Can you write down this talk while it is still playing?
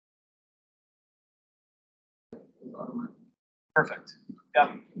Perfect.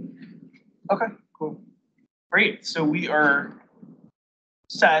 Yep. Okay, cool. Great. So we are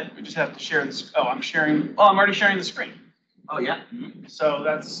set. We just have to share this. Oh, I'm already sharing the screen. Oh, yeah. So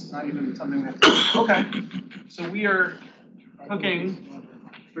that's not even something that. Okay. So we are cooking.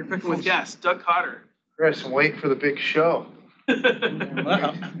 We're cooking with guests. Doug Cotter. Chris, I'm waiting for the big show.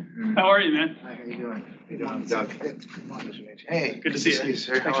 Wow. How are you, man? Hi, how you doing? How you doing, Doug? Hey, Good to see you,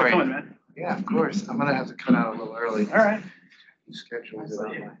 sir. Thanks How for are coming, you? man. Yeah, of course. I'm gonna have to cut out a little early. All right. Schedules it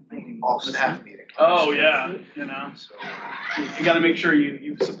on my all staff meeting. Oh yeah, you know. So, You got to make sure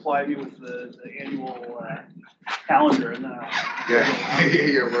you supply me with the annual calendar and yeah,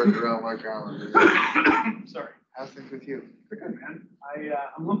 you're working around my calendar. Sorry. How's things with you? Pretty good, man.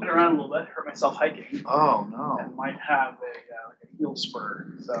 I'm limping around a little bit. Hurt myself hiking. Oh no. And might have like a heel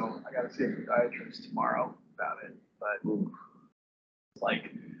spur. So I got to see a podiatrist tomorrow about it. But like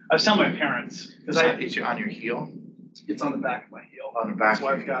I was telling my parents because It's on your heel. It's on the back of my heel. On the back. That's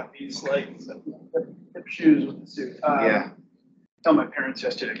why I've got these like hip shoes with the suit. Yeah. I told my parents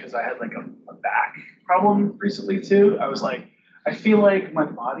yesterday because I had like a back problem recently too. I was like, I feel like my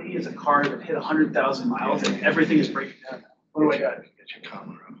body is a car that hit 100,000 miles and everything is breaking down. What do I got? Get your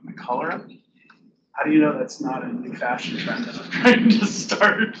collar up. My collar up? How do you know that's not a new fashion trend that I'm trying to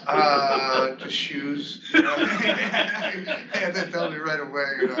start? Just shoes. You know? And they tell me right away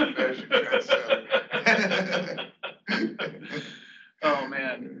you're not fashion trendsetter. Oh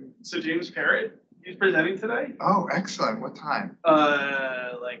man. So James Parrott, he's presenting today? Oh, excellent. What time?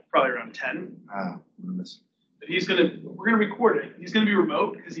 Like probably around 10. But we're gonna record it. He's gonna be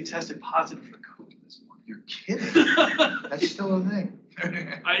remote because he tested positive for COVID this morning. You're kidding. That's still a thing.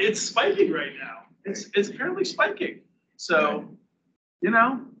 It's spiking right now. It's apparently spiking. So, you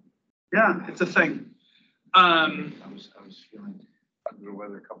know, yeah, it's a thing. I was feeling under the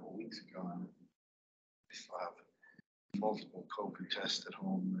weather a couple of weeks ago, and I still have multiple COVID tests at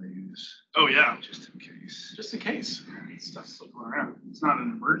home I use. Oh yeah, just in case. Just in case. Stuff's still going around. It's not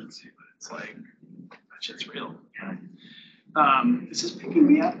an emergency, but it's like that shit's real. Is this picking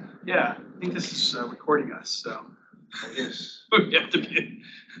me up? Yeah, I think this is recording us. So Yes. we have to be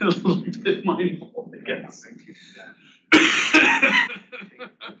a little bit mindful, I guess.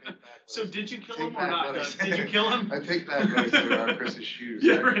 So did you kill him or not? Did you kill him? I take that as Chris's shoes.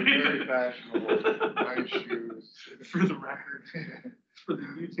 Yeah, right. Very fashionable. Nice shoes. For the record. For the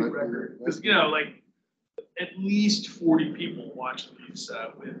YouTube record. Because, you know, like, at least 40 people watch these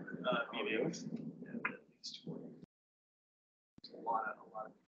with meetings. At least 40. There's a lot of people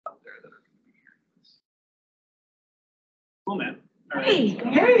out there that are going to be hearing this. Cool, man. All right.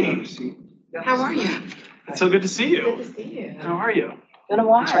 Hey. How are you? It's so good to see you. Good to see you. How are you? Been a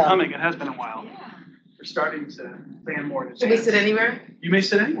while. Thanks for coming. It has been a while. Yeah. We're starting to plan more in advance. Can we sit anywhere? You may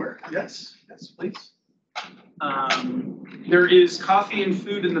sit anywhere. Yes. Yes, please. There is coffee and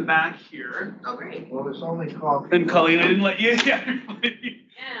food in the back here. Oh, great. Well, there's only coffee. And Colleen, I didn't let you. Yeah.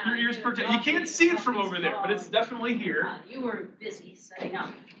 Yeah, Your ears perked. You can't see it from over there, but it's definitely here. You were busy setting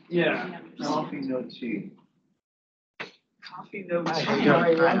up. Yeah. Coffee, no tea. Coffee, no tea. Hi, How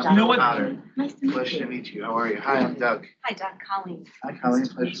are you? Doug. You know what? Nice to meet Pleasure to you. meet you. How are you? Hi, I'm Doug. Hi, Doug, Colleen. Hi, Colleen.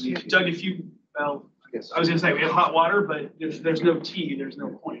 Pleasure to meet you. Doug, if you, well, Yes. I was gonna say we have hot water, but if there's no tea, there's no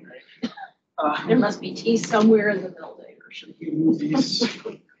point, right? There must be tea somewhere in the building. Or should we move these?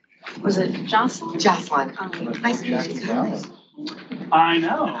 Was it Jocelyn? Jocelyn. Colleen. Nice to meet you. Guys. I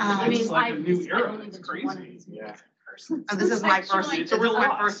know. I mean, It's like a new I've era. only It's been to one of crazy. these Yeah. meetings in person. Oh, this is my Actually, first. It's This a is real my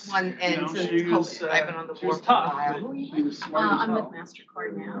loss. first one, You and know, since she was, COVID, I've been on the she was board for a tough, while. but she was smart as I'm well. with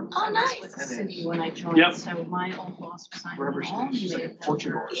MasterCard now. Oh, I was nice. with the city when I joined, Yep. so my old boss was on Wherever all she is, the like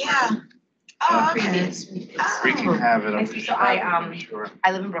Portugal. Yeah. Oh, okay. previous meetings. Oh. We can have it. I'm So sure. I'm sure.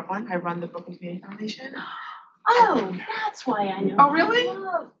 I live in Brooklyn. I run the Brooklyn Community Foundation. Oh, that's why I know. Oh, really? I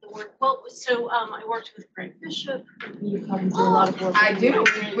love the work. Well, so I worked with Greg Bishop. You probably do a lot of work. I with do.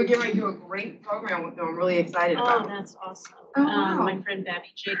 him. We're getting ready to do a great program with them. I'm really excited Oh, about. that's awesome. Oh, wow. My friend Babby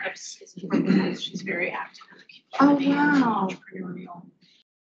Jacobs is in Brooklyn. She's very active in the Oh, community. wow. Entrepreneurial,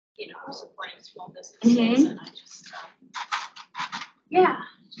 you know, supporting small businesses, Mhm. and I just, yeah,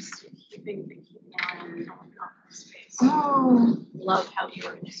 just keeping on in the space. Oh, Love how the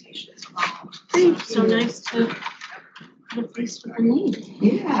organization is evolved. Thank So you. nice to put a face with a name.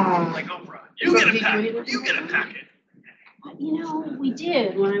 yeah. Like Oprah. You get a packet. You get a packet. But, you know, we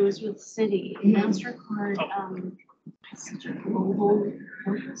did when I was with the city. Mhm. MasterCard has such a global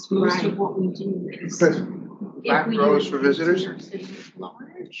purpose. Most Right. of what we do is. Chris, if back we rows do for it, it's visitors? New York City at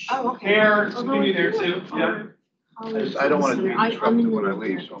large. Oh, okay. Hair, you Although can be I there feel too. like Yeah. our colleagues I don't in want the to be center- I'm in disruptive the when I North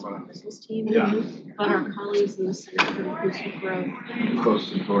leave, American so I'm business team. Yeah. But our colleagues in the Center for Inclusive Growth, gonna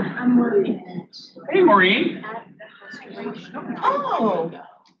close the door. I'm working at Hey, Maureen. the registration. Oh.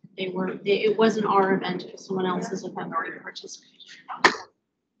 It wasn't our event, it was someone else's event where we participated.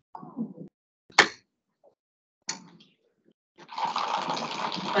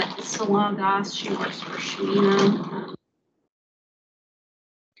 But Salah Das, she works for Shemina.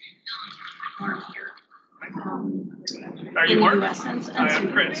 Are you In Mark? US and I am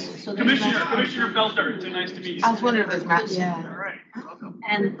Singapore. Chris. So there's Commissioner Felter, so nice to meet you. I was wondering if there's not, All yeah. right, welcome.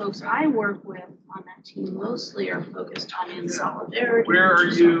 And the folks I work with on that team mostly are focused on in solidarity. Where are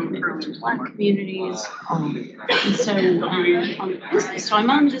you currently? Black communities. Oh. And so, on the business, so I'm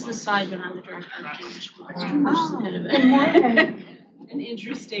on the business side, but I'm the director of change. Which is kind of an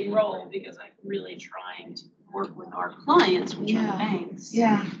interesting role because I'm really trying to work with our clients, which are the banks,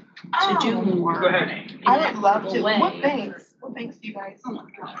 Yeah. to do more. Go ahead. in I an would love to. equitable way. What banks? What banks do you guys? Oh my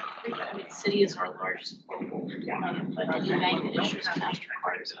God. I mean, Citi is our largest global client, but any bank that issues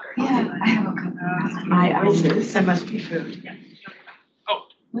MasterCard is our. Yeah, I have a couple. I was, so must be food. Oh.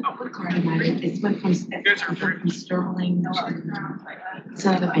 What card am I? It's went from, Yours are free. from Sterling to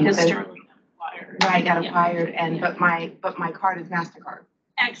some of the Because banks. Sterling acquired. Right, got Yeah. acquired and, but my card is MasterCard.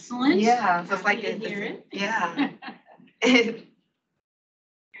 Excellent. Yeah, so it's like, Happy to hear it. yeah.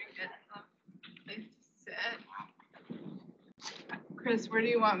 Chris, where do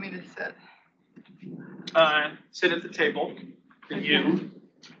you want me to sit? Sit at the table for you.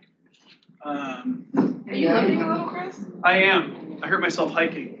 Are you limping a little, Chris? I am. I hurt myself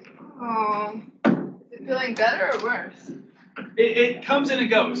hiking. Oh, is it feeling better or worse? It comes and it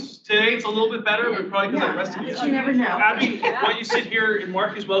goes. Today it's a little bit better, but probably because I rested yesterday. You never know. Abby, why don't you sit here and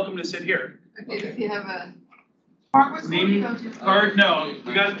Mark is welcome to sit here. Okay, does he have a? Mark, what school do you Name, go to? card, no,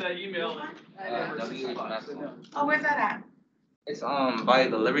 we got the email. WH Maxwell. Oh, where's that at? It's by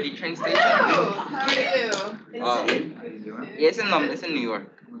the Liberty train station. Oh, how are you? Yeah, it's in New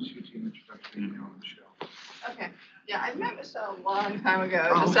York. We'll shoot you an introduction email on the show. Okay, yeah, I met Michelle a long time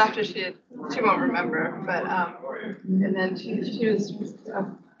ago, just after she won't remember, but, and then she was,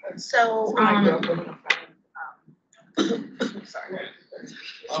 So, I grew up with a friend. Sorry.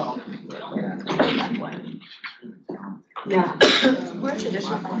 Yeah. We're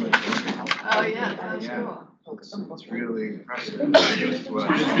traditional foundation. Oh, yeah, that's Yeah. cool. It's really impressive. Introduce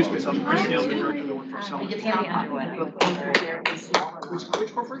myself, Chris Neal, the director of the Workforce We Health. get Tammy Underwood.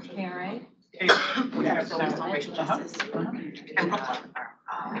 Which corporation? Karen. Hey, Yeah, so there's no racial Uh-huh. justice. And Brooklyn.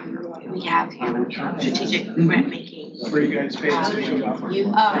 We have strategic grant making. Where you guys based? Mark, we It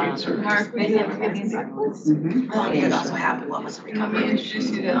also have what was the let me recovery. introduce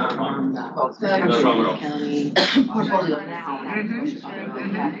you to. County portfolio now.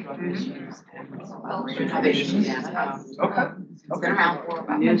 Okay. It's been around for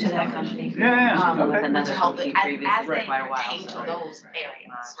about, to that company. Yeah, With okay. mental health, as they Right. pertain to those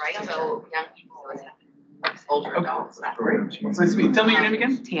areas, right? So young people, older adults, that. Nice to meet you. Tell me your name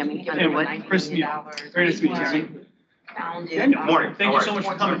again? Tammy Tammy, Underwood. Chris Neal. Very nice to meet you, Tammy. Founded. Morning. Thank you so much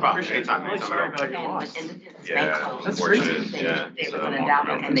for coming. No problem. Appreciate it. Anytime, Really anytime. sorry about your And loss. when Independence Yeah, Bank closed, That's unfortunate, they- yeah. They it's, was an more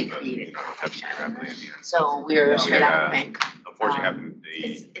endowment and they conference, created but a happy family in the end. So we're straight out of the bank. Unfortunately, happened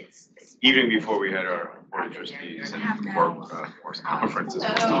It's, the it's. evening before we had our board of trustees and workforce conferences.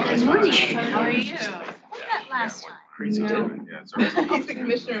 Oh, Good morning. How are you? Last time? Crazy day. Yeah, so. He's the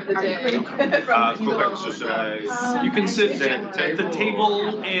commissioner of the day. Perfect, so You can sit at the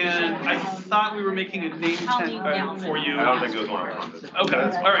table, and I thought we were making a name tag for you. I don't think there was one on this. Okay,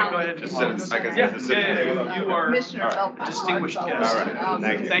 all right, go ahead. Just sit, I can Yeah, just sit. yeah, you are Commissioner All of. right. distinguished All guest.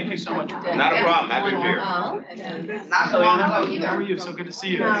 right, Thank you so much. for coming. Not a problem, happy to be here. And then. Not so Hello, long how ago either. are you? So good to see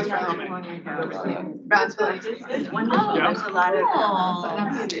you. Thanks for coming. Brownsville. Oh, Yeah. There's a lot of.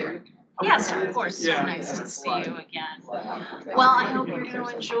 Oh. Yes, of course. It's Yeah. nice to see you again. Well, I hope you're going to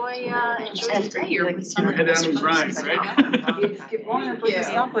enjoy the day. You're with some You're of the head best down and grind, folks. right? Skip one and put your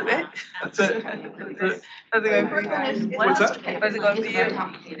stump with it. That's it. How's it going for you? What's that? How's it going for It's very you?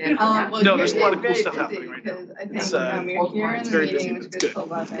 complicated. Well, No, there's a lot of you're cool stuff very happening right now. busy, 'cause I It's, think, you're here in it's the very busy, meeting, but which it's is good. so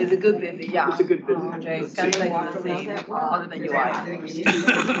much. It's a good busy, yeah. It's a good business. Okay, it's kind of like the same, other than you are. Yeah,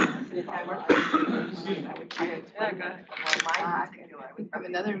 good. We have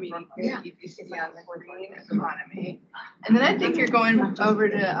another meeting here at EPC on the green economy. And then I think you're going over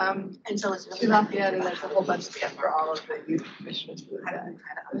to, And so it's to Lafayette, and there's a whole bunch of stuff for all of the youth commissioners. I don't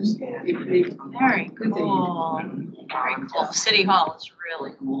understand. Very cool. Very cool. City Hall is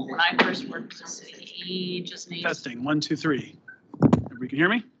really cool. When I first worked at the city, ages and ages. Testing, 1, 2, 3. Everybody can hear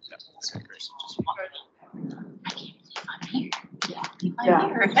me? Yeah. Okay, great. I'm here. Yeah,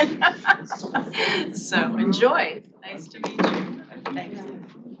 I'm here. So enjoy. Nice to meet you. Thanks.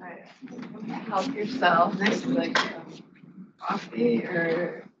 Help yourself, like coffee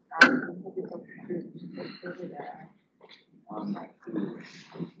or.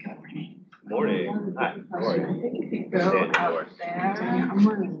 go out there. I'm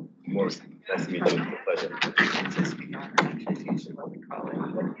learning. Nice to meet you. Pleasure.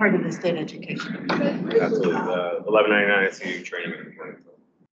 Part of the state education. Absolutely. $11.99 SU training in the morning.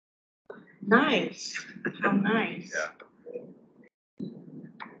 Nice, how nice. Yeah.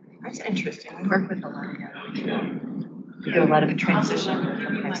 That's interesting. We work with a lot of do a lot of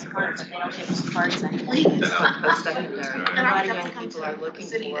transition. My cards, they don't give us cards anymore. And I got people are looking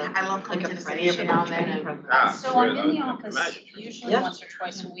for. I love like coming a to the friendship city. and So I'm in the office usually Yeah. once or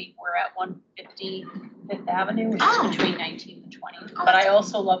twice a week. We're at 150 Fifth Avenue, which Oh. is between 19 and 20. But I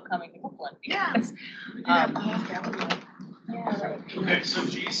also love coming to Brooklyn Yeah. because, yeah, right. Okay, so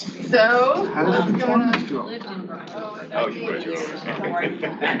geez. So, How does what's the going on? performance go? Lived in Brooklyn. Oh, you went to yours. Yeah,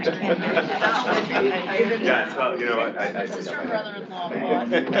 Yeah, so, you know, I Sister and brother-in-law From bought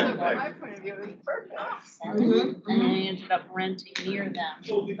my point of view, it was perfect. and I ended up renting near them.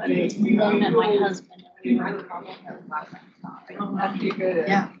 But then met my husband and we were in trouble. After you go to.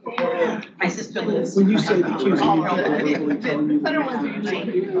 Yeah. My sister lives. When you say the kids, All you of don't it. really tell them. I don't want to do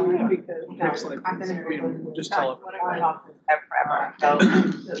anything because. It's like, just tell them. Forever. So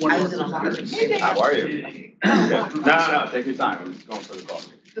I was in a lot of. How are you? No, take your time. I'm just going for the call.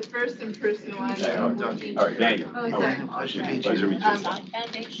 The first in-person one. All right, Daniel. Oh, sorry. Pleasure to meet Pleasure to meet you.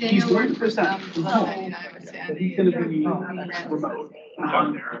 Foundation. Daniel worked for 1199 with Sandy. He's gonna be and- remote.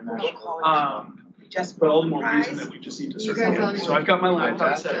 On there. Just. But all the more reason that we just need to You search. guys all need So I've got my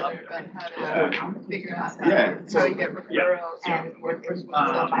laptop set up. But how to figure out Yeah. how you get referrals and work for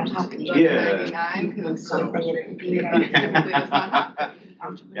stuff. Yeah. 99, because it's so. Something.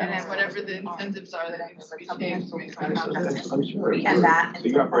 And then whatever the incentives are, that needs to be changed to make sense. I'm sure. And that. So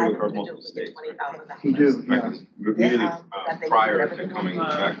you got regular card multiple states. You do, yeah. Usually, prior to coming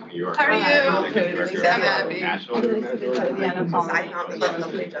back to New York. How are you? Director I'm of Abby. National.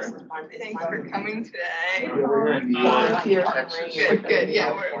 Thanks for coming today. Good, Good,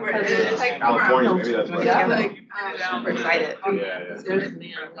 yeah, we're, it's like. California, maybe that's what. Yeah, like, We're excited. Yeah,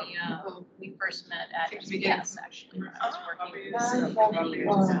 We first met at Takes me getting- MCAS actually. When I was working with many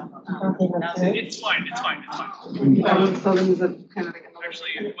years ago. It's fine, it's fine, it's fine. So this is a kind of like.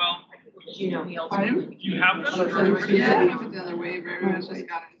 Actually, well, You know, we also. Pardon? you have Yeah, them. I haven't done the waiver, I just got into.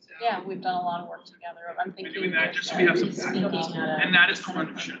 Yeah, we've done a lot of work together. I'm thinking. doing that of, just so we have some- speaking at a And that is the one.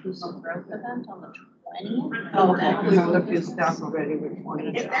 personal growth event on the 20th. Oh, okay. Is Is that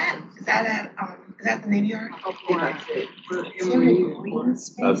the New York?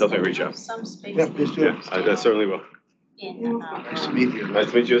 I'll definitely reach out. Some space. Yeah, please do. Yeah, I certainly will. In, Nice to meet you. Nice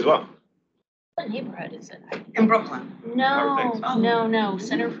to meet you as well. what neighborhood is it? In Brooklyn. No, no,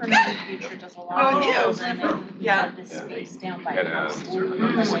 Center for American Future does a lot of Oh, yeah. deals and then we Yeah. have this space down by. And, us.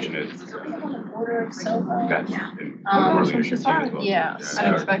 fortunate. Is it on the border of Soho? That's Yeah. in Um, our leadership team as well. yeah, so-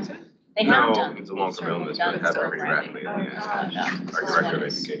 Unexpected? They have No, done. it's a long-term illness, Done but it happened pretty programming. rapidly. But, Our this director one of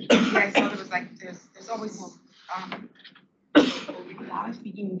is- education. Yeah, I saw there was like, there's always, a lot of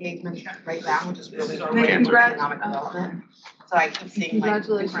speaking engagements right now, which is really great for Congrats. economic development. So I keep seeing like.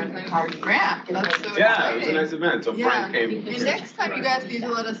 Congratulations different on your colleagues. grant, that's so Yeah, it was a exciting. nice event. So Frank came. And next time you guys need to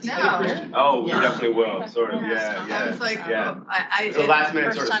let us know. Oh, we Yeah. definitely will, sort of, yeah, I yeah. was like, Yeah. oh, I. It was a last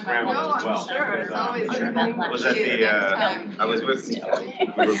minute sort of First time I scramble No, as I'm well. sure, it's always. Was at the, I was with,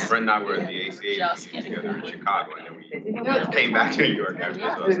 Brent and I were at the ACA Just meeting kidding. together in Chicago, and then we came back to New York after,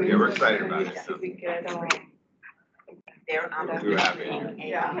 so yeah, we're excited about it. So. They're We were happy.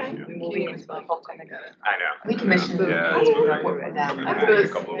 Yeah. I know. We commissioned. Yeah, it's been work with them. I've been a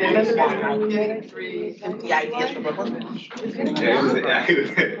couple of weeks. Getting free. The ideas for Brooklyn. Yeah, it was,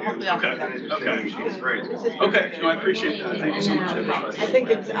 okay. She was great. Okay, no, I appreciate that. Thank you so much. I think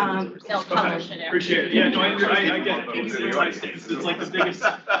it's, They'll publish it every. Appreciate it. Yeah, no, I get it. It's the United States. It's like the biggest,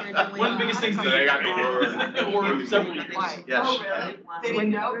 one of the biggest things. So they got me Or several years. Yes. Oh, really? They didn't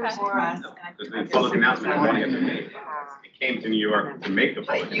know before us. There's been a public announcement that they have to make. We came to New York to make the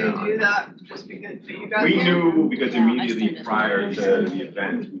public But you do announcement. that just because you guys. We do? knew because immediately prior to the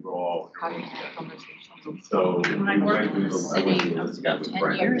event, we were all. So. When I worked in the city, I was about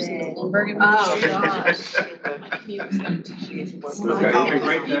 10 years in the Bloomberg. Oh, administration. gosh. My commute was like 2 years. It's been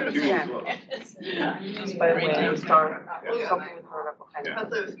great to have you as well. Yeah. By the way, I'm sorry. Yeah. I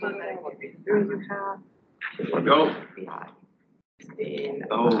thought it was good. Wanna go?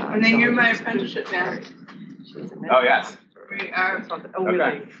 Oh. And then you're my apprenticeship man. Oh, yes. We are.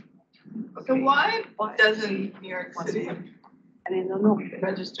 Okay. So why doesn't New York City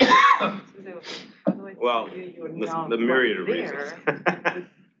register? Well, the myriad of reasons.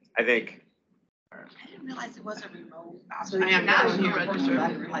 I think, I didn't realize it was a remote. I am national register.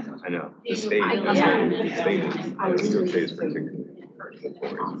 I know, the state, the state is particular. So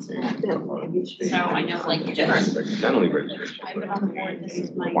I know like just, Not only registration, I've been on the board, this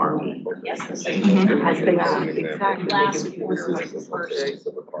is my, requirement. yes, this is. Mhm. I think Exactly. last fourth is the first.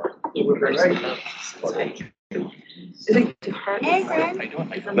 Is it too hard? Hey, Greg.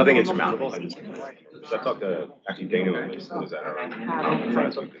 Nothing insurmountable. So I talked to actually Dana was at our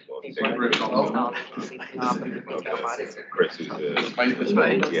last week as well. Chris who's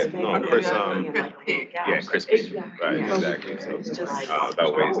the yeah no Chris yeah Chris right exactly so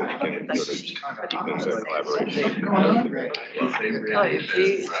about ways that you can sort of deepen the collaboration.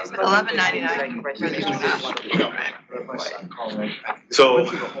 So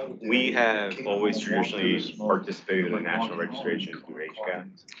we have always traditionally participated in the national registration through HCAP.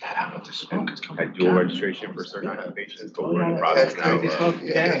 Had dual registration for certain occupations, but we're in the process now of.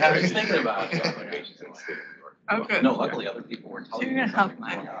 Yeah, I was thinking about it. Occupations in the state of New York. Oh, good. No, luckily other people were So telling you're me. gonna help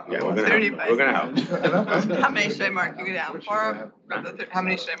my. Yeah, we're gonna help. How many should I mark you down for? How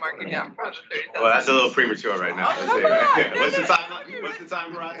many should I mark you down for? Well, that's a little premature right now. Oh, come on. What's the time? What's the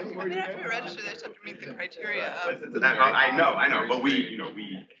time horizon for You you? have to register, they just have to meet the criteria of. I know, but we,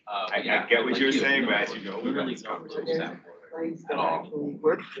 I get what you're saying, but as you know, We we've had really these don't conversations. at all.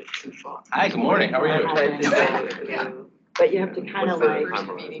 Hi, good morning, how are you? But you have to kind of like,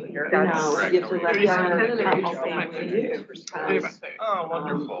 Meeting you here. know, you have to let the family do. Oh,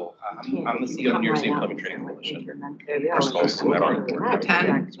 wonderful. I'm the CEO of New York State Employment Training Coalition. Our smallest in that board.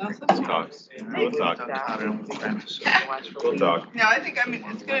 10. We'll talk. We'll talk. No, I think,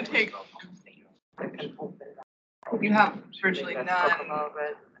 it's gonna take, you have virtually none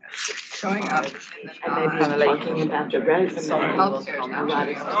showing up in the And maybe talking about the resume. healthcare now.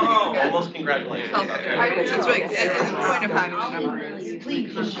 Oh, almost congratulations. Healthcare. It's like, it's a point of having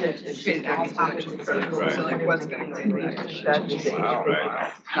the numbers. So like what's gonna take? Wow,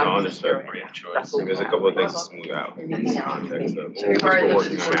 right. No, understood. There's a couple of things to smooth out in this context of what we're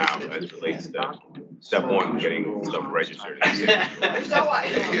working on now as it relates to step one, getting stuff registered. There's no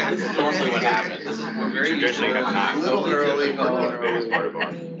way. This is normally what happens. We're very Traditionally have not. A little early, Part of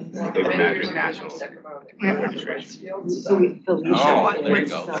our, they've imagined national registration. So we Felicia. Oh, there you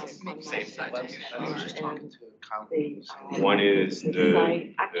go. was, Same side. One is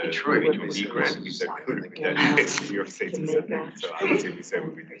the actually Detroit H1B grant, we said we would that it's New York State specific, so obviously we said we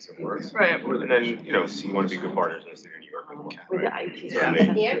would do some work. Right. And then, so you want to be good partners in the city of New York. with the IT. So I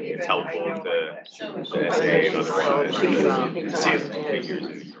think it's helpful with the SA and other regulations, see us in figures in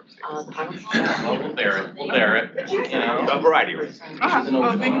New York State. Well, we'll bear it, you know. A variety of reasons.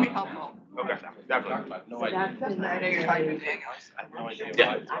 Well, they can be helpful. Okay, definitely. I have no idea. I know you're talking to Daniel. I have no idea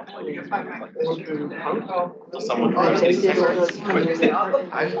Yeah. why. So someone. I didn't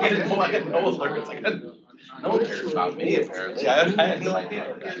know I had no alerts. Like, no one cares about me apparently. I had no idea.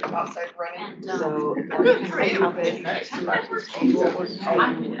 Outside running. So. Good for you.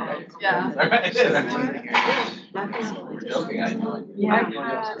 Yeah. We're joking, I had no idea.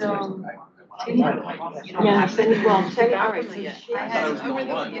 Yeah, yeah, Cindy, well, Cindy, all right, so she I had has. over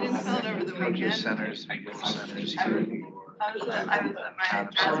the, you didn't tell it over the weekend. Centers. I was at my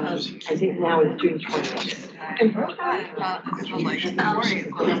address. I think now it's June 20th.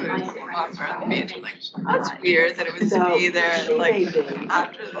 That's weird that it was to be there like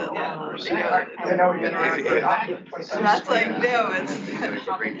after the. And that's like, no, it's.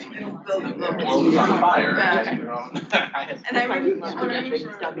 World is on fire. Yeah. And I remember. I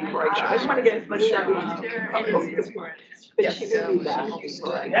just want to get as much stuff as. But she will be back.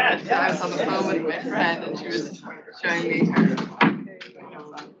 Yeah, I was on the phone with my friend and she was showing me her.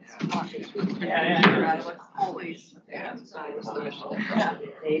 Yeah. Holy. Yeah.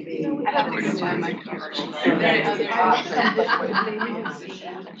 Maybe. I have to go find my camera.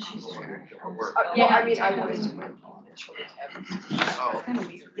 Yeah, I mean, I was.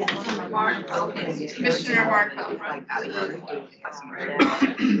 Commissioner Mark.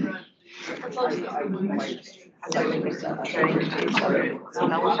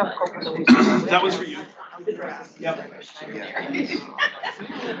 That was for you. Yep.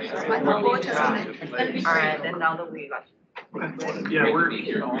 All right, then now that we got. Yeah, we're.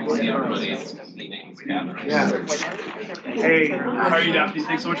 See everybody's meetings, gatherings. Yeah. Hey, how are you, Daphne?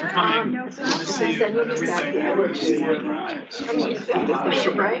 Thanks so much for coming. Good to see you.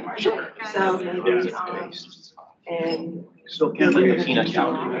 Right? So maybe, and. Still can't like a peanut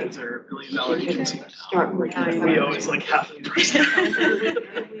gallery, that's our $1 billion agency. Start working. We always like half the person.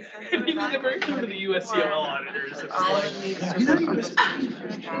 And people get very clear to the USCOL auditors. It's I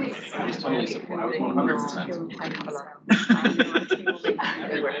totally support, I was 100%.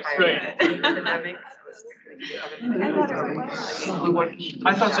 Right.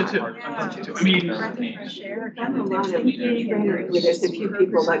 I thought so too. I mean, There's a few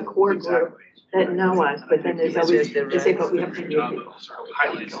people, like core group, that know us, but then there's always, they say, but we have to do people.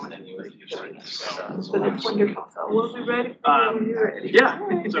 highlights. But it's wonderful. So we'll be ready. Yeah,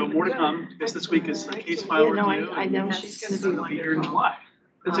 so more to come. This week is the case file Yeah, no, review. I know she's gonna be It'll be here in wonderful. July.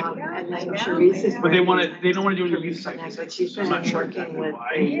 That's it. And then Sharice is. But they don't want to do a review site. But she's I'm been not sure working exactly with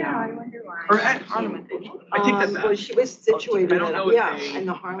why. the. Or I think that. Well, she was situated, I don't know if yeah, they- in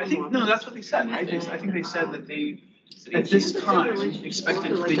the I Harlem think, no, office. that's what they said. I think they said that they, at this time,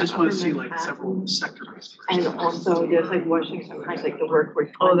 expected, they just want to see like several sector-based. And also, there's like Washington Heights, like the workforce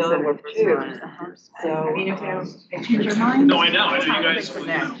center too. So. No, I know you guys,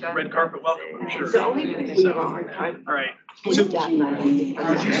 red carpet welcome, I'm sure. The only thing we are, All right. is So, that night.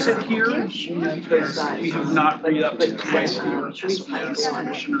 would you sit here? Because we have not re-upped the price for your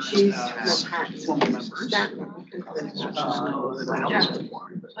commissioners as formal members.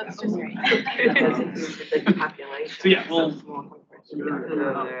 So yeah, we'll.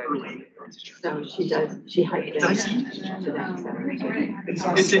 Early. So she does, she hikes down to that center.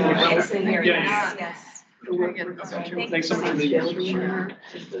 It's in here. It's in here. Yeah, Yes. Thanks so much for being here.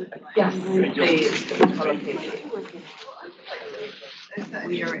 Yes.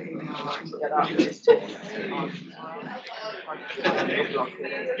 We are.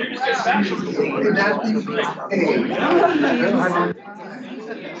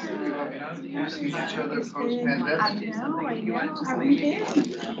 See each other post-pandemic.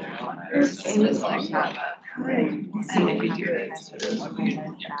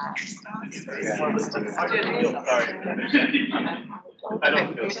 I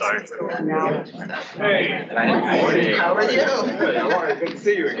don't feel sorry for them. Hey. How are you? Good, how are you? Good to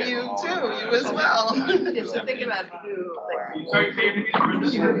see you again. You too, you as well. So think about who,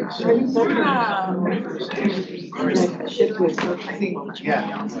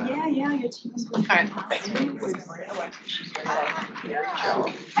 Yeah. Yeah, your team's been. Hi,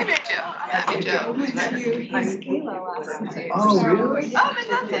 Big Joe. Yeah, Big Joe. Oh, really? Oh,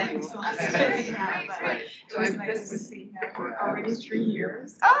 fantastic. So I've been Already 3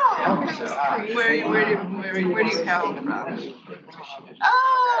 years. Oh, where do you come from?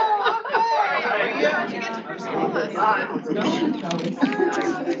 Oh, okay. Yeah, you get to pursue this.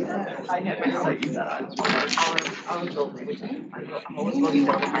 I had my sights set on.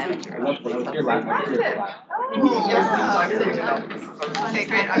 Okay,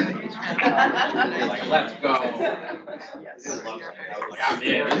 great. I'm a huge fan. Let's go.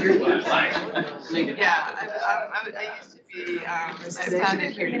 Yeah, I used to be, I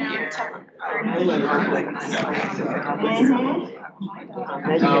founded here to here.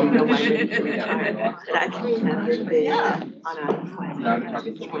 I can remember the, on a,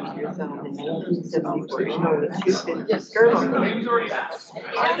 20 years old in 1974, you know, she's been just girl. So I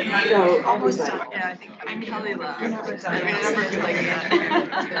was like, Yeah, I think I'm Kelly Love. I mean, I never feel like that.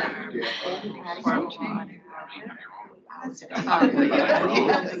 Great. And so you just decided you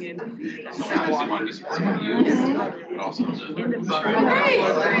wanted to be in New York?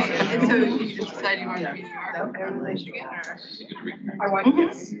 Michigan, or? I want to.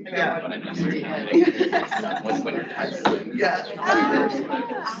 Yeah.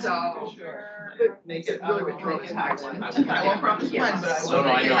 So. Make it really with I won't promise when, but I will.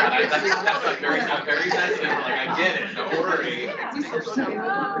 No, I know, that's not very sensitive, like, I get it, don't worry.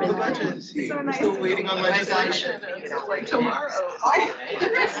 Still waiting on legislation. It's like tomorrow. Oh, yeah.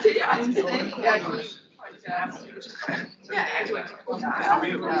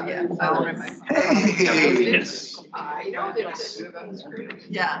 Yes.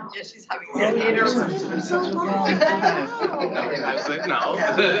 Yeah, she's having. I was like, no.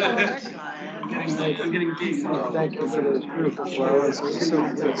 I'm getting deep. Thank you for those beautiful flowers. It was so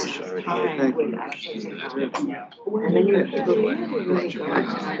good. Thank you. and then you have to go in.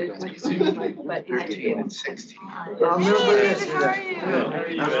 But you're getting 16. Well, I'm real glad to see that. I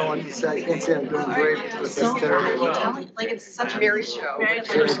don't know what you said. I can't say I'm doing great, but that's terrible. Like it's such a very show.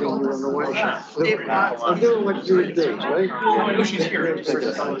 Everything you on the way. I'm doing what you would do, right? I know she's here. Good,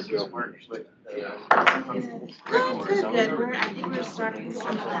 I think we're starting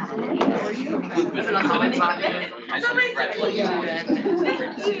some of that.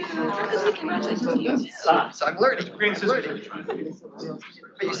 So I'm learning. Great sister.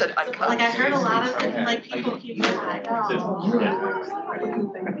 But you said uncut. Like I heard a lot of like people keep like, oh.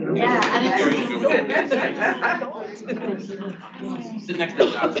 Yeah, I Sit next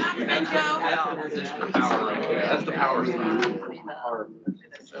to Josh. That's the power.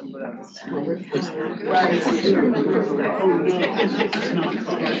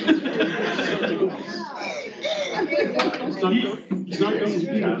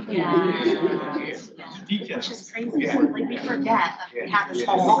 Yeah. Which is crazy, like we forget that we have this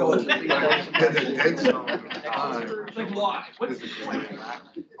whole. Like why? What's the point?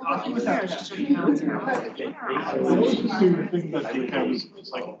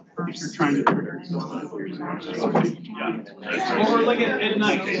 If you're trying to do Or like at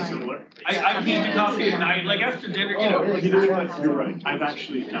night. I can't do coffee at night, like after dinner, you know. You're right, I've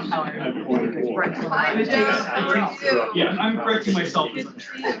actually done, I've ordered more. Yeah, I'm correcting myself. As I'm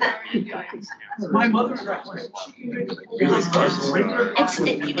sure. My mother. At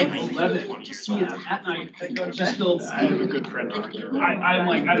night, she's still. I have a good friend. I'm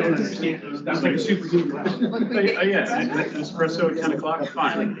like, I don't understand this. That's like a superhuman. Yeah, an espresso at 10 o'clock,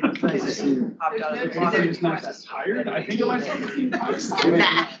 fine. I'm just not tired. I think of myself as being tired.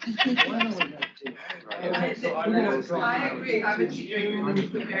 I agree, I was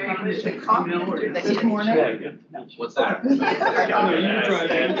drinking very coffee this morning. What's that? You're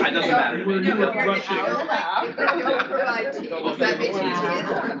driving. It doesn't matter. We're rushing. That makes you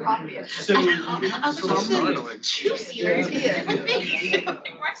coffee. So. Two-seaters here.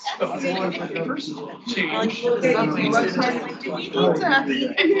 First change. Do we need to?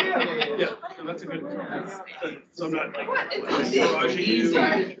 Yeah, so that's a good. So I'm not like rushing you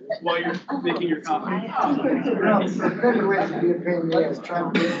while you're making your coffee.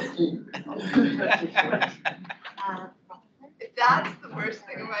 If that's the worst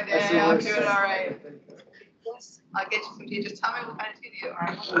thing of my day, I'm doing all right. I'll get you some tea. Just tell me what kind of tea you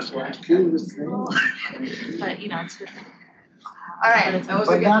are. But, you know, it's good. All right. That was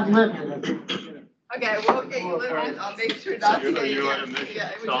a good. Okay, we'll get you limited. I'll make sure not to get you. Yeah,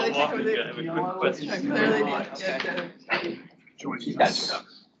 it was like clearly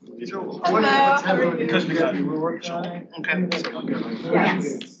Hello. Because we got.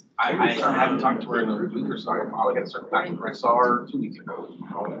 Yes. I haven't talked to her in a week or so. I'll get circle back. I saw her 2 weeks ago.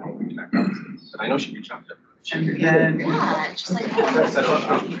 And I know she reached out to her. Yeah, it's just like.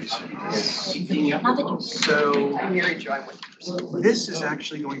 So this is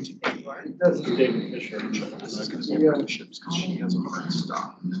actually going to be. David Fisher. This is going to be a ship's because she has a hard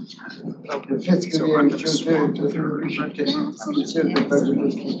stop. So I'm just swamped with her. Yeah,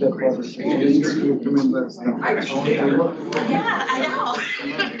 I know.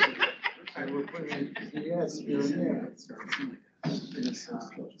 Yes,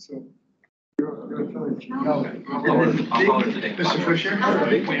 I'll call her today. Mr. Fisher, the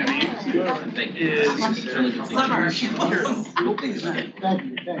big whammy is.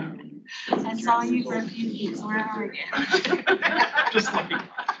 I saw you for a few weeks. Where are you? Just like, you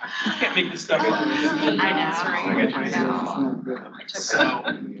can't make this stuff up. I know. So,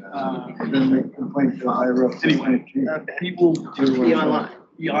 Anyway, people Be online.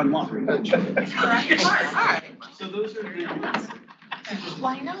 be online. Alright. So those are the. Well,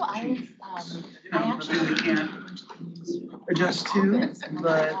 I know I Actually, we actually. can't adjust to,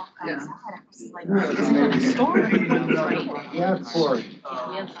 but yeah. Like, it's a story, right? yeah, for it.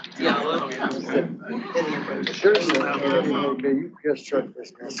 Sure, okay, you just truck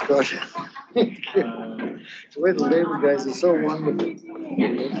this discussion. The way the labor guys are so wonderful.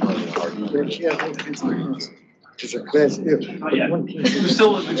 When she has no kids in the house. It's a class. There's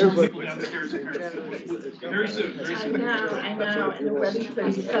still a few people downstairs. Very soon, very I soon. know, and the weather's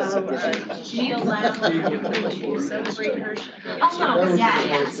been so, She allowed to celebrate her. Oh, no,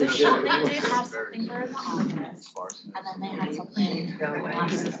 yeah. So they did have something for the office. And then they had something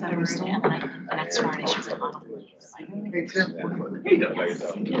last Thursday, and then I think the next Friday she's like, oh. So I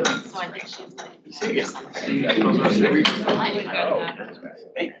think she's like.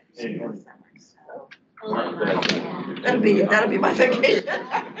 that'll be my vacation.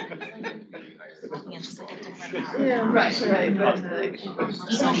 Yeah, right. So much.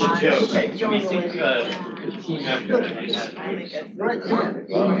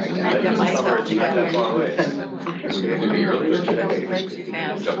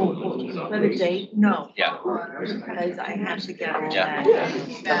 For the date? No. Yeah. Because I have to get all Yeah.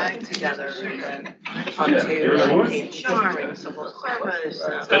 that back together onto HR and civil service.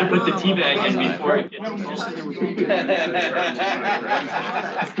 Better put the tea bag in before it gets.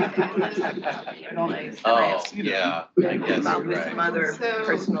 Oh, yeah, I guess About you're with right. some other So-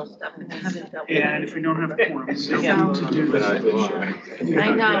 personal stuff and I haven't dealt with. And if we don't have a quorum, we don't Yeah. need to do this. I know,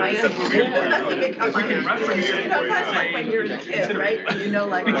 I know. Reference. You know, that's like when you're a kid, right? And you know,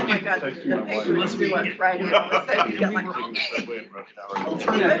 like, oh my God, the paper is due on Friday. And all of a sudden you get like, okay.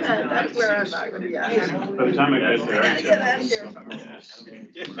 That's where I'm not gonna be at. By the time I get there, I get out of here.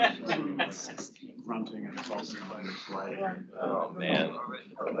 fronting and it's also by the flag. Oh, man.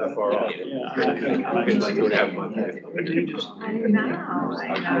 That far off. Yeah. Like you would have one. I know.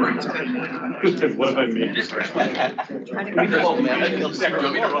 What if I made this?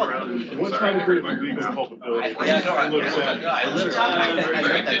 What's trying to prove legal culpability? Yeah, no, I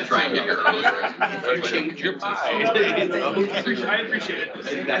did try and get your. Change your pie. I appreciate it.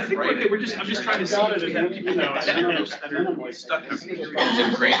 I think I'm just trying to see if we have people that are stuck. It's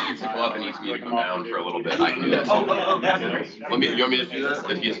great. If Bob needs me to come down for a little bit, I can do that. You want me to do that?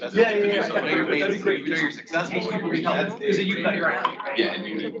 If he's- That'd be great. You know you're successful. Is it you got your own? Yeah, and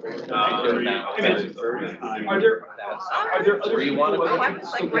you need. Are there other people? Oh, I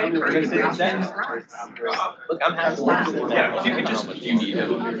was like ready for it. Look, I'm happy. Yeah, if you could just. You need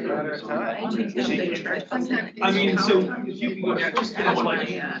him. I mean, so if you can go back, just finish like.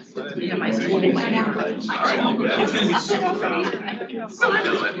 Yeah, my school. All right, I'll go down. It's gonna be super fun. I'll go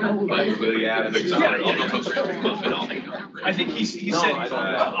closer to the club and I'll make it. I think he said.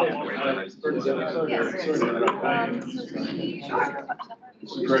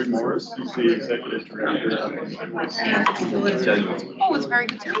 Greg Morris, he's the executive director. Oh, it's very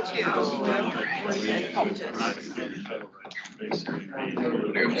good to meet you.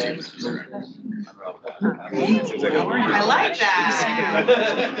 I like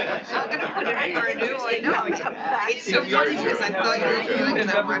that. I'm gonna put it for a new one. No, it's so funny because I thought you were doing it,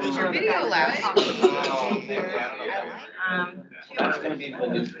 I watched your video last.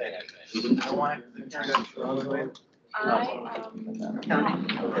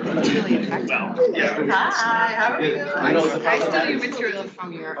 Really effective. Hi, how are you? I study material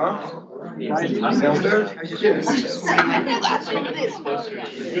from your. Yeah,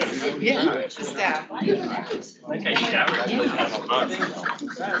 the staff.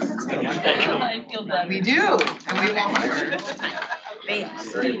 We do, and we want more.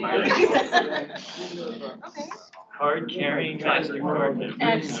 Okay. Card carrying, MasterCard.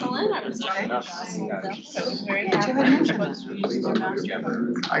 Excellent.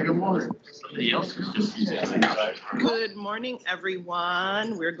 Hi, good morning. Somebody else is just using it. Good morning,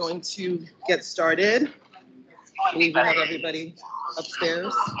 everyone. We're going to get started. I believe we have everybody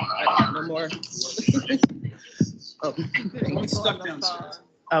upstairs. No more. Oh. Stuck downstairs.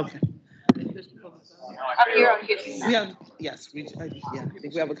 Okay. I'm here. We have, yes, I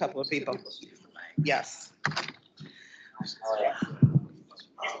think we have a couple of people. Yes.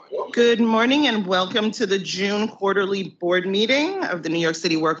 Good morning and welcome to the June quarterly board meeting of the New York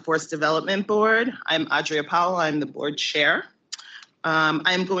City Workforce Development Board. I'm Adria Powell, I'm the board chair.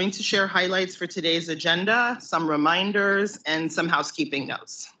 I'm going to share highlights for today's agenda, some reminders, and some housekeeping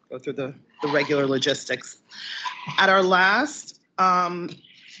notes. Go through the regular logistics. At our last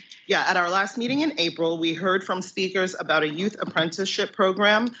meeting in April, we heard from speakers about a youth apprenticeship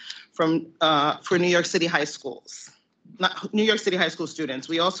program for New York City high schools. New York City high school students.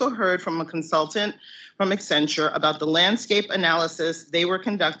 We also heard from a consultant from Accenture about the landscape analysis they were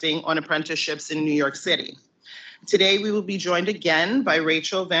conducting on apprenticeships in New York City. Today, we will be joined again by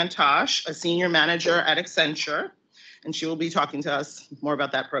Rachel Van Tosh, a senior manager at Accenture, and she will be talking to us more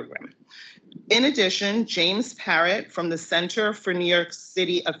about that program. In addition, James Parrott from the Center for New York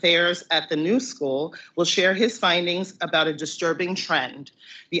City Affairs at the New School will share his findings about a disturbing trend.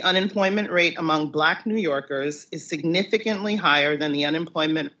 The unemployment rate among Black New Yorkers is significantly higher than the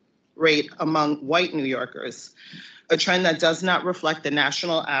unemployment rate among white New Yorkers, a trend that does not reflect the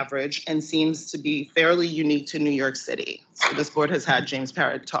national average and seems to be fairly unique to New York City. So this board has had James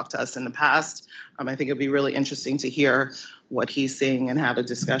Parrott talk to us in the past. I think it'd be really interesting to hear what he's seeing and have a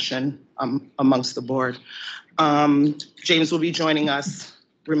discussion amongst the board. James will be joining us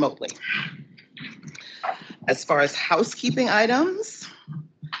remotely. As far as housekeeping items,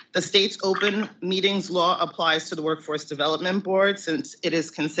 the state's open meetings law applies to the Workforce Development Board since it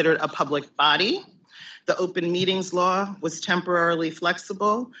is considered a public body. The open meetings law was temporarily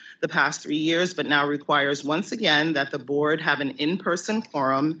flexible the past 3 years, but now requires once again that the board have an in-person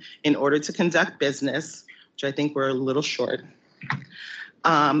quorum in order to conduct business, which I think we're a little short.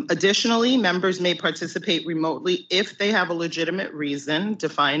 Additionally, members may participate remotely if they have a legitimate reason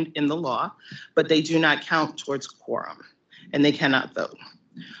defined in the law, but they do not count towards quorum and they cannot vote.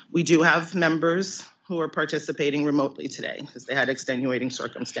 We do have members who are participating remotely today because they had extenuating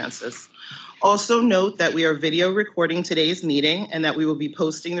circumstances. Also note that we are video recording today's meeting and that we will be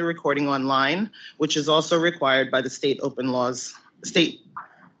posting the recording online, which is also required by the state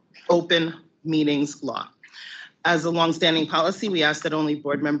open meetings law. As a longstanding policy, we ask that only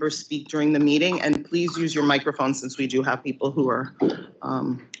board members speak during the meeting, and please use your microphone since we do have people who are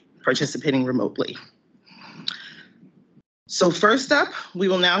participating remotely. So first up, we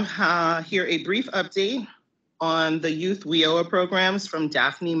will now hear a brief update on the Youth WIOA programs from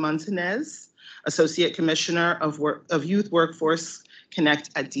Daphne Montanez, Associate Commissioner of Youth Workforce Connect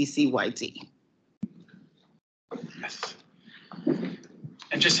at DCYD. Yes.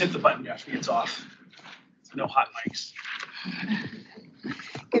 And just hit the button, Daphne, it's off. No hot mics.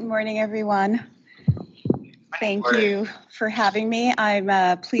 Good morning, everyone. Thank you for having me.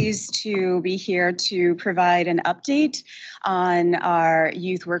 I'm pleased to be here to provide an update on our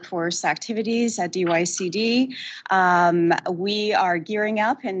youth workforce activities at DYCD. We are gearing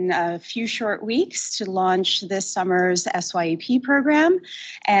up in a few short weeks to launch this summer's SYEP program,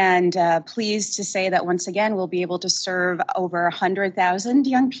 and pleased to say that once again, we'll be able to serve over 100,000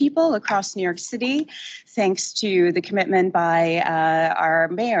 young people across New York City, thanks to the commitment by our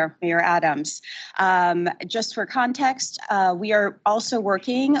Mayor Adams. Just for context, we are also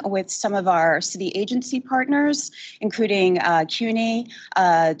working with some of our city agency partners, including CUNY,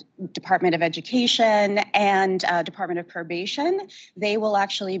 Department of Education, and Department of Probation. They will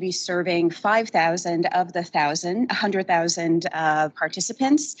actually be serving 5,000 of the 100,000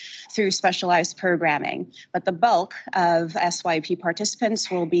 participants through specialized programming. But the bulk of SYP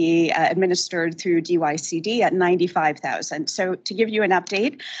participants will be administered through DYCD at 95,000. So to give you an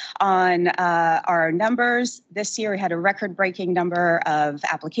update on our numbers, this year we had a record-breaking number of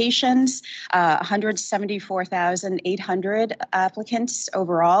applications, 174,800 applicants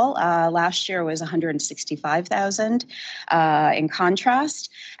overall. Last year was 165,000. In contrast,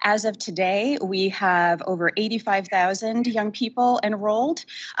 as of today, we have over 85,000 young people enrolled,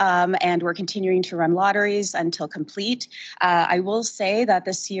 and we're continuing to run lotteries until complete. I will say that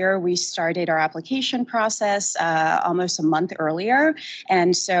this year we started our application process almost a month earlier,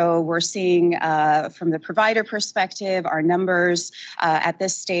 and so we're seeing from the provider perspective, our numbers at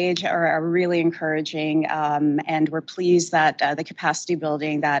this stage are really encouraging, and we're pleased that the capacity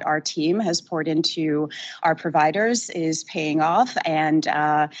building that our team has poured into our providers is paying off, and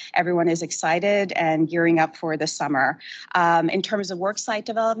everyone is excited and gearing up for the summer. In terms of worksite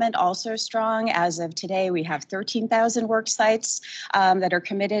development, also strong. As of today, we have 13,000 work sites that are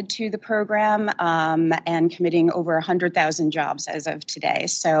committed to the program, and committing over 100,000 jobs as of today.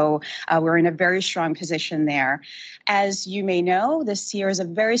 So we're in a very strong position there. As you may know, this year is a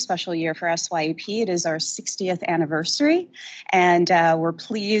very special year for SYEP. It is our 60th anniversary, and we're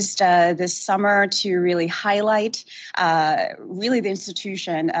pleased this summer to really highlight really the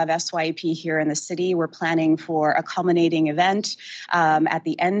institution of SYEP here in the city. We're planning for a culminating event at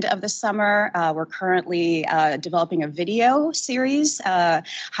the end of the summer. We're currently developing a video series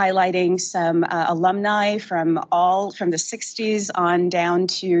highlighting some alumni from the 60s on down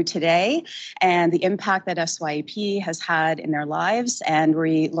to today, and the impact that SYEP has had in their lives. And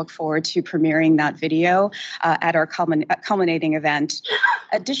we look forward to premiering that video at our culminating event.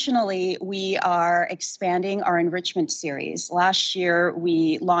 Additionally, we are expanding our enrichment series. Last year,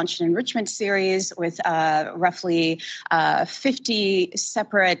 we launched an enrichment series with roughly 50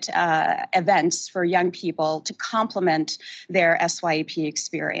 separate events for young people to complement their SYEP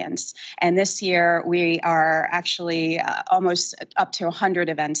experience. And this year, we are actually almost up to 100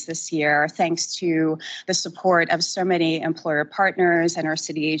 events this year, thanks to the support of so many employer partners and our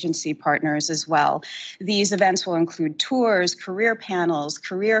city agency partners as well. These events will include tours, career panels,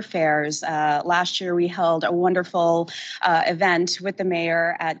 career fairs. Last year, we held a wonderful event with the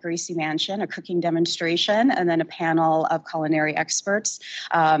mayor at Gracie Mansion, a cooking demonstration, and then a panel of culinary experts.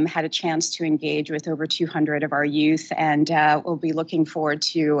 Had a chance to engage with over 200 of our youth, and we'll be looking forward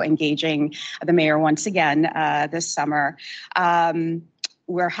to engaging the mayor once again this summer.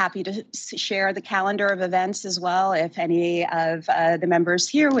 We're happy to share the calendar of events as well. If any of the members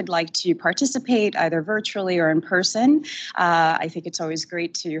here would like to participate, either virtually or in person, I think it's always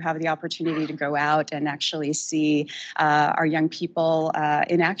great to have the opportunity to go out and actually see our young people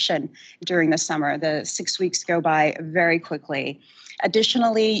in action during the summer. The 6 weeks go by very quickly.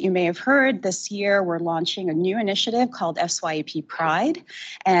 Additionally, you may have heard this year we're launching a new initiative called SYEP Pride,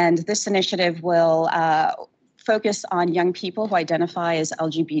 and this initiative will focus on young people who identify as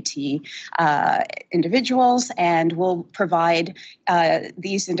LGBT individuals, and will provide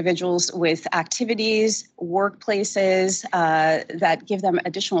these individuals with activities, workplaces that give them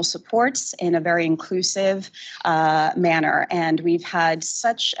additional supports in a very inclusive manner. And we've had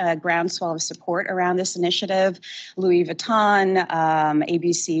such a groundswell of support around this initiative. Louis Vuitton,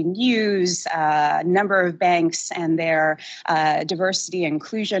 ABC News, a number of banks and their diversity and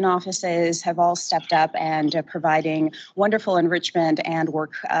inclusion offices have all stepped up and providing wonderful enrichment and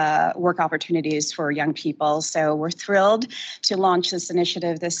work opportunities for young people. So we're thrilled to launch this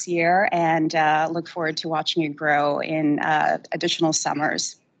initiative this year and look forward to watching it grow in additional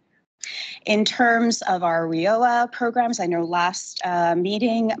summers. In terms of our WIOA programs, I know last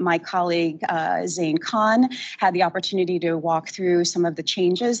meeting, my colleague Zain Khan had the opportunity to walk through some of the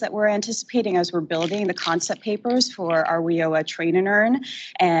changes that we're anticipating as we're building the concept papers for our WIOA Train and Earn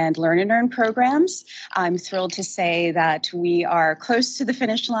and Learn and Earn programs. I'm thrilled to say that we are close to the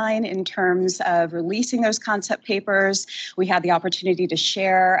finish line in terms of releasing those concept papers. We had the opportunity to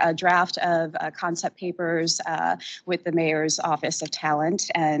share a draft of concept papers with the Mayor's Office of Talent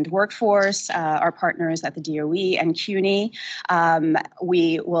and Workforce, our partners at the DOE and CUNY.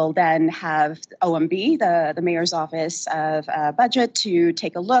 We will then have OMB, the Mayor's Office of Budget, to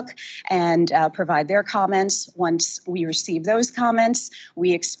take a look and provide their comments. Once we receive those comments,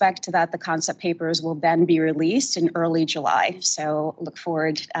 we expect that the concept papers will then be released in early July. So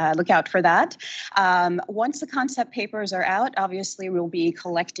look out for that. Once the concept papers are out, obviously we'll be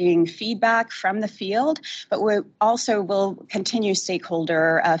collecting feedback from the field, but we also will continue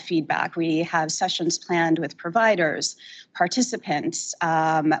stakeholder feedback. We have sessions planned with providers, participants,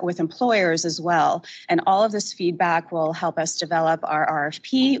 with employers as well. And all of this feedback will help us develop our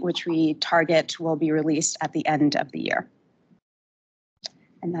RFP, which we target will be released at the end of the year.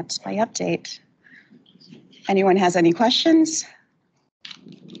 And that's my update. Anyone has any questions?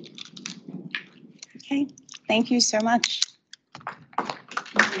 Okay, thank you so much.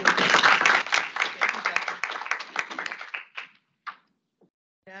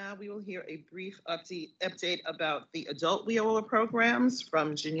 Now we will hear a brief update about the adult WIOA programs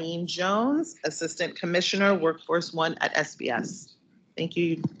from Janine Jones, Assistant Commissioner, Workforce One at SBS. Thank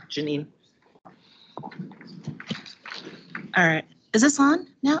you, Janine. All right, is this on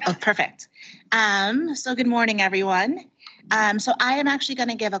now? Oh, perfect. So good morning, everyone. So I am actually going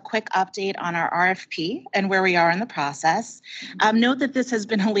to give a quick update on our RFP and where we are in the process. Note that this has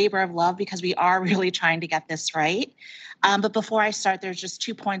been a labor of love because we are really trying to get this right. But before I start, there's just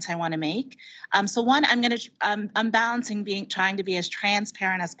 2 points I want to make. So one, I'm balancing trying to be as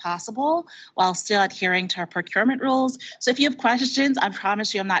transparent as possible while still adhering to our procurement rules. So if you have questions, I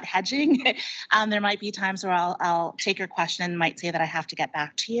promise you I'm not hedging. There might be times where I'll take your question and might say that I have to get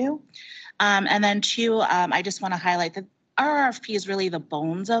back to you. And then two, I just want to highlight that our RFP is really the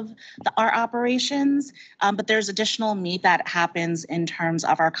bones of our operations, but there's additional meat that happens in terms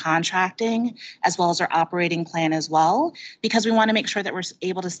of our contracting as well as our operating plan as well, because we want to make sure that we're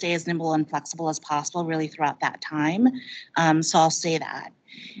able to stay as nimble and flexible as possible really throughout that time. So I'll say that.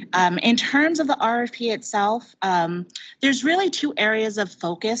 In terms of the RFP itself, there's really 2 areas of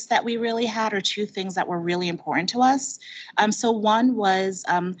focus that we really had, or 2 things that were really important to us. So one was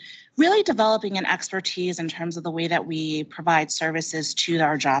really developing an expertise in terms of the way that we provide services to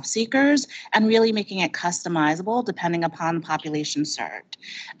our job seekers and really making it customizable depending upon the population served.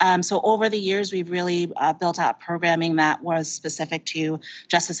 So over the years, we've really built out programming that was specific to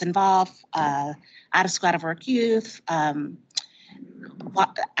justice involved, out of school, out of work youth,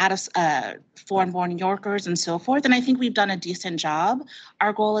 foreign-born Yorkers and so forth. And I think we've done a decent job.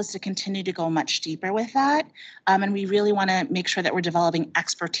 Our goal is to continue to go much deeper with that. And we really want to make sure that we're developing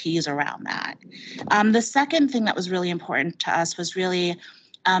expertise around that. The second thing that was really important to us was really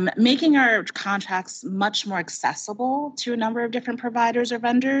making our contracts much more accessible to a number of different providers or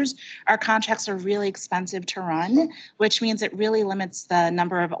vendors. Our contracts are really expensive to run, which means it really limits the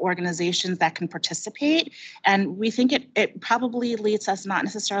number of organizations that can participate. And we think it probably leads us not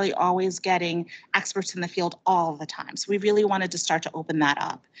necessarily always getting experts in the field all the time. So we really wanted to start to open that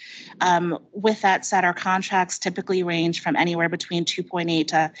up. With that said, our contracts typically range from anywhere between $2.8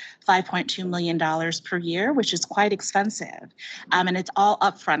 to $5.2 million per year, which is quite expensive. And it's all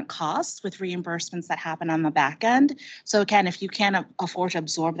upfront costs with reimbursements that happen on the back end. So again, if you can't afford to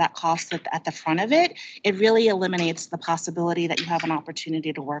absorb that cost at the front of it, it really eliminates the possibility that you have an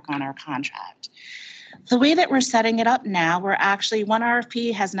opportunity to work on our contract. The way that we're setting it up now, we're actually, one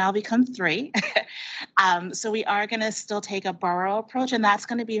RFP has now become 3. So we are going to still take a borough approach, and that's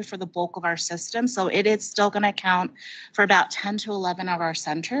going to be for the bulk of our system. So it is still going to account for about 10 to 11 of our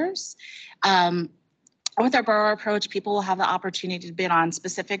centers. With our borough approach, people will have the opportunity to bid on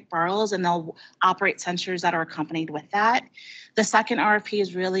specific boroughs, and they'll operate centers that are accompanied with that. The second RFP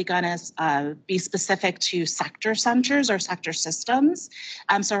is really going to be specific to sector centers or sector systems.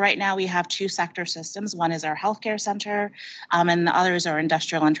 So right now we have two sector systems. One is our healthcare center, and the other is our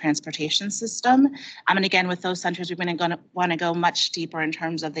industrial and transportation system. And again, with those centers, we're going to want to go much deeper in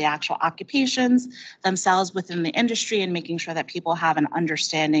terms of the actual occupations themselves within the industry and making sure that people have an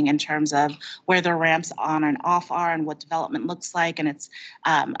understanding in terms of where the ramps on and off are and what development looks like. And it's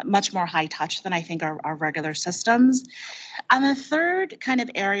much more high touch than I think our regular systems. And the third kind of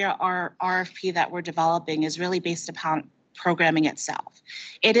area, our RFP that we're developing is really based upon programming itself.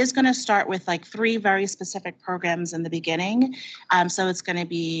 It is going to start with like 3 very specific programs in the beginning. So it's going to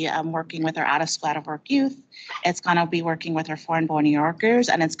be working with our out of school, out of work youth. It's going to be working with our foreign born New Yorkers,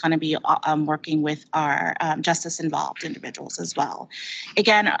 and it's going to be working with our justice involved individuals as well.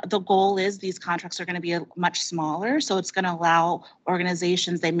 Again, the goal is these contracts are going to be much smaller. So it's going to allow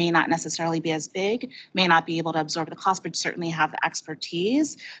organizations, they may not necessarily be as big, may not be able to absorb the cost, but certainly have the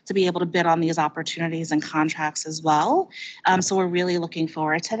expertise to be able to bid on these opportunities and contracts as well. So we're really looking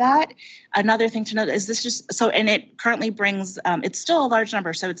forward to that. Another thing to note is this just, so, and it currently brings, it's still a large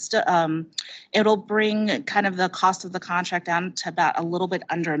number. So it's still, it'll bring kind of the cost of the contract down to about a little bit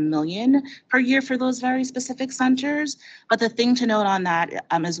under $1 million per year for those very specific centers. But the thing to note on that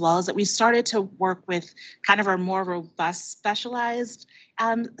as well is that we started to work with kind of our more robust specialized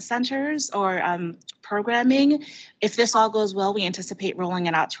centers or programming. If this all goes well, we anticipate rolling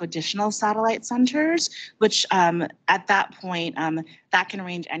it out to additional satellite centers, which at that point, that can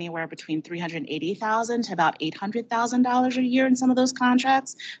range anywhere between $380,000 to about $800,000 a year in some of those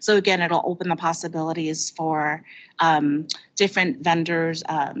contracts. So again, it'll open the possibilities for different vendors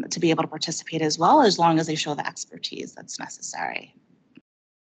to be able to participate as well, as long as they show the expertise that's necessary.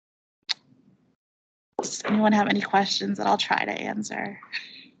 Does anyone have any questions that I'll try to answer?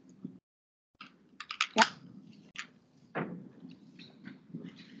 Yeah.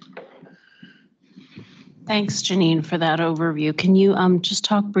 Thanks, Janine, for that overview. Can you just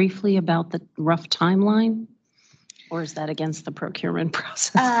talk briefly about the rough timeline? Or is that against the procurement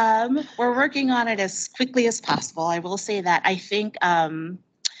process? We're working on it as quickly as possible. I will say that I think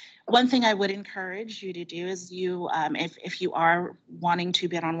one thing I would encourage you to do is if you are wanting to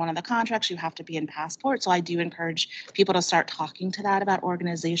bid on one of the contracts, you have to be in Passport. So I do encourage people to start talking to that about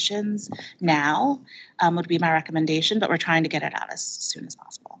organizations now, would be my recommendation, but we're trying to get it out as soon as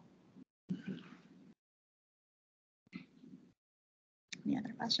possible. Any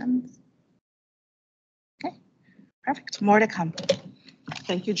other questions? Okay, perfect. More to come.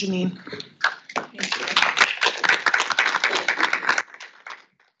 Thank you, Janine.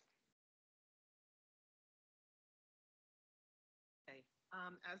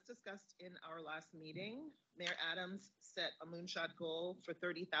 As discussed in our last meeting, Mayor Adams set a moonshot goal for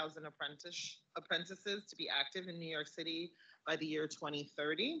 30,000 apprentices to be active in New York City by the year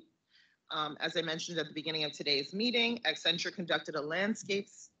 2030. As I mentioned at the beginning of today's meeting, Accenture conducted a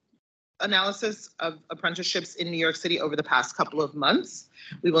landscapes analysis of apprenticeships in New York City over the past couple of months.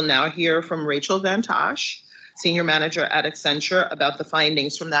 We will now hear from Rachel Van Tosh, Senior Manager at Accenture, about the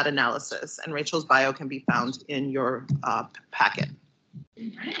findings from that analysis. And Rachel's bio can be found in your packet.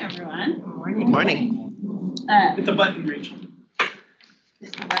 Good morning, everyone. Good morning. Good morning. Hit the button, Rachel.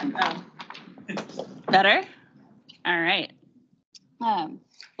 Oh. Better? All right.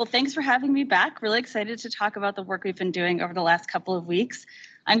 Well, thanks for having me back. Really excited to talk about the work we've been doing over the last couple of weeks.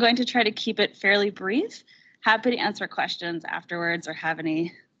 I'm going to try to keep it fairly brief. Happy to answer questions afterwards or have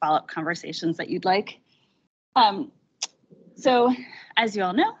any follow-up conversations that you'd like. So as you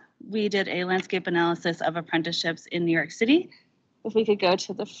all know, we did a landscape analysis of apprenticeships in New York City. If we could go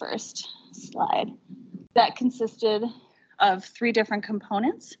to the first slide. That consisted of 3 different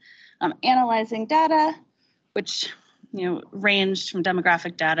components. Analyzing data, which ranged from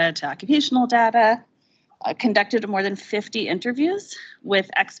demographic data to occupational data, conducted more than 50 interviews with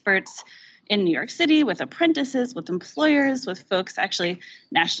experts in New York City, with apprentices, with employers, with folks actually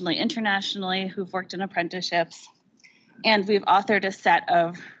nationally, internationally who've worked in apprenticeships. And we've authored a set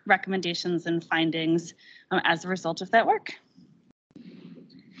of recommendations and findings as a result of that work.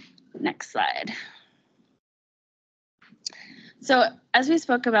 Next slide. So as we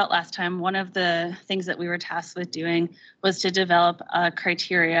spoke about last time, one of the things that we were tasked with doing was to develop a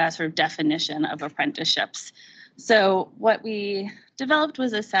criteria, sort of definition of apprenticeships. So what we developed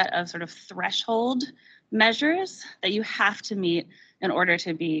was a set of sort of threshold measures that you have to meet in order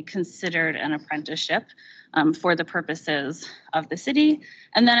to be considered an apprenticeship for the purposes of the city,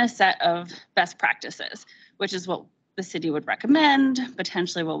 and then a set of best practices, which is what the city would recommend,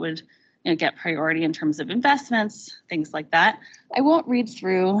 potentially what would get priority in terms of investments, things like that. I won't read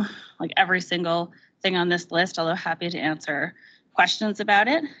through like every single thing on this list, although happy to answer questions about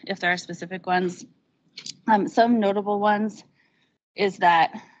it if there are specific ones. Some notable ones is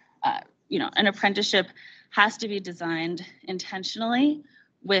that, an apprenticeship has to be designed intentionally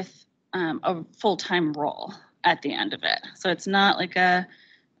with a full-time role at the end of it. So it's not like a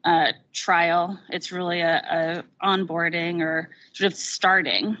trial, it's really a onboarding or sort of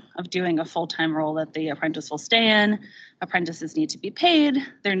starting of doing a full-time role that the apprentice will stay in. Apprentices need to be paid.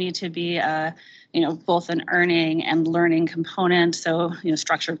 There need to be both an earning and learning component, so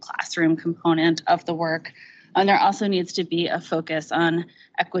structured classroom component of the work. And there also needs to be a focus on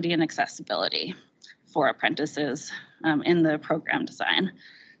equity and accessibility for apprentices in the program design.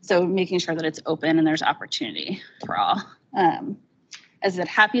 So making sure that it's open and there's opportunity for all. As I said,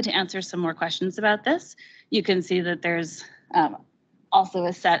 happy to answer some more questions about this. You can see that there's also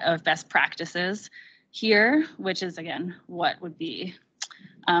a set of best practices here, which is, again, what would be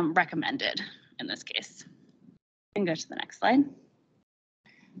recommended in this case. You can go to the next slide.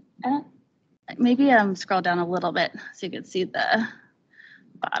 Maybe scroll down a little bit so you can see the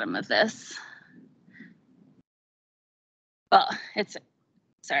bottom of this. Well,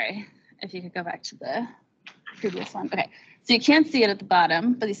 sorry, if you could go back to the previous one. Okay, so you can't see it at the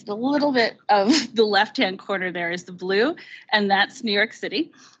bottom, but you see a little bit of the left-hand corner there is the blue, and that's New York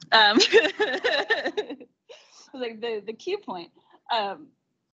City. Like the key point.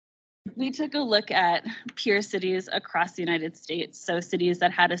 We took a look at peer cities across the United States, so cities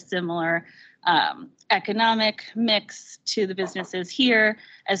that had a similar economic mix to the businesses here,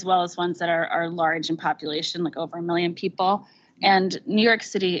 as well as ones that are large in population, like over 1 million people. And New York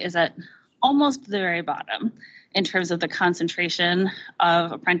City is at almost the very bottom in terms of the concentration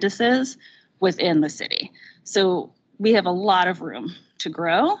of apprentices within the city. So we have a lot of room to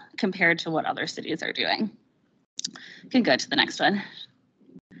grow compared to what other cities are doing. You can go to the next one.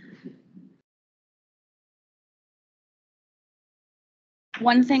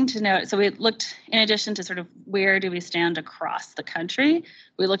 One thing to note, so we looked, in addition to sort of where do we stand across the country,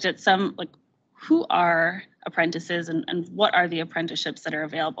 we looked at some, like, who are apprentices and what are the apprenticeships that are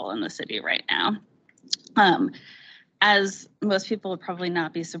available in the city right now. As most people would probably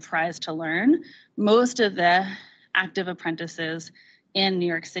not be surprised to learn, most of the active apprentices in New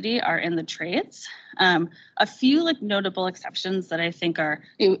York City are in the trades. A few notable exceptions that I think are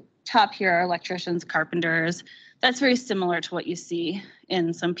top here are electricians, carpenters. That's very similar to what you see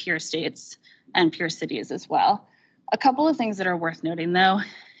in some peer states and peer cities as well. A couple of things that are worth noting, though,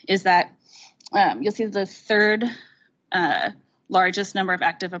 is that you'll see the third largest number of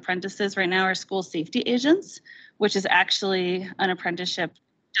active apprentices right now are school safety agents, which is actually an apprenticeship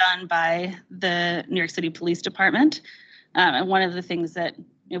done by the New York City Police Department. And one of the things that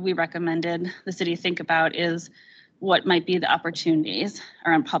we recommended the city think about is what might be the opportunities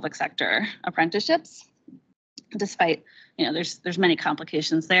around public sector apprenticeships. Despite, there's many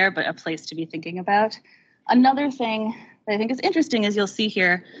complications there, but a place to be thinking about. Another thing that I think is interesting is you'll see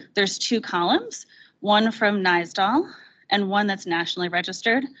here, there's 2 columns, one from NYSDOL and one that's nationally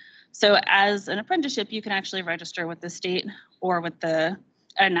registered. So as an apprenticeship, you can actually register with the state or with at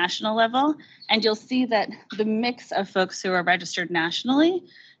a national level. And you'll see that the mix of folks who are registered nationally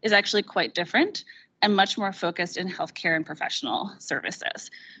is actually quite different and much more focused in healthcare and professional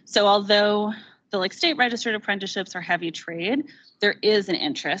services. So although the state registered apprenticeships are heavy trade, there is an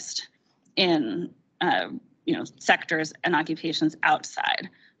interest in sectors and occupations outside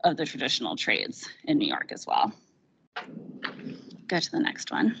of the traditional trades in New York as well. Go to the next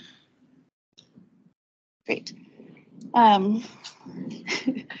one. Great. So can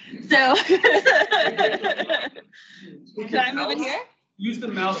I move it here? Use the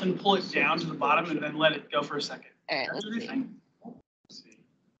mouse and pull it down to the bottom and then let it go for a second. All right, let's see.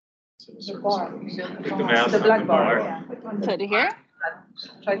 The bar. The black bar. Yeah. Put it here.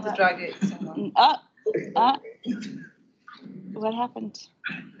 Try to drag it. What happened?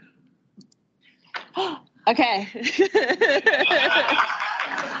 Okay.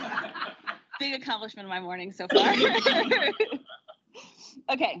 Big accomplishment of my morning so far.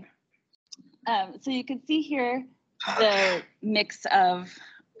 Okay. So you can see here the mix of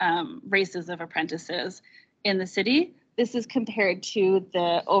races of apprentices in the city. This is compared to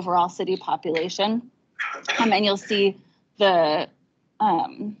the overall city population. And you'll see the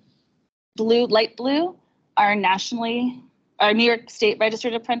light blue are New York State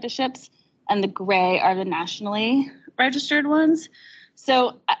registered apprenticeships, and the gray are the nationally registered ones.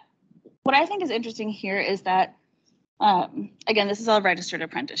 So what I think is interesting here is that, again, this is all registered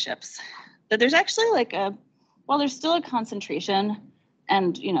apprenticeships, that there's actually while there's still a concentration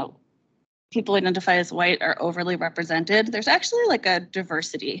and, people identify as white are overly represented, there's actually a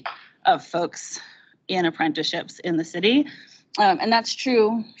diversity of folks in apprenticeships in the city. And that's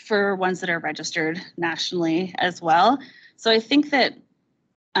true for ones that are registered nationally as well. So I think that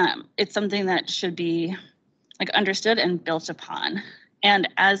it's something that should be like understood and built upon. And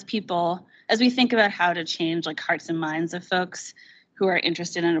as we think about how to change like hearts and minds of folks who are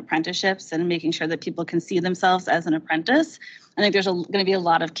interested in apprenticeships and making sure that people can see themselves as an apprentice, I think there's going to be a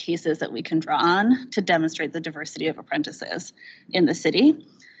lot of cases that we can draw on to demonstrate the diversity of apprentices in the city.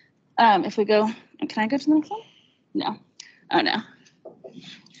 If we go, can I go to the next one? No. Oh, no.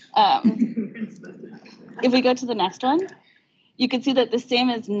 If we go to the next one, you can see that the same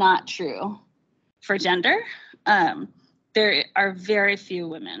is not true for gender. There are very few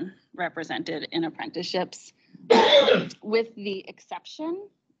women represented in apprenticeships, with the exception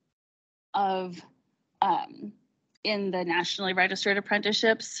of in the nationally registered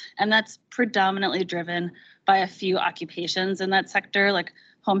apprenticeships, and that's predominantly driven by a few occupations in that sector, like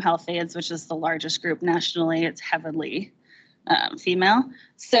home health aides, which is the largest group nationally. It's heavily female.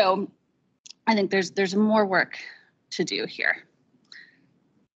 So I think there's more work to do here.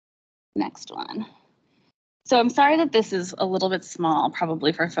 Next one. So I'm sorry that this is a little bit small,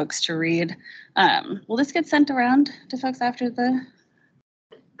 probably for folks to read. Will this get sent around to folks after the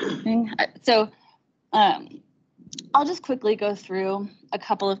thing? So I'll just quickly go through a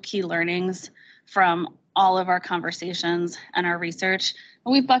couple of key learnings from all of our conversations and our research.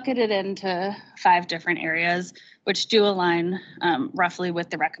 And we bucketed it into 5 different areas, which do align roughly with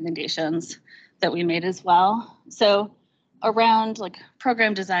the recommendations that we made as well. So around like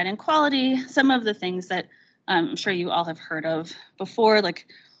program design and quality, some of the things that I'm sure you all have heard of before, like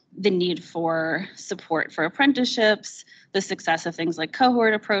the need for support for apprenticeships, the success of things like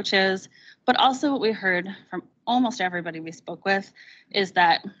cohort approaches, but also what we heard from almost everybody we spoke with is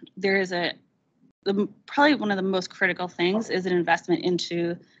that there is probably one of the most critical things is an investment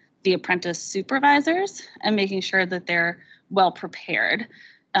into the apprentice supervisors and making sure that they're well prepared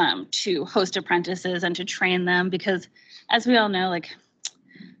to host apprentices and to train them, because as we all know, like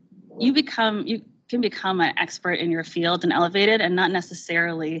you can become an expert in your field and elevated and not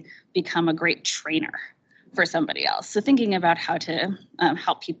necessarily become a great trainer for somebody else. So thinking about how to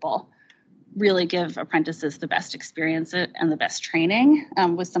help people really give apprentices the best experience and the best training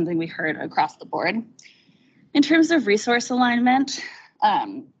was something we heard across the board. In terms of resource alignment,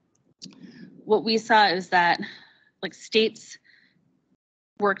 what we saw is that like states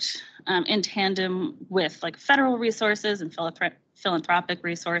worked in tandem with like federal resources and philanthropic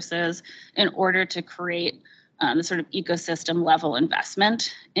resources in order to create the sort of ecosystem level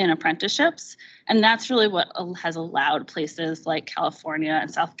investment in apprenticeships. And that's really what has allowed places like California and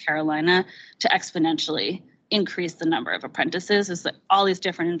South Carolina to exponentially increase the number of apprentices, is that all these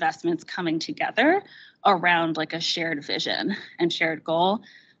different investments coming together around like a shared vision and shared goal.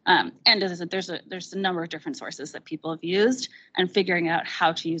 And as I said, there's a number of different sources that people have used, and figuring out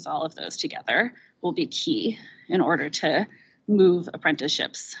how to use all of those together will be key in order to move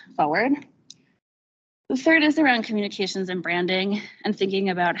apprenticeships forward. The third is around communications and branding, and thinking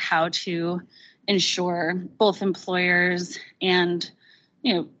about how to ensure both employers and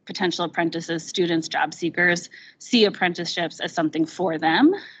potential apprentices, students, job seekers see apprenticeships as something for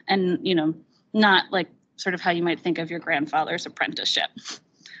them, and not like sort of how you might think of your grandfather's apprenticeship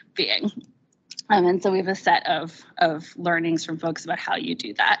being. And so we have a set of learnings from folks about how you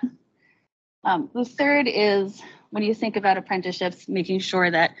do that. The third is when you think about apprenticeships, making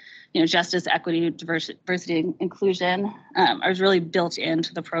sure that justice, equity, diversity, and inclusion are really built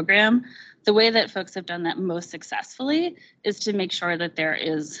into the program. The way that folks have done that most successfully is to make sure that there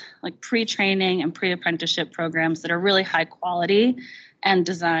is like pre-training and pre-apprenticeship programs that are really high quality and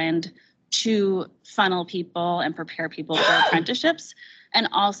designed to funnel people and prepare people for apprenticeships, and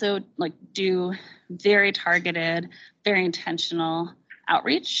also like do very targeted, very intentional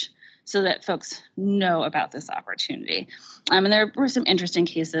outreach so that folks know about this opportunity. And there were some interesting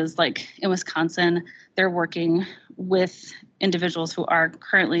cases, like in Wisconsin, they're working with individuals who are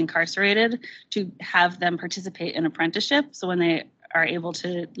currently incarcerated to have them participate in apprenticeship. So when they are able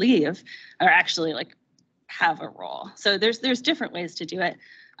to leave, or actually like have a role. So there's different ways to do it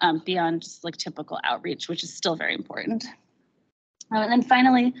beyond just like typical outreach, which is still very important. And then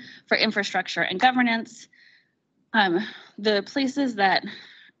finally, for infrastructure and governance, the places that,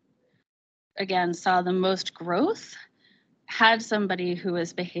 again, saw the most growth had somebody who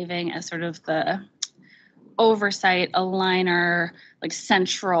was behaving as sort of the oversight, aligner, like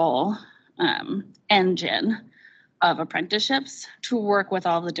central engine of apprenticeships to work with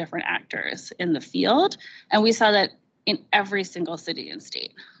all the different actors in the field. And we saw that in every single city and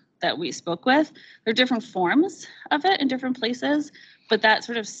state that we spoke with. There are different forms of it in different places, but that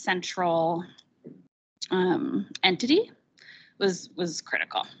sort of central entity was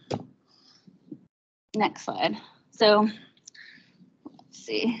critical. Next slide. So let's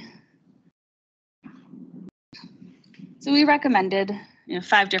see. So we recommended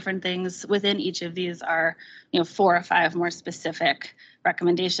 5 different things. Within each of these are 4 or 5 more specific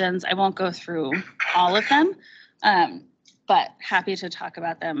recommendations. I won't go through all of them, but happy to talk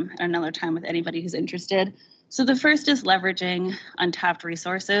about them at another time with anybody who's interested. So the first is leveraging untapped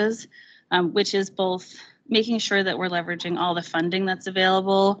resources, which is both making sure that we're leveraging all the funding that's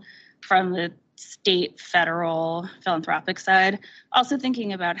available from the state, federal, philanthropic side. Also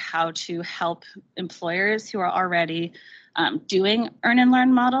thinking about how to help employers who are already doing earn and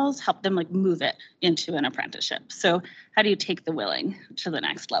learn models, help them move it into an apprenticeship. So how do you take the willing to the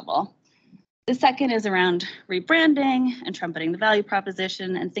next level? The second is around rebranding and trumpeting the value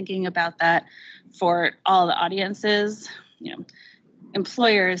proposition and thinking about that for all the audiences,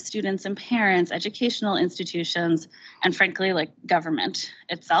 employers, students and parents, educational institutions, and frankly, government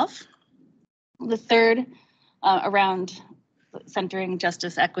itself. The third, around centering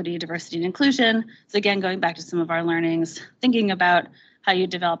justice, equity, diversity, and inclusion. So again, going back to some of our learnings, thinking about how you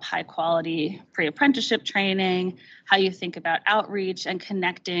develop high quality pre-apprenticeship training, how you think about outreach and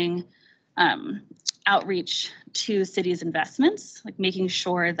connecting outreach to cities' investments, making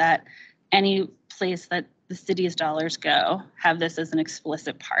sure that any place that the city's dollars go have this as an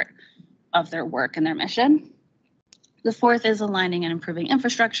explicit part of their work and their mission. The fourth is aligning and improving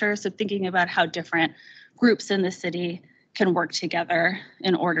infrastructure. So thinking about how different groups in the city can work together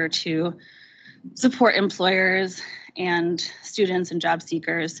in order to support employers and students and job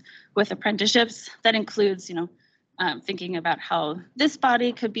seekers with apprenticeships. That includes, thinking about how this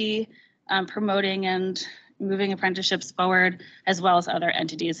body could be promoting and moving apprenticeships forward, as well as other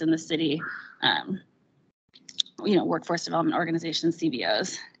entities in the city, workforce development organizations,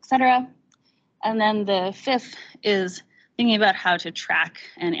 CBOs, et cetera. And then the fifth is thinking about how to track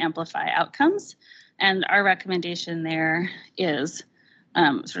and amplify outcomes. And our recommendation there is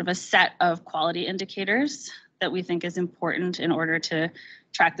sort of a set of quality indicators that we think is important in order to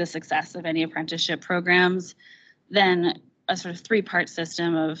track the success of any apprenticeship programs. Then a sort of 3-part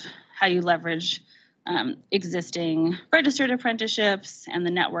system of how you leverage existing registered apprenticeships and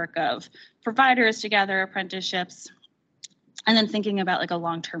the network of providers to gather apprenticeships. And then thinking about a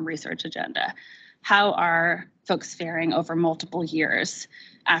long-term research agenda. How are folks faring over multiple years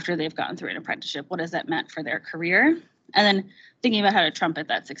after they've gone through an apprenticeship? What has that meant for their career? And then thinking about how to trumpet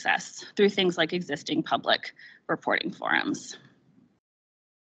that success through things like existing public reporting forums.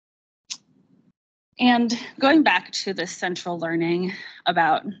 And going back to the central learning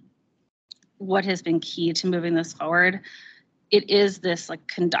about what has been key to moving this forward, it is this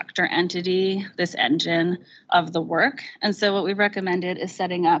conductor entity, this engine of the work. And so what we recommended is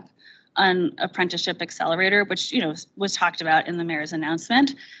setting up an apprenticeship accelerator, which was talked about in the mayor's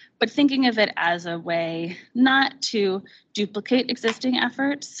announcement, but thinking of it as a way not to duplicate existing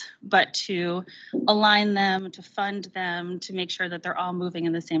efforts, but to align them, to fund them, to make sure that they're all moving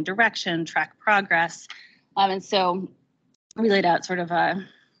in the same direction, track progress. And so we laid out sort of a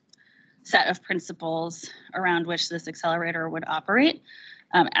set of principles around which this accelerator would operate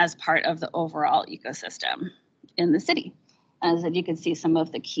as part of the overall ecosystem in the city. As you can see some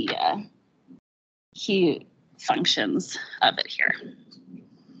of the key functions of it here.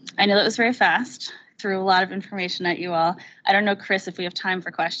 I know that was very fast, threw a lot of information at you all. I don't know, Chris, if we have time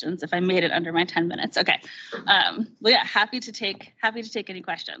for questions, if I made it under my 10 minutes. Okay. Well, yeah, happy to take any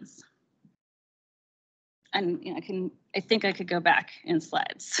questions. And I think I could go back in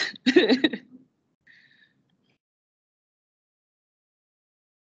slides.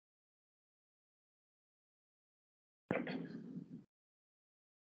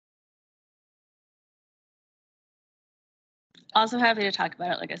 Also happy to talk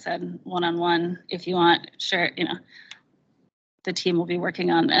about it, like I said, one-on-one if you want. Sure, the team will be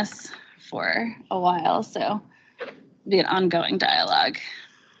working on this for a while, so it'll be an ongoing dialogue.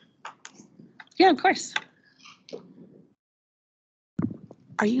 Yeah, of course.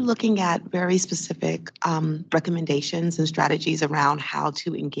 Are you looking at very specific recommendations and strategies around how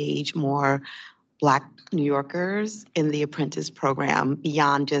to engage more Black New Yorkers in the apprentice program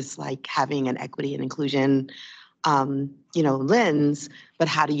beyond just having an equity and inclusion lens, but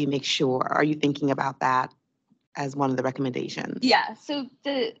how do you make sure? Are you thinking about that as one of the recommendations? Yeah, so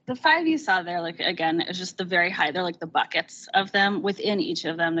the 5 you saw there, again, it's just the very high, they're the buckets of them. Within each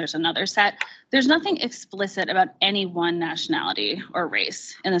of them, there's another set. There's nothing explicit about any one nationality or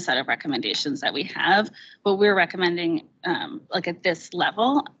race in the set of recommendations that we have. What we're recommending, at this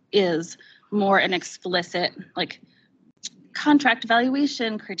level, is more an explicit, contract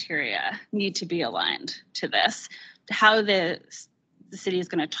evaluation criteria need to be aligned to this. How the city is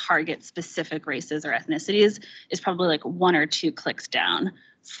going to target specific races or ethnicities is probably like 1 or 2 clicks down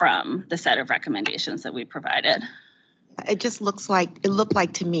from the set of recommendations that we provided. It just looked like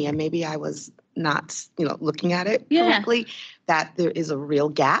to me, and maybe I was not, looking at it correctly, that there is a real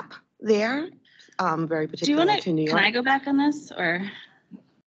gap there, very particular to New York. Can I go back on this or?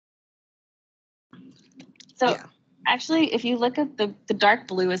 So Yeah. actually, if you look at the dark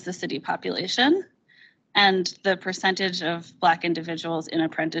blue is the city population, and the percentage of Black individuals in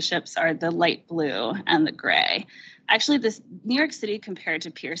apprenticeships are the light blue and the gray. Actually, this New York City compared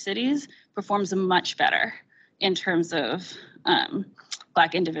to peer cities performs much better in terms of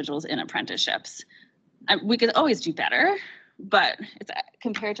Black individuals in apprenticeships. We could always do better, but it's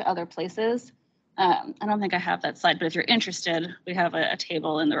compared to other places. I don't think I have that slide, but if you're interested, we have a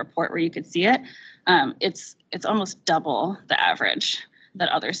table in the report where you could see it. It's almost double the average that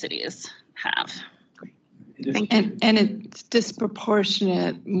other cities have. And it's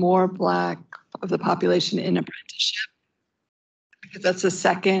disproportionate, more Black of the population in apprenticeship. Because that's the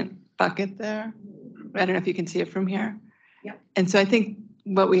second bucket there. I don't know if you can see it from here. Yep. And so I think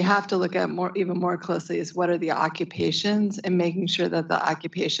what we have to look at even more closely is what are the occupations and making sure that the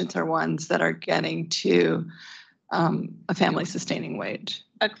occupations are ones that are getting to a family sustaining wage.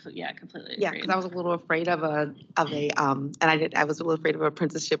 Yeah, completely. Yeah, because I was a little afraid of I was a little afraid of an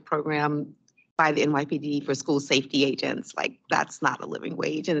apprenticeship program by the NYPD for school safety agents. Like, that's not a living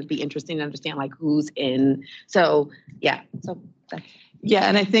wage, and it'd be interesting to understand like who's in. So yeah, yeah,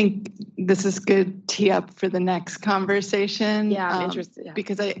 and I think this is good tee up for the next conversation. Yeah, I'm interested. Yeah.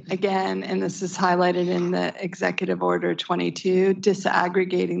 Because again, and this is highlighted in the Executive Order 22,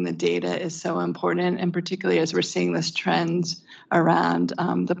 disaggregating the data is so important, and particularly as we're seeing this trends around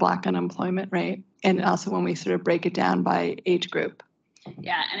the Black unemployment rate, and also when we sort of break it down by age group.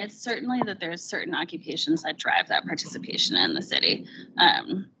 Yeah, and it's certainly that there's certain occupations that drive that participation in the city.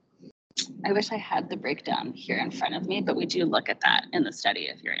 I wish I had the breakdown here in front of me, but we do look at that in the study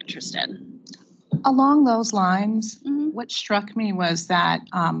if you're interested. Along those lines, what struck me was that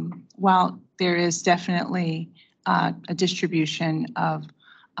while there is definitely a distribution of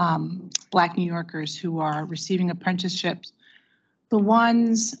Black New Yorkers who are receiving apprenticeships, the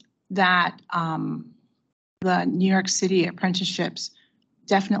ones that the New York City apprenticeships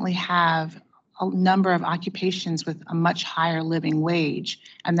definitely have a number of occupations with a much higher living wage,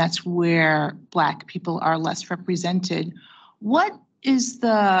 and that's where Black people are less represented. What is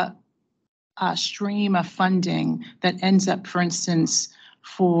the stream of funding that ends up, for instance,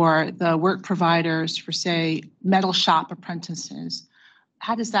 for the work providers for, say, metal shop apprentices?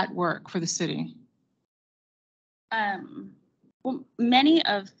 How does that work for the city? Well, many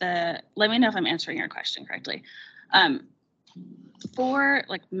of the, let me know if I'm answering your question correctly. For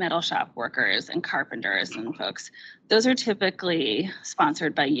like metal shop workers and carpenters and folks, those are typically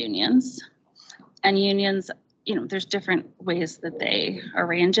sponsored by unions. And unions, there's different ways that they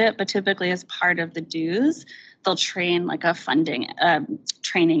arrange it, but typically as part of the dues, they'll train like a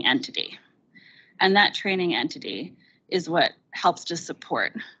training entity. And that training entity is what helps to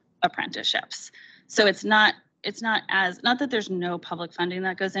support apprenticeships. So it's not that there's no public funding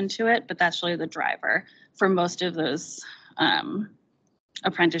that goes into it, but that's really the driver for most of those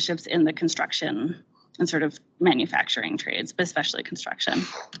apprenticeships in the construction and sort of manufacturing trades, but especially construction.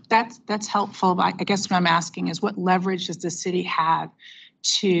 That's helpful. But I guess what I'm asking is what leverage does the city have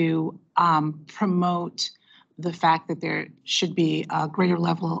to promote the fact that there should be a greater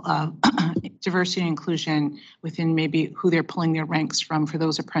level of diversity and inclusion within maybe who they're pulling their ranks from for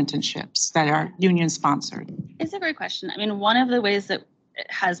those apprenticeships that are union sponsored? It's a great question. I mean, one of the ways that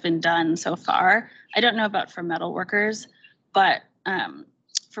it has been done so far, I don't know about for metal workers, but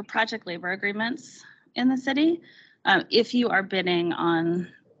for project labor agreements in the city, if you are bidding on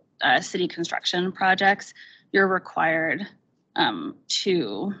city construction projects, you're required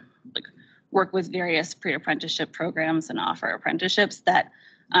to work with various pre-apprenticeship programs and offer apprenticeships that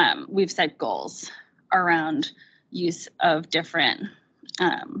we've set goals around use of different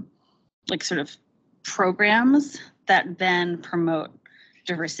sort of programs that then promote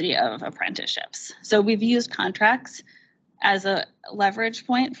diversity of apprenticeships. So we've used contracts as a leverage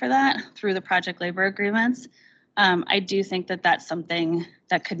point for that through the project labor agreements. I do think that that's something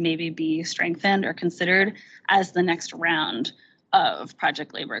that could maybe be strengthened or considered as the next round of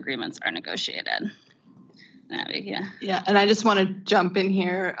project labor agreements are negotiated. Yeah, and I just want to jump in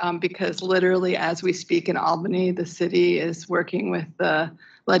here because literally as we speak in Albany, the city is working with the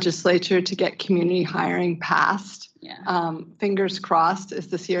legislature to get community hiring passed. Yeah. Fingers crossed is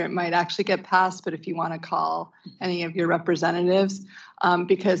this year it might actually get passed, but if you want to call any of your representatives,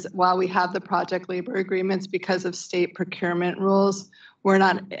 because while we have the project labor agreements, because of state procurement rules, we're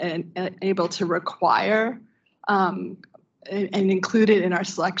not able to require and include it in our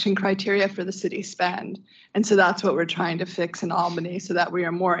selection criteria for the city spend. And so that's what we're trying to fix in Albany so that we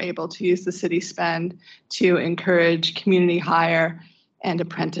are more able to use the city spend to encourage community hire and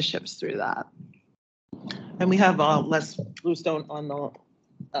apprenticeships through that. And we have Les Bluestone on the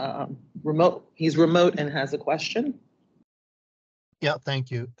remote. He's remote and has a question. Yeah,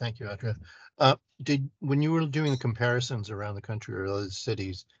 thank you, Audra. When you were doing the comparisons around the country or other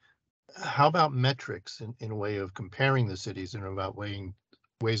cities, how about metrics in a way of comparing the cities and about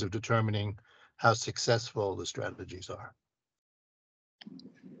ways of determining how successful the strategies are?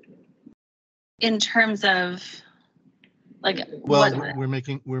 In terms of like, well,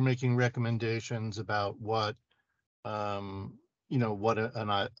 we're making recommendations about what what an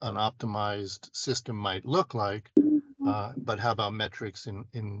optimized system might look like, but how about metrics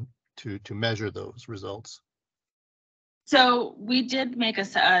to measure those results? So we did make a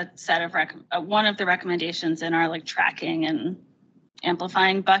set of one of the recommendations in our like tracking and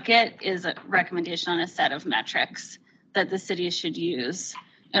amplifying bucket is a recommendation on a set of metrics that the city should use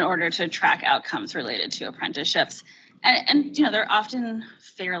in order to track outcomes related to apprenticeships. And they're often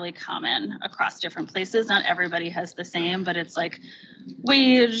fairly common across different places. Not everybody has the same, but it's like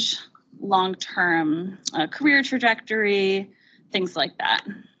wage, long-term career trajectory, things like that.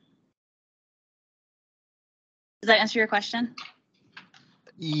 Does that answer your question?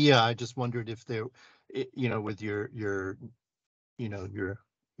 Yeah, I just wondered if there, with your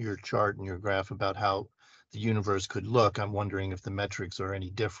chart and your graph about how the universe could look, I'm wondering if the metrics are any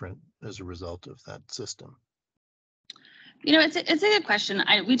different as a result of that system. It's a good question.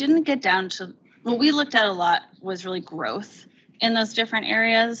 We didn't get down to, what we looked at a lot was really growth in those different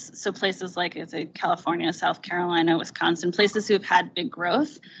areas. So places like California, South Carolina, Wisconsin, places who have had big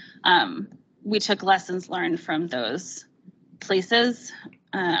growth. We took lessons learned from those places.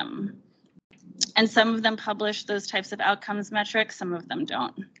 And some of them publish those types of outcomes metrics, some of them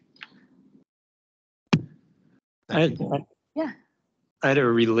don't. Yeah. I had a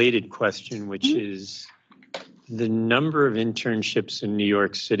related question, which is the number of internships in New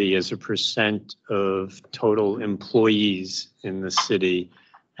York City as a percent of total employees in the city.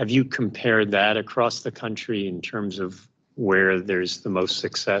 Have you compared that across the country in terms of where there's the most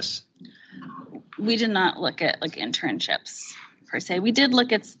success? We did not look at like internships per se. We did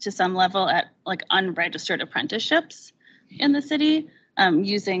look at to some level at like unregistered apprenticeships in the city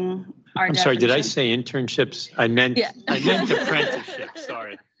using our I'm sorry, did I say internships? I meant apprenticeships,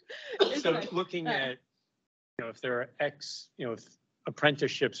 sorry. So looking at, if there are if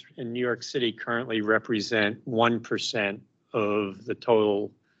apprenticeships in New York City currently represent 1% of the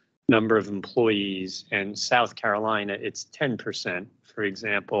total number of employees, and South Carolina, it's 10%, for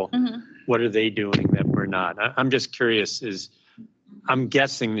example. Mm-hmm. What are they doing that we're not? I'm just curious, I'm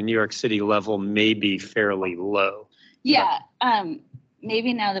guessing the New York City level may be fairly low. Yeah,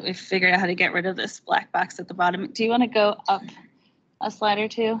 maybe now that we've figured out how to get rid of this black box at the bottom, do you want to go up a slide or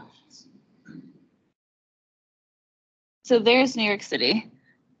two? So there's New York City.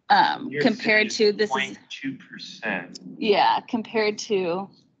 Compared to this is 0.2%. Yeah, compared to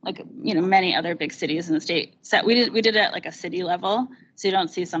like many other big cities in the state. So we did it at like a city level, so you don't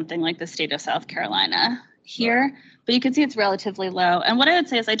see something like the state of South Carolina here, but you can see it's relatively low. And what I would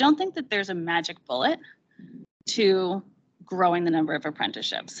say is I don't think that there's a magic bullet to growing the number of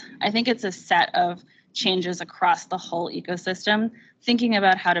apprenticeships. I think it's a set of changes across the whole ecosystem, thinking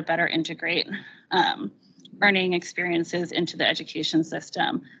about how to better integrate earning experiences into the education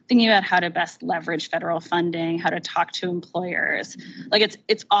system, thinking about how to best leverage federal funding, how to talk to employers. Like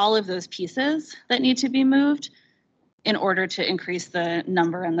it's all of those pieces that need to be moved in order to increase the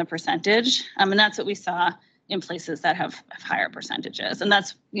number and the percentage. And that's what we saw in places that have higher percentages. And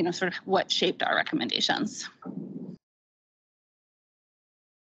that's, sort of what shaped our recommendations.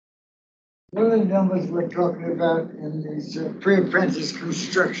 What are the numbers we're talking about in these pre-apprentice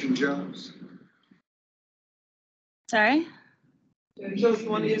construction jobs? Sorry? Just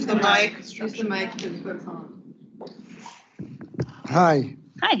want to use the mic. Use the mic to put on. Hi.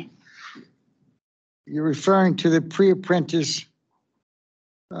 Hi. You're referring to the pre-apprentice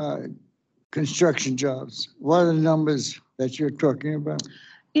construction jobs. What are the numbers that you're talking about?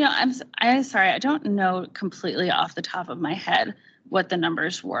 I'm sorry, I don't know completely off the top of my head what the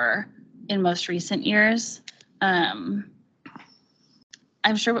numbers were in most recent years.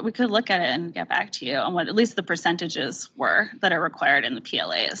 I'm sure we could look at it and get back to you on what at least the percentages were that are required in the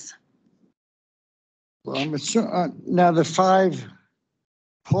PLAs. Well, I'm assuming, now the 5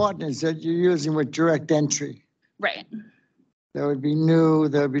 partners that you're using with direct entry, Right. that would be new,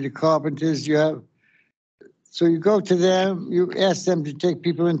 that would be the carpenters you have. So you go to them, you ask them to take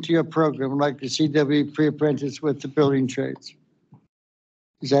people into your program, like the CW pre-apprentice with the building trades.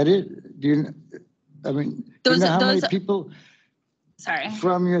 Is that it? Do you, I mean, do you know how many people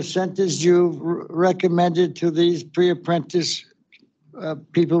from your centers you've recommended to these pre-apprentice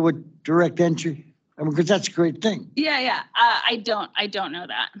people with direct entry? I mean, because that's a great thing. Yeah. I don't know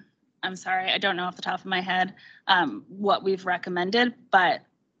that. I'm sorry. I don't know off the top of my head what we've recommended, but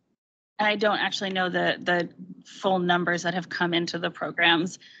I don't actually know the full numbers that have come into the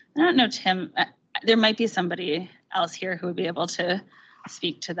programs. I don't know, Tim, there might be somebody else here who would be able to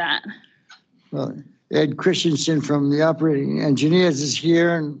speak to that. Well, Ed Christensen from the operating engineers is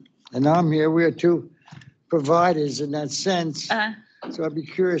here and I'm here. We are 2 providers in that sense. So I'd be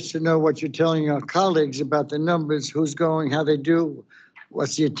curious to know what you're telling our colleagues about the numbers, who's going, how they do,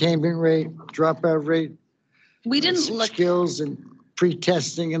 what's the attainment rate, dropout rate. We didn't look. Skills and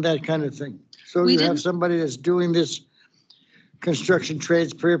pre-testing and that kind of thing. So you have somebody that's doing this construction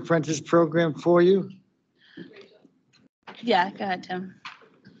trades pre-apprentice program for you? Yeah, go ahead, Tim.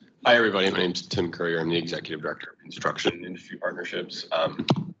 Hi, everybody. My name's Tim Courier. I'm the Executive Director of Construction Industry Partnerships.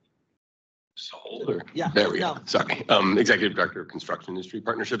 Yeah. There we go. Sorry. Executive Director of Construction Industry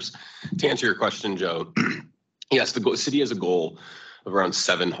Partnerships. To answer your question, Joe, yes, the city has a goal of around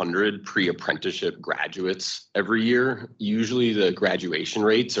 700 pre-apprenticeship graduates every year. Usually the graduation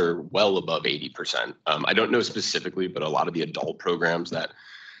rates are well above 80%. I don't know specifically, but a lot of the adult programs that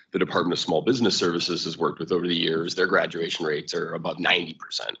the Department of Small Business Services has worked with over the years, their graduation rates are above 90%.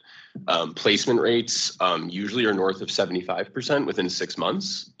 Placement rates usually are north of 75% within 6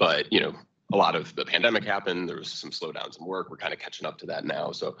 months, but a lot of the pandemic happened. There was some slowdowns in work. We're kind of catching up to that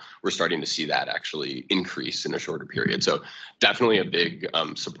now. So we're starting to see that actually increase in a shorter period. So definitely a big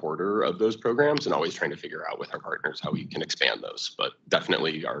supporter of those programs and always trying to figure out with our partners how we can expand those. But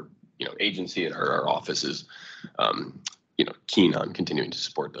definitely our agency and our office is keen on continuing to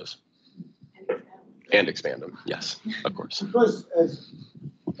support those. And expand them. Yes, of course. Because as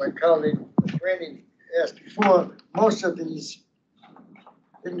my colleague Randy asked before, most of these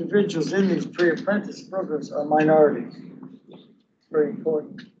individuals in these pre-apprentice programs are minorities. Very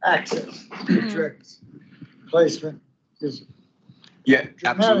important. Access to direct placement is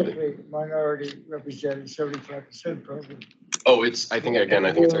dramatically minority represented, 75% program. Oh, I think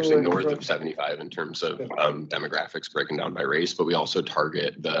it's actually north of 75 in terms of demographics broken down by race, but we also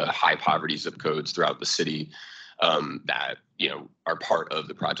target the high poverty zip codes throughout the city that are part of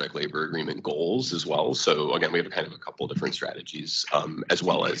the project labor agreement goals as well. So again, we have a couple different strategies, as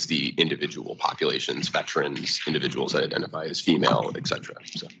well as the individual populations, veterans, individuals that identify as female, et cetera.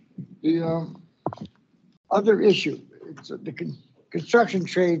 So the other issue, the construction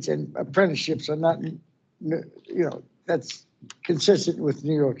trades and apprenticeships are not, that's consistent with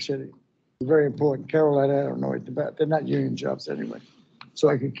New York City. Very important. Carolina, I don't know what about. They're not union jobs anyway, so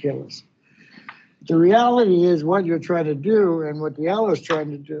I could kill us. The reality is what you're trying to do and what the Diallo is trying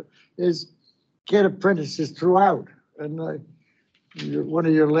to do is get apprentices throughout. And one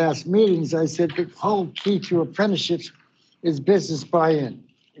of your last meetings, I said the whole key to apprenticeships is business buy-in.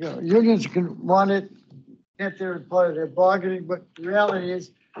 Unions can want it, get there and part of their bargaining, but the reality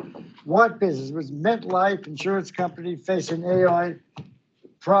is what business was MetLife insurance company facing AI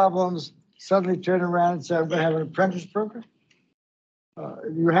problems, suddenly turn around and say, I'm going to have an apprentice program?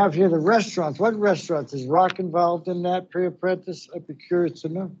 You have here the restaurants. What restaurants? Is Rock involved in that pre-apprentice? I'd be curious to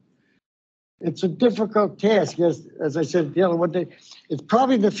know. It's a difficult task, as I said the other one day. It's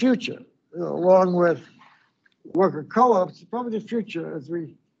probably the future, along with worker co-ops. It's probably the future as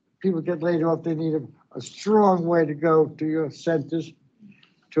people get laid off. They need a strong way to go to your centers,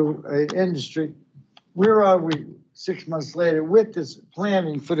 to an industry. Where are we 6 months later with this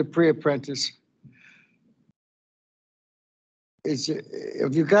planning for the pre-apprentice?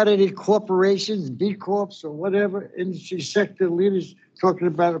 Have you got any corporations, B Corps or whatever, industry sector leaders talking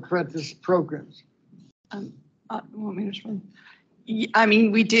about apprentice programs? Want me to respond? I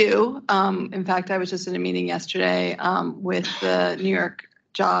mean, we do. In fact, I was just in a meeting yesterday with the New York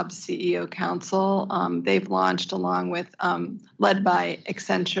Jobs CEO Council. They've launched, along with, led by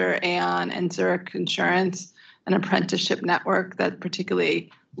Accenture, Aon, and Zurich Insurance, an apprenticeship network that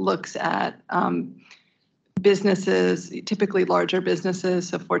particularly looks at businesses, typically larger businesses,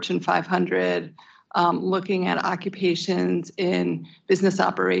 so Fortune 500, looking at occupations in business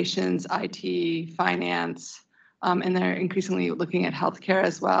operations, IT, finance, and they're increasingly looking at healthcare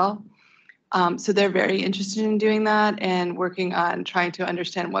as well. So they're very interested in doing that and working on trying to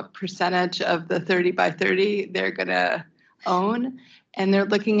understand what percentage of the 30 by 30 they're going to own. And they're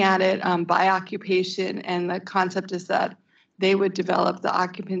looking at it by occupation. And the concept is that they would develop the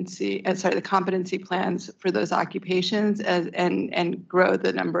the competency plans for those occupations and grow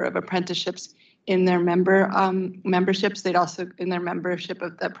the number of apprenticeships in their memberships. They'd also, in their membership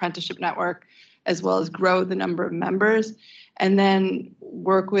of the apprenticeship network, as well as grow the number of members, and then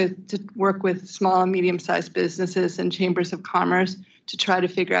work with small and medium-sized businesses and chambers of commerce to try to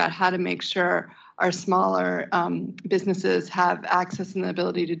figure out how to make sure our smaller businesses have access and the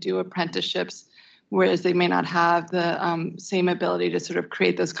ability to do apprenticeships, whereas they may not have the same ability to sort of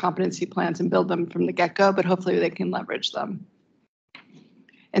create those competency plans and build them from the get-go, but hopefully they can leverage them.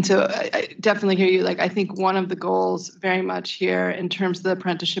 And so I definitely hear you. Like, I think one of the goals very much here in terms of the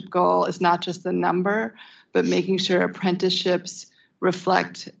apprenticeship goal is not just the number, but making sure apprenticeships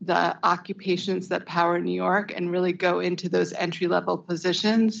reflect the occupations that power New York and really go into those entry-level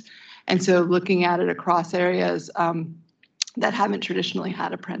positions. And so looking at it across areas that haven't traditionally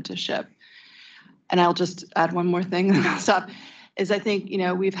had apprenticeship. And I'll just add one more thing and I'll stop, is I think,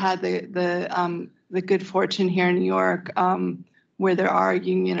 we've had the good fortune here in New York where there are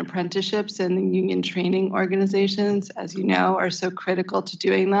union apprenticeships, and the union training organizations, as you know, are so critical to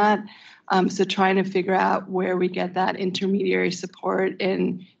doing that. So trying to figure out where we get that intermediary support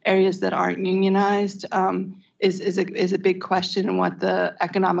in areas that aren't unionized is a big question, and what the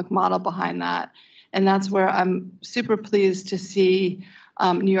economic model behind that. And that's where I'm super pleased to see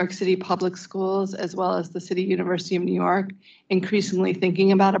New York City public schools, as well as the City University of New York, increasingly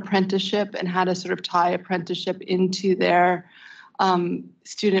thinking about apprenticeship and how to sort of tie apprenticeship into their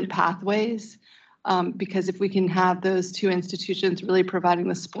student pathways. Because if we can have those two institutions really providing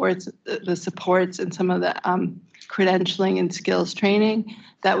the supports and some of the credentialing and skills training,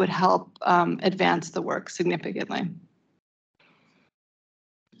 that would help advance the work significantly.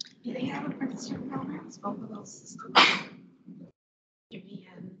 Do they have apprenticeship programs, both of those systems?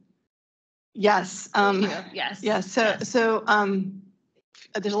 Yes. Yes. Yes. So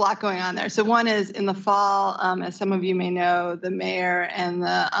there's a lot going on there. So one is in the fall, as some of you may know, the mayor and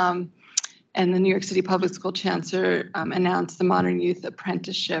the New York City Public School Chancellor announced the Modern Youth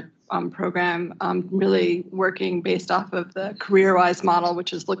Apprenticeship program, really working based off of the CareerWise model,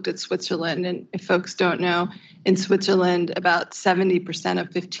 which has looked at Switzerland. And if folks don't know, in Switzerland, about 70% of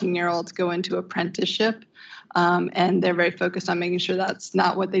 15-year-olds go into apprenticeship. And they're very focused on making sure that's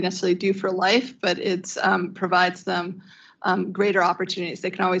not what they necessarily do for life, but it provides them greater opportunities. They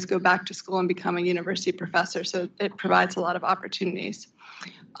can always go back to school and become a university professor. So it provides a lot of opportunities.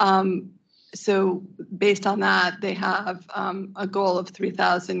 So based on that, they have a goal of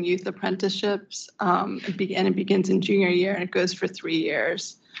 3,000 youth apprenticeships, and it begins in junior year and it goes for 3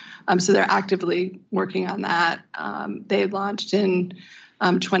 years. So they're actively working on that. They launched in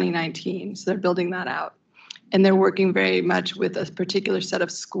 2019, so they're building that out. And they're working very much with a particular set of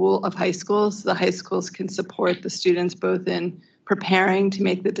high schools. The high schools can support the students both in preparing to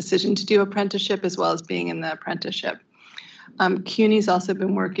make the decision to do apprenticeship as well as being in the apprenticeship. CUNY's also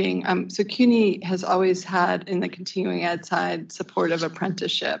been working. So CUNY has always had in the continuing ed side support of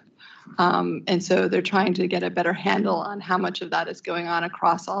apprenticeship. And so they're trying to get a better handle on how much of that is going on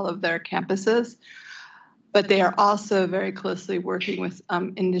across all of their campuses. But they are also very closely working with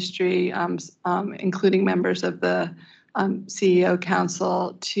industry, including members of the CEO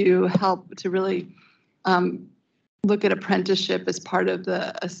Council, to help to really look at apprenticeship as part of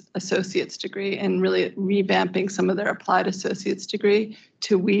the associate's degree and really revamping some of their applied associate's degree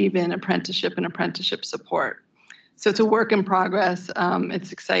to weave in apprenticeship and apprenticeship support. So it's a work in progress.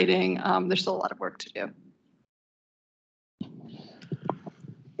 It's exciting. There's still a lot of work to do.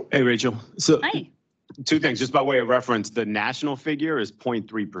 Hey, Rachel. So. Hi. Two things, just by way of reference, the national figure is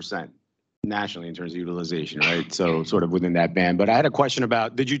 0.3% nationally in terms of utilization, right? So sort of within that band. But I had a question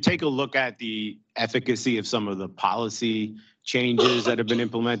about, did you take a look at the efficacy of some of the policy changes that have been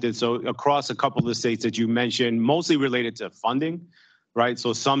implemented? So across a couple of the states that you mentioned, mostly related to funding, right?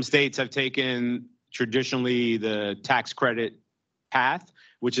 So some states have taken traditionally the tax credit path,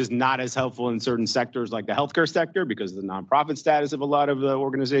 which is not as helpful in certain sectors like the healthcare sector because of the nonprofit status of a lot of the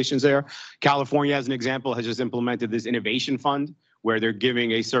organizations there. California, as an example, has just implemented this innovation fund where they're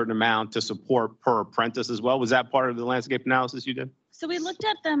giving a certain amount to support per apprentice as well. Was that part of the landscape analysis you did? So we looked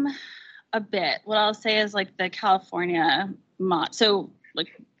at them a bit. What I'll say is like the California so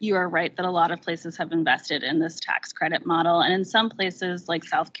like you are right that a lot of places have invested in this tax credit model. And in some places like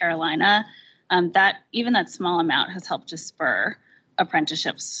South Carolina, that small amount has helped to spur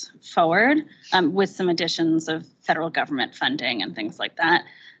apprenticeships forward with some additions of federal government funding and things like that.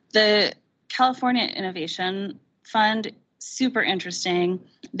 The California Innovation Fund, super interesting.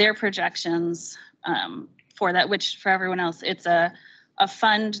 Their projections for that, which for everyone else, it's a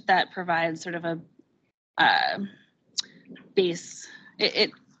fund that provides sort of a base.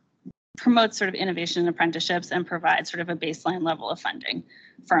 It promotes sort of innovation and apprenticeships and provides sort of a baseline level of funding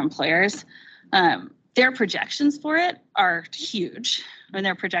for employers. Their projections for it are huge. I mean,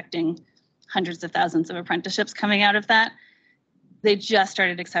 they're projecting hundreds of thousands of apprenticeships coming out of that. They just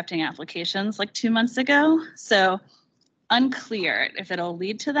started accepting applications like 2 months ago. So unclear if it'll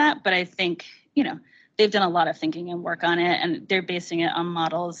lead to that, but I think, you know, they've done a lot of thinking and work on it, and they're basing it on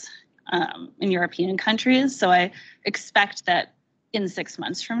models in European countries. So I expect that in 6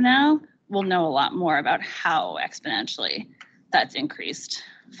 months from now, we'll know a lot more about how exponentially that's increased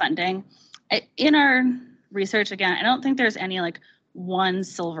funding. In our research, again, I don't think there's any like one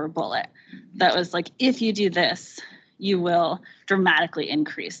silver bullet that was like, if you do this, you will dramatically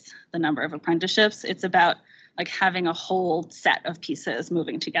increase the number of apprenticeships. It's about like having a whole set of pieces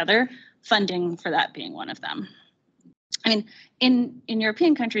moving together, funding for that being one of them. I mean, in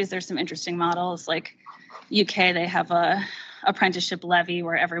European countries, there's some interesting models. Like UK, they have a apprenticeship levy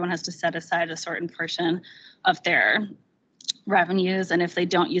where everyone has to set aside a certain portion of their revenues, and if they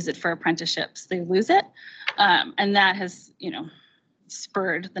don't use it for apprenticeships, they lose it. And that has, you know,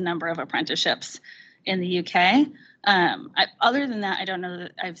 spurred the number of apprenticeships in the UK. Other than that, I don't know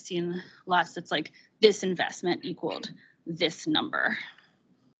that I've seen lots that's like this investment equaled this number.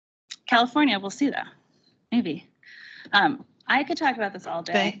 California, we'll see though, maybe. I could talk about this all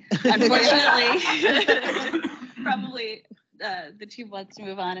day. Unfortunately, probably the team wants to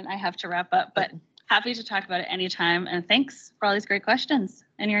move on and I have to wrap up, but happy to talk about it anytime. And thanks for all these great questions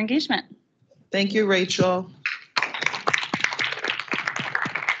and your engagement. Thank you, Rachel.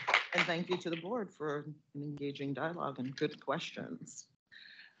 And thank you to the board for an engaging dialogue and good questions.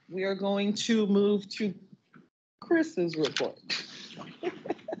 We are going to move to Chris's report.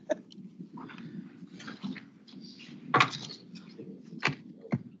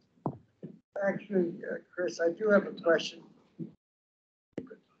 Actually, Chris, I do have a question.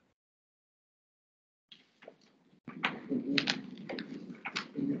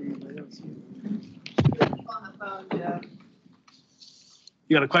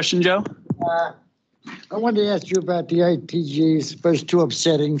 You got a question, Joe? I wanted to ask you about the ITGs, but it's too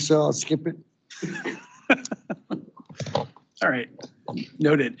upsetting, so I'll skip it. All right,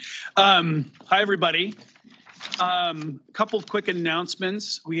 noted. Hi, everybody. A couple of quick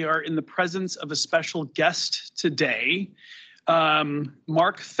announcements. We are in the presence of a special guest today.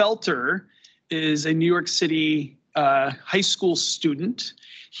 Mark Felter is a New York City high school student.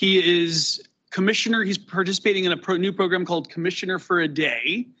 He is commissioner. He's participating in a new program called Commissioner for a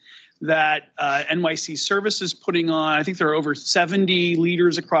Day that NYC Service is putting on. I think there are over 70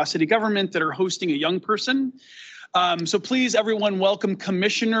 leaders across city government that are hosting a young person. So please, everyone, welcome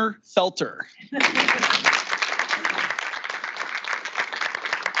Commissioner Felter.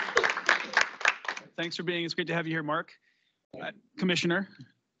 Thanks for being. It's great to have you here, Mark. Commissioner.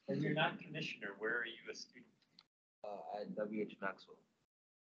 And you're not commissioner. Where are you a student? At W.H. Maxwell.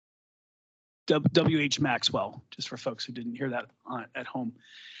 W.H. Maxwell, just for folks who didn't hear that at home.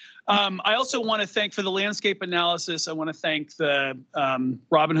 I also want to thank, for the landscape analysis, I want to thank the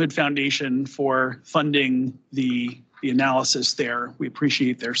Robin Hood Foundation for funding the analysis there. We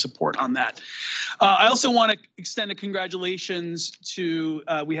appreciate their support on that. I also want to extend a congratulations to,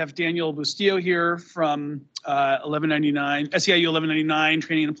 we have Daniel Bustillo here from 1199, SEIU 1199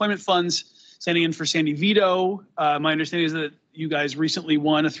 Training and Employment Funds, standing in for Sandy Vito. My understanding is that you guys recently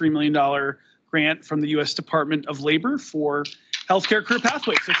won a $3 million grant from the U.S. Department of Labor for healthcare career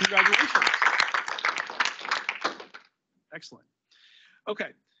pathways. So congratulations. Excellent.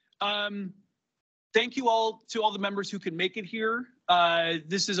 Okay. Thank you all to all the members who could make it here.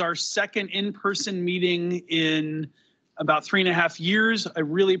 This is our second in-person meeting in about 3.5 years. I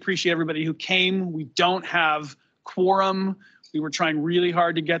really appreciate everybody who came. We don't have quorum. We were trying really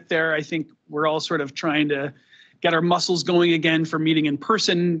hard to get there. I think we're all sort of trying to get our muscles going again for meeting in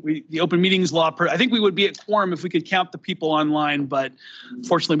person. The open meetings law, I think we would be at quorum if we could count the people online, but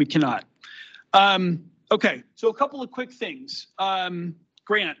fortunately we cannot. Okay, so a couple of quick things.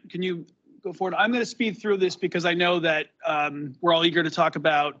 Grant, can you go forward? I'm going to speed through this because I know that we're all eager to talk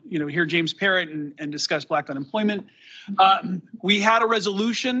about, hear James Parrott and discuss Black unemployment. We had a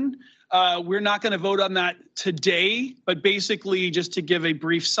resolution. We're not going to vote on that today, but basically just to give a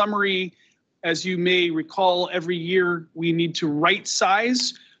brief summary, as you may recall, every year we need to right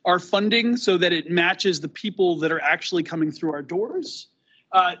size our funding so that it matches the people that are actually coming through our doors.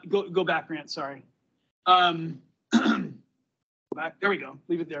 Go back, Grant, sorry. Go back, there we go,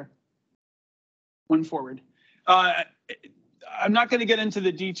 leave it there. One forward. I'm not gonna get into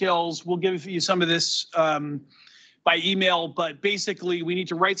the details. We'll give you some of this by email, but basically we need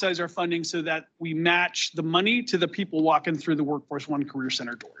to right-size our funding so that we match the money to the people walking through the Workforce One Career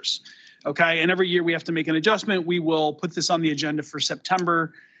Center doors. Okay, and every year we have to make an adjustment. We will put this on the agenda for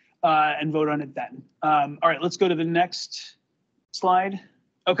September and vote on it then. All right, let's go to the next slide.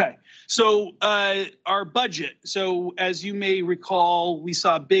 Okay, so our budget. So as you may recall, we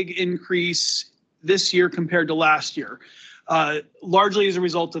saw a big increase this year compared to last year, largely as a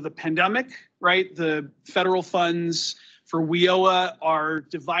result of the pandemic, right? The federal funds for WIOA are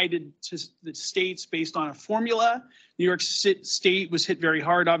divided to the states based on a formula. New York State was hit very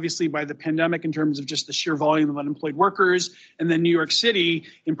hard, obviously, by the pandemic in terms of just the sheer volume of unemployed workers. And then New York City,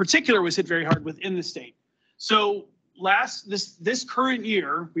 in particular, was hit very hard within the state. So this current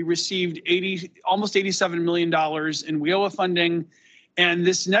year, we received almost $87 million in WIOA funding. And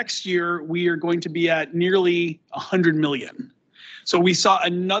this next year, we are going to be at nearly 100 million. So we saw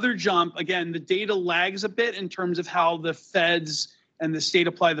another jump. Again, the data lags a bit in terms of how the feds and the state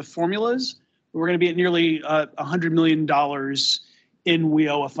apply the formulas. We're going to be at nearly $100 million in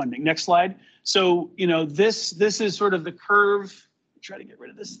WIOA funding. Next slide. So, you know, this is sort of the curve. Try to get rid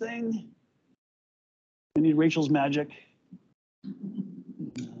of this thing. I need Rachel's magic.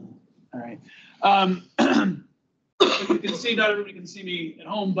 All right. You can see, not everybody can see me at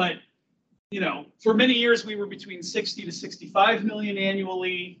home, but you know, for many years we were between 60 to 65 million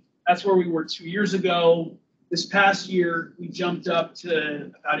annually. That's where we were 2 years ago. This past year we jumped up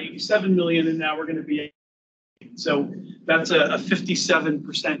to about 87 million, and now we're going to be. So that's a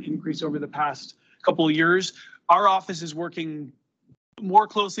 57% increase over the past couple of years. Our office is working more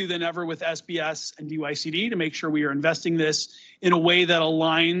closely than ever with SBS and DYCD to make sure we are investing this in a way that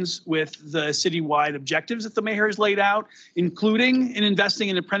aligns with the citywide objectives that the mayor has laid out, including in investing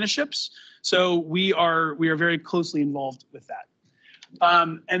in apprenticeships. So we are very closely involved with that.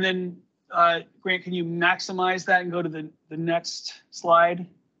 And then Grant, can you maximize that and go to the next slide?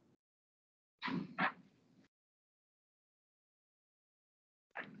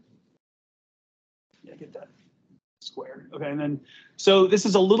 Yeah, get that square. Okay, and then so this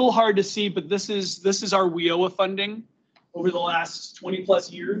is a little hard to see, but this is our WIOA funding over the last 20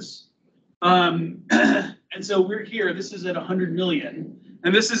 plus years. And so we're here. This is at 100 million,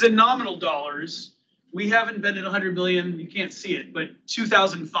 and this is in nominal dollars. We haven't been at 100 million. You can't see it, but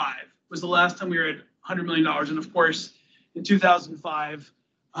 2005 was the last time we were at 100 million dollars, and of course, in 2005,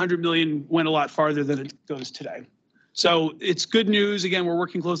 100 million went a lot farther than it goes today. So it's good news. Again, we're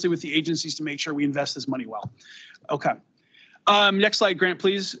working closely with the agencies to make sure we invest this money well. Okay. Next slide, Grant,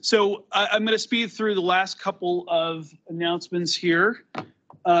 please. So I'm going to speed through the last couple of announcements here.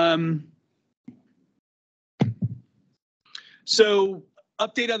 So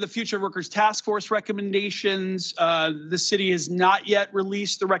update on the Future Workers Task Force recommendations. The city has not yet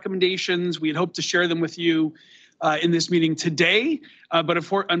released the recommendations. We had hoped to share them with you in this meeting today, but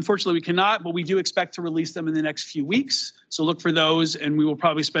unfortunately we cannot, but we do expect to release them in the next few weeks. So look for those, and we will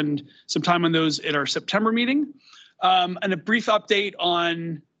probably spend some time on those at our September meeting. And a brief update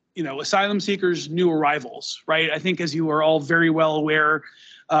on, you know, asylum seekers, new arrivals, right? I think as you are all very well aware,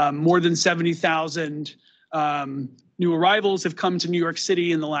 more than 70,000 new arrivals have come to New York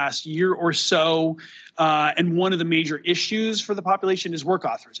City in the last year or so. And one of the major issues for the population is work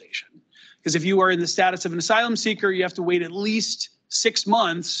authorization. Because if you are in the status of an asylum seeker, you have to wait at least 6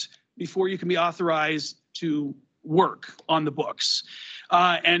 months before you can be authorized to work on the books.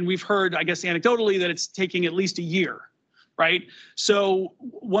 And we've heard, I guess anecdotally, that it's taking at least a year, right? So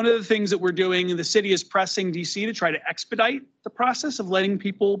one of the things that we're doing, the city is pressing DC to try to expedite the process of letting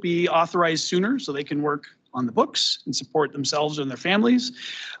people be authorized sooner so they can work on the books and support themselves and their families.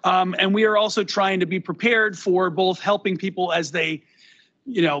 And we are also trying to be prepared for both helping people as they,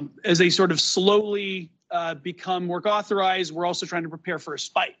 you know, as they sort of slowly become work authorized. We're also trying to prepare for a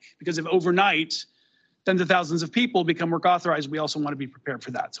spike, because if overnight tens of thousands of people become work authorized, we also want to be prepared for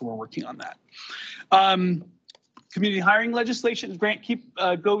that. So we're working on that. Community hiring legislation, Grant,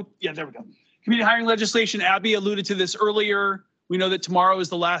 go, yeah, there we go. Community hiring legislation, Abby alluded to this earlier. We know that tomorrow is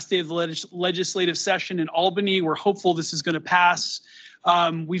the last day of the legislative session in Albany. We're hopeful this is going to pass.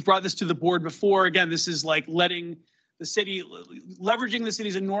 We've brought this to the board before. Again, this is like letting the city, leveraging the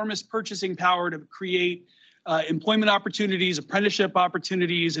city's enormous purchasing power to create employment opportunities, apprenticeship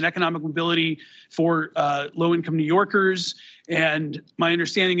opportunities, and economic mobility for low-income New Yorkers. And my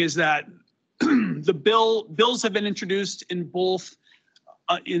understanding is that the bills have been introduced in both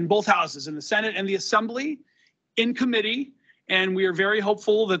in both houses, in the Senate and the Assembly, in committee. And we are very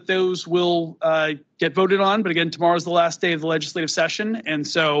hopeful that those will get voted on. But again, tomorrow's the last day of the legislative session. And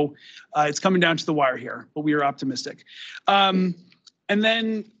so it's coming down to the wire here, but we are optimistic. And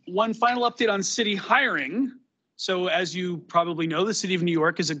then one final update on city hiring. So as you probably know, the city of New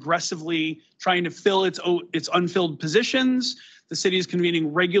York is aggressively trying to fill its unfilled positions. The city is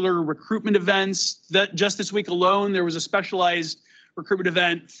convening regular recruitment events. Just this week alone, there was a specialized recruitment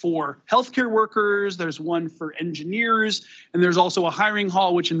event for healthcare workers. There's one for engineers, and there's also a hiring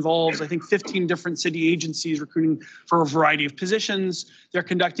hall, which involves, I think, 15 different city agencies recruiting for a variety of positions. They're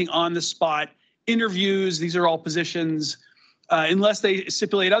conducting on-the-spot interviews. These are all positions, unless they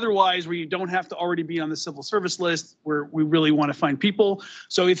stipulate otherwise, where you don't have to already be on the civil service list, where we really want to find people.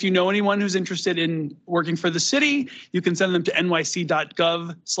 So if you know anyone who's interested in working for the city, you can send them to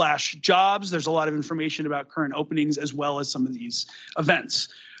nyc.gov/jobs. There's a lot of information about current openings as well as some of these events.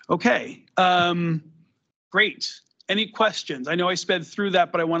 Okay, great. Any questions? I know I sped through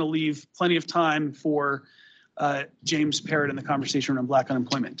that, but I want to leave plenty of time for James Parrott in the conversation around Black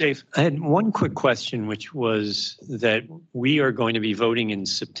unemployment. Dave. I had one quick question, which was that we are going to be voting in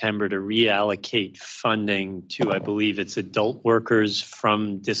September to reallocate funding to, I believe it's adult workers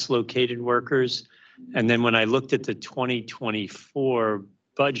from dislocated workers. And then when I looked at the 2024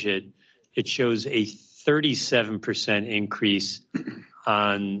 budget, it shows a 37% increase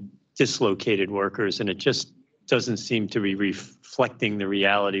on dislocated workers. And it just doesn't seem to be reflecting the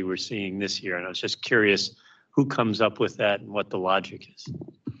reality we're seeing this year. And I was just curious who comes up with that and what the logic is.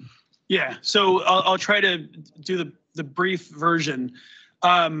 Yeah, so I'll try to do the brief version.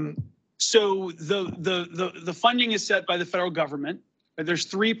 So the funding is set by the federal government. There's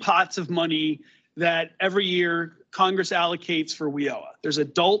 3 pots of money that every year Congress allocates for WIOA. There's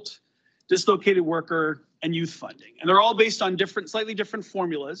adult, dislocated worker, and youth funding. And they're all based on slightly different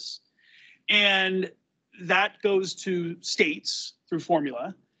formulas. And that goes to states through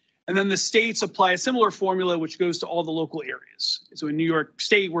formula. And then the states apply a similar formula, which goes to all the local areas. So in New York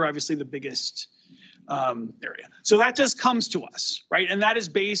State, we're obviously the biggest area. So that just comes to us, right? And that is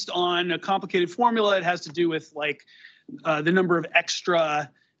based on a complicated formula. It has to do with like the number of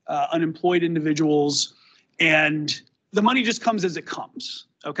extra unemployed individuals. And the money just comes as it comes,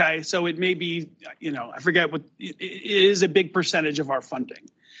 okay? So it may be, I forget what, it is a big percentage of our funding.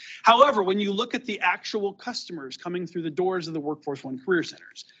 However, when you look at the actual customers coming through the doors of the Workforce One Career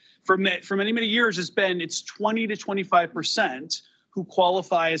Centers, for many, many years, it's 20 to 25% who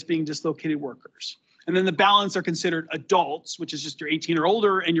qualify as being dislocated workers. And then the balance are considered adults, which is just you're 18 or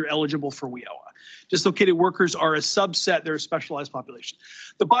older and you're eligible for WIOA. Dislocated workers are a subset, they're a specialized population.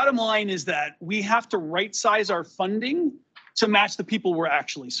 The bottom line is that we have to right size our funding to match the people we're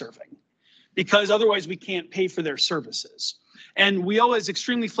actually serving, because otherwise we can't pay for their services. And WIOA is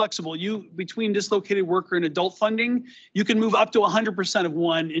extremely flexible. Between dislocated worker and adult funding, you can move up to 100% of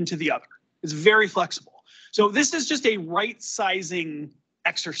one into the other. It's very flexible. So this is just a right sizing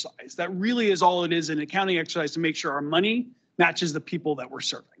exercise. That really is all it is, an accounting exercise to make sure our money matches the people that we're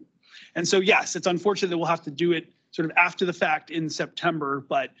serving. And so, yes, it's unfortunate that we'll have to do it sort of after the fact in September,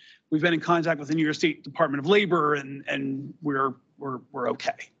 but we've been in contact with the New York State Department of Labor and we're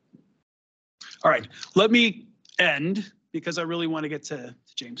okay. All right, let me end because I really want to get to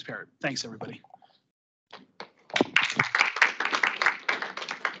James Parrott. Thanks, everybody.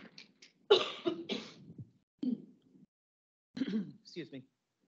 Excuse me.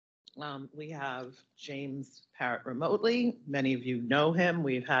 We have James Parrott remotely. Many of you know him.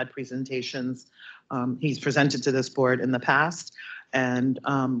 We've had presentations. He's presented to this board in the past, and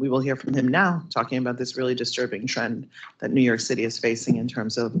we will hear from him now talking about this really disturbing trend that New York City is facing in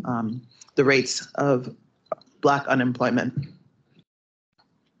terms of the rates of Black unemployment.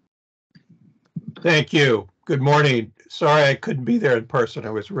 Thank you. Good morning. Sorry I couldn't be there in person. I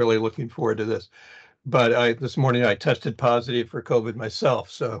was really looking forward to this. But this morning I tested positive for COVID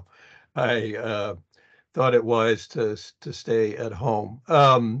myself, so I thought it wise to stay at home.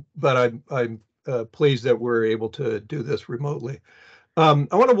 But I'm pleased that we're able to do this remotely. I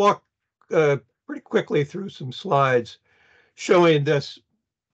want to walk pretty quickly through some slides showing this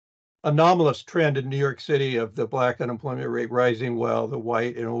anomalous trend in New York City of the Black unemployment rate rising while the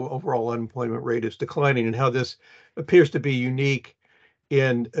white and overall unemployment rate is declining, and how this appears to be unique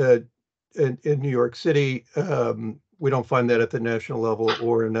in New York City. We don't find that at the national level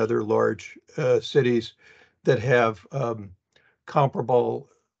or in other large cities that have comparable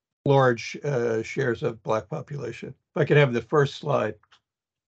large shares of Black population. If I could have the first slide.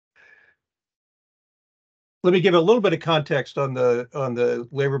 Let me give a little bit of context on the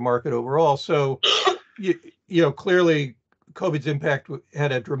labor market overall. So, clearly COVID's impact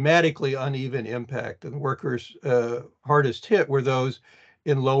had a dramatically uneven impact, and workers hardest hit were those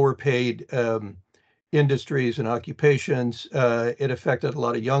in lower paid industries and occupations. It affected a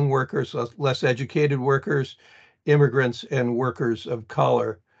lot of young workers, less educated workers, immigrants, and workers of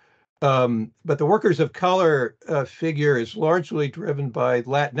color. But the workers of color figure is largely driven by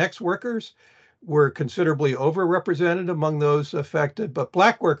Latinx workers, were considerably overrepresented among those affected, but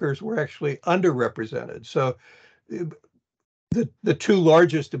Black workers were actually underrepresented. So the two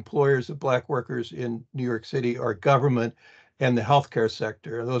largest employers of Black workers in New York City are government and the healthcare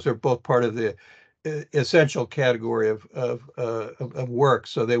sector. Those are both part of the essential category of work,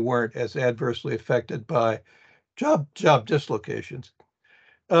 so they weren't as adversely affected by job dislocations.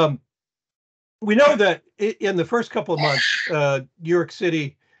 We know that in the first couple of months, New York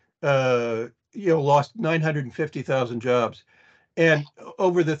City, lost 950,000 jobs, and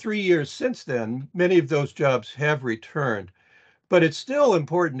over the 3 years since then, many of those jobs have returned. But it's still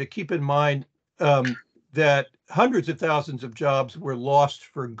important to keep in mind that hundreds of thousands of jobs were lost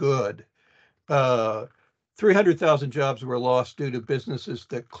for good. 300,000 jobs were lost due to businesses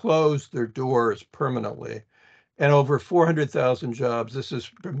that closed their doors permanently, and over 400,000 jobs, this is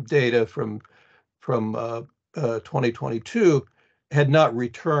from data from 2022, had not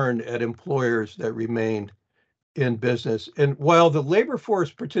returned at employers that remained in business. And while the labor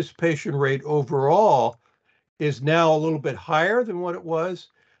force participation rate overall is now a little bit higher than what it was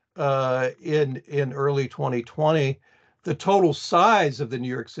in early 2020, the total size of the New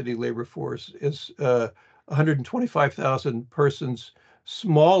York City labor force is 125,000 persons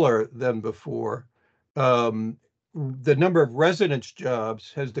smaller than before. The number of residence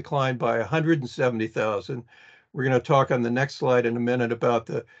jobs has declined by 170,000. We're going to talk on the next slide in a minute about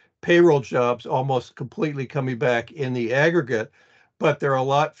the payroll jobs almost completely coming back in the aggregate, but there are a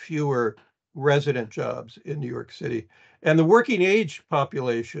lot fewer resident jobs in New York City. And the working age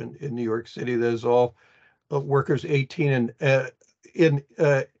population in New York City, there's all workers 18 and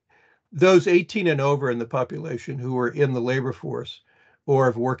those 18 and over in the population who are in the labor force or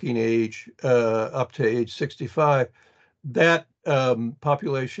of working age up to age 65, that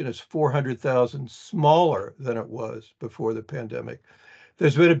population is 400,000 smaller than it was before the pandemic.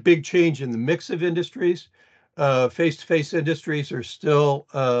 There's been a big change in the mix of industries. Face-to-face industries are still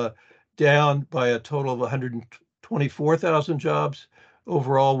down by a total of 124,000 jobs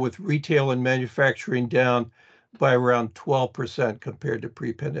overall, with retail and manufacturing down by around 12% compared to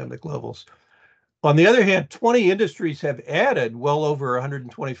pre-pandemic levels. On the other hand, 20 industries have added well over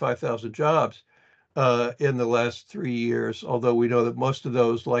 125,000 jobs in the last 3 years, although we know that most of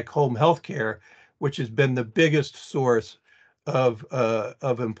those, like home health care, which has been the biggest source of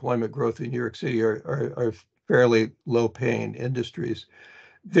employment growth in New York City, are fairly low-paying industries.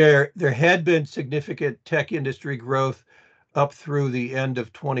 There had been significant tech industry growth up through the end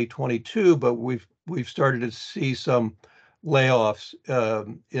of 2022, but we've started to see some layoffs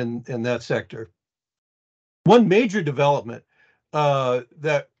in that sector. One major development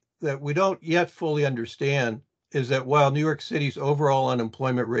that we don't yet fully understand is that while New York City's overall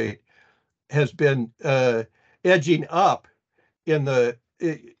unemployment rate has been edging up in the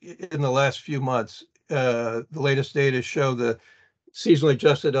last few months, the latest data show the seasonally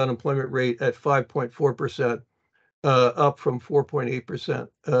adjusted unemployment rate at 5.4%, up from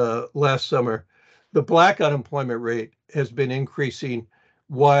 4.8% last summer. The Black unemployment rate has been increasing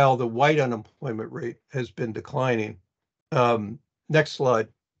while the white unemployment rate has been declining. Next slide.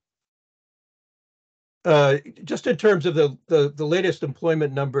 Just in terms of the latest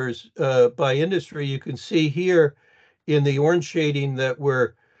employment numbers by industry, you can see here in the orange shading that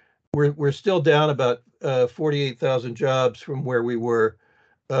we're still down about 48,000 jobs from where we were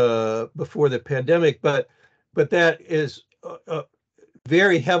before the pandemic, but that is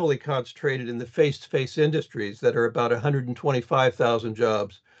very heavily concentrated in the face-to-face industries that are about 125,000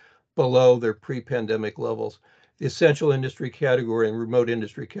 jobs below their pre-pandemic levels. The essential industry category and remote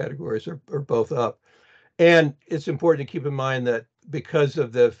industry categories are both up. And it's important to keep in mind that because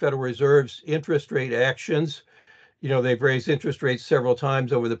of the Federal Reserve's interest rate actions, they've raised interest rates several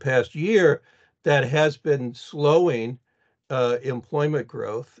times over the past year, that has been slowing employment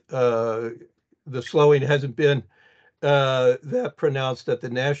growth. The slowing hasn't been that pronounced at the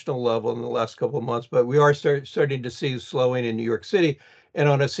national level in the last couple of months, but we are starting to see slowing in New York City. And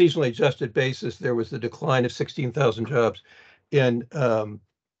on a seasonally adjusted basis, there was the decline of 16,000 jobs in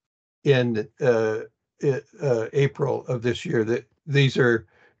April of this year. These are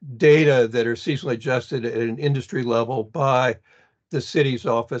data that are seasonally adjusted at an industry level by the city's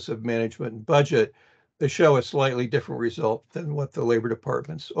Office of Management and Budget. They show a slightly different result than what the Labor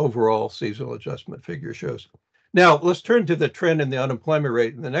Department's overall seasonal adjustment figure shows. Now, let's turn to the trend in the unemployment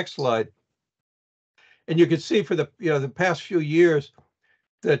rate in the next slide. And you can see for the past few years,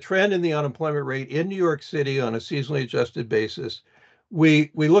 the trend in the unemployment rate in New York City on a seasonally adjusted basis. We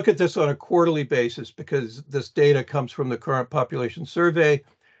look at this on a quarterly basis because this data comes from the current population survey.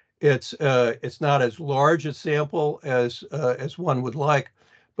 It's not as large a sample as one would like,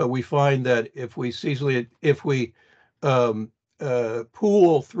 but we find that if we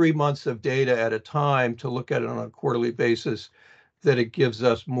pool 3 months of data at a time to look at it on a quarterly basis, that it gives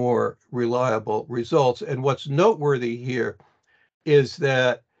us more reliable results. And what's noteworthy here is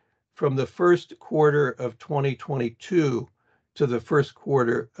that from the first quarter of 2022 to the first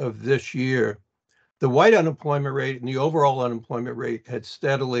quarter of this year, the white unemployment rate and the overall unemployment rate had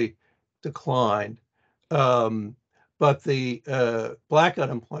steadily declined. But the black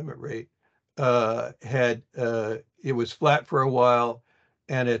unemployment rate it was flat for a while,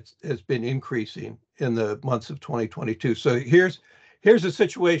 and it has been increasing in the months of 2022. So here's the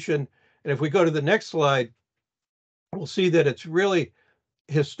situation. And if we go to the next slide, we'll see that it's really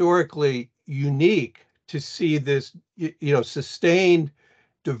historically unique to see this, sustained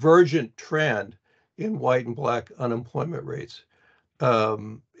divergent trend in white and black unemployment rates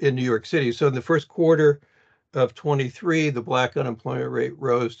in New York City. So in the first quarter of 23, the black unemployment rate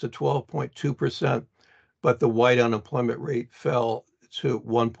rose to 12.2%, but the white unemployment rate fell to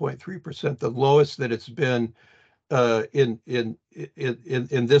 1.3%, the lowest that it's been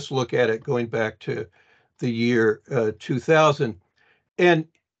in this look at it going back to the year 2000. And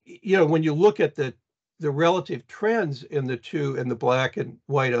when you look at the relative trends in the black and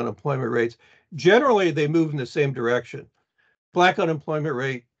white unemployment rates, generally they move in the same direction. Black unemployment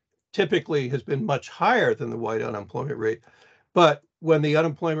rate typically has been much higher than the white unemployment rate. But when the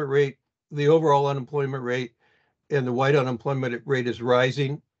overall unemployment rate and the white unemployment rate is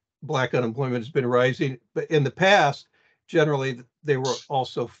rising, black unemployment has been rising. But in the past, generally, they were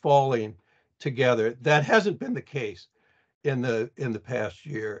also falling together. That hasn't been the case in the past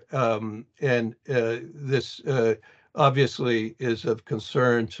year. This obviously is of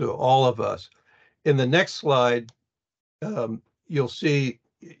concern to all of us. In the next slide, you'll see,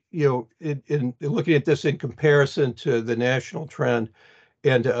 in looking at this in comparison to the national trend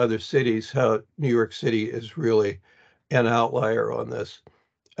and to other cities, how New York City is really an outlier on this.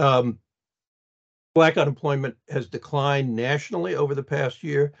 Black unemployment has declined nationally over the past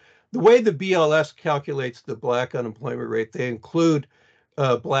year. The way the BLS calculates the black unemployment rate, they include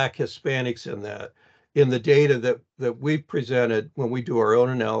black Hispanics in that. In the data that we've presented when we do our own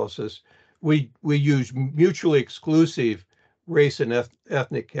analysis, we use mutually exclusive race and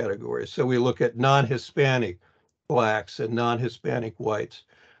ethnic categories. So we look at non-Hispanic blacks and non-Hispanic whites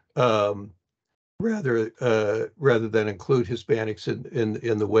rather than include Hispanics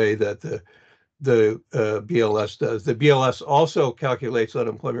in the way that the BLS does. The BLS also calculates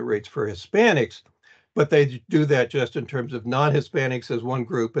unemployment rates for Hispanics, but they do that just in terms of non-Hispanics as one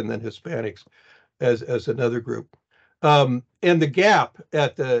group and then Hispanics as another group. And the gap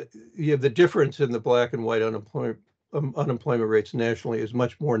at the difference in the black and white unemployment rates nationally is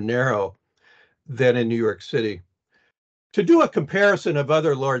much more narrow than in New York City. To do a comparison of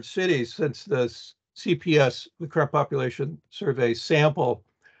other large cities, since the CPS, the current population survey sample,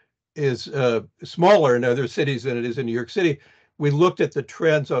 is smaller in other cities than it is in New York City, we looked at the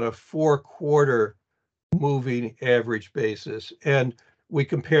trends on a 4-quarter moving average basis, and we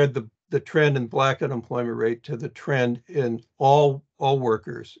compared the trend in black unemployment rate to the trend in all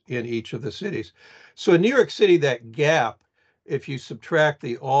workers in each of the cities. So in New York City, that gap, if you subtract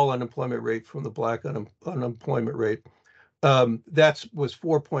the all unemployment rate from the black unemployment rate, that was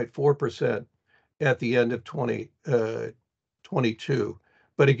 4.4% at the end of 2022.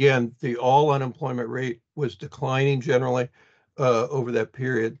 But again, the all unemployment rate was declining generally over that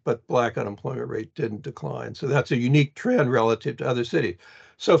period, but black unemployment rate didn't decline. So that's a unique trend relative to other cities.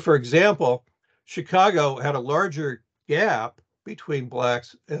 So for example, Chicago had a larger gap between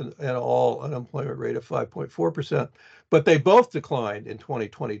blacks and all unemployment rate of 5.4%, but they both declined in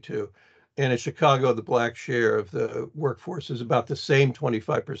 2022. And in Chicago, the black share of the workforce is about the same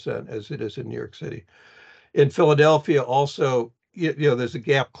 25% as it is in New York City. In Philadelphia, also, there's a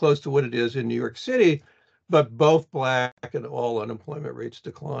gap close to what it is in New York City, but both black and all unemployment rates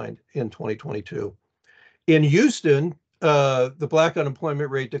declined in 2022. In Houston, the black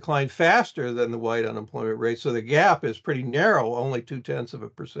unemployment rate declined faster than the white unemployment rate, so the gap is pretty narrow, only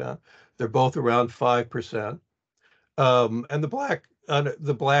 0.2%. They're both around 5%. And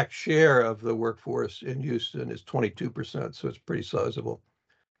the black share of the workforce in Houston is 22%, so it's pretty sizable.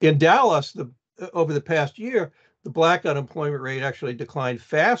 In Dallas, over the past year, the black unemployment rate actually declined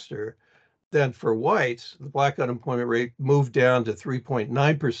faster then for whites, the black unemployment rate moved down to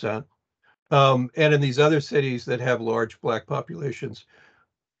 3.9%. And in these other cities that have large black populations,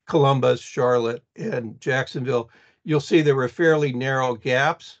 Columbus, Charlotte, and Jacksonville, you'll see there were fairly narrow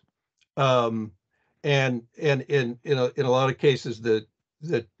gaps. And in a lot of cases, the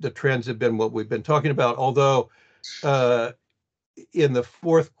trends have been what we've been talking about. Although in the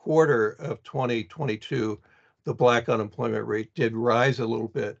fourth quarter of 2022, the black unemployment rate did rise a little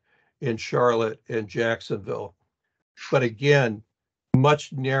bit in Charlotte and Jacksonville, but again,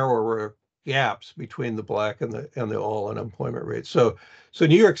 much narrower gaps between the black and the all unemployment rate. So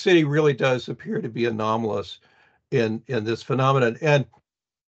New York City really does appear to be anomalous in this phenomenon, and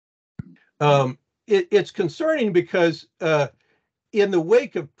it's concerning because in the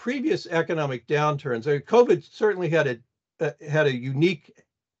wake of previous economic downturns, COVID certainly had a unique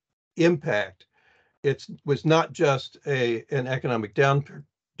impact. It was not just an economic downturn,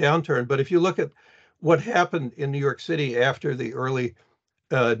 but if you look at what happened in New York City after the early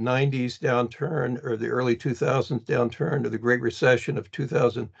 90s downturn or the early 2000s downturn or the Great Recession of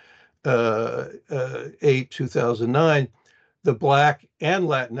 2008, 2009, the black and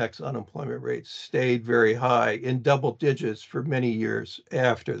Latinx unemployment rates stayed very high in double digits for many years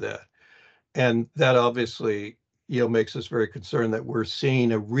after that. And that obviously, makes us very concerned that we're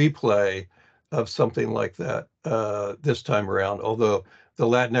seeing a replay of something like that this time around, although the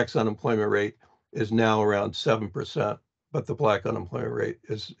Latinx unemployment rate is now around 7%, but the black unemployment rate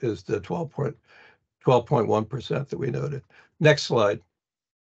is the 12.1% that we noted. Next slide.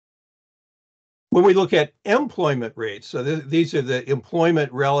 When we look at employment rates, so these are the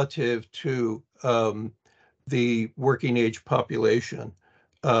employment relative to the working age population.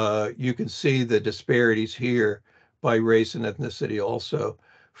 You can see the disparities here by race and ethnicity also.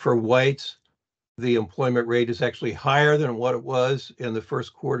 For whites, the employment rate is actually higher than what it was in the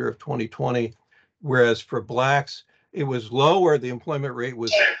first quarter of 2020, whereas for blacks, it was lower. The employment rate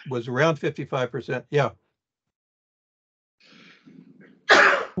was around 55%. Yeah.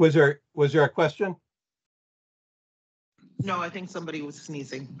 Was there a question? No, I think somebody was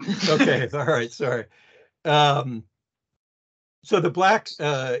sneezing. Okay, all right, sorry. So the black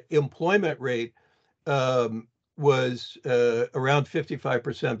employment rate was around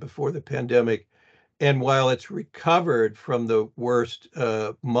 55% before the pandemic. And while it's recovered from the worst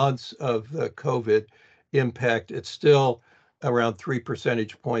months of the COVID impact, it's still around 3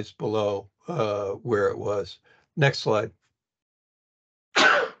 percentage points below where it was. Next slide.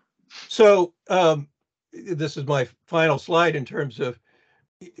 So this is my final slide in terms of,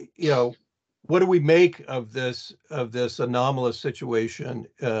 what do we make of this anomalous situation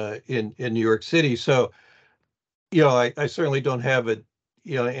in New York City? So, I certainly don't have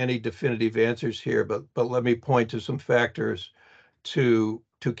any definitive answers here, but let me point to some factors to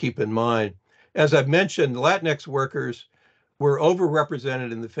keep in mind. As I've mentioned, Latinx workers were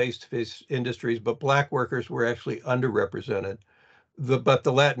overrepresented in the face-to-face industries, but black workers were actually underrepresented. But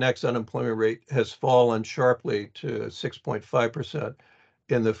the Latinx unemployment rate has fallen sharply to 6.5%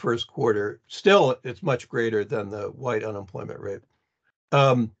 in the first quarter. Still, it's much greater than the white unemployment rate.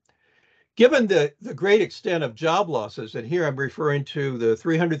 Given the great extent of job losses, and here I'm referring to the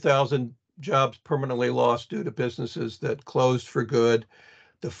 300,000 jobs permanently lost due to businesses that closed for good,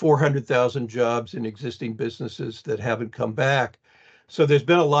 the 400,000 jobs in existing businesses that haven't come back. So there's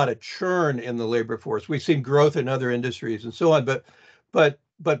been a lot of churn in the labor force. We've seen growth in other industries and so on, but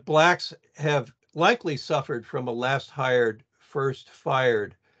blacks have likely suffered from a last hired, first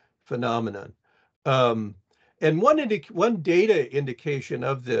fired phenomenon. And one data indication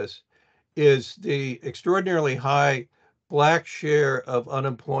of this is the extraordinarily high black share of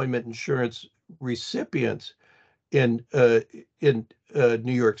unemployment insurance recipients in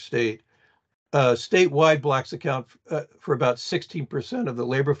New York State. Statewide, blacks account for about 16% of the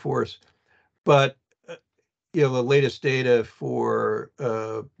labor force, but the latest data for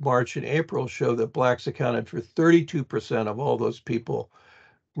March and April show that blacks accounted for 32% of all those people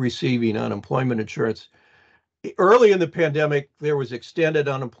receiving unemployment insurance. Early in the pandemic, there was extended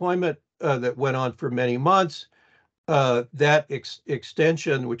unemployment that went on for many months. That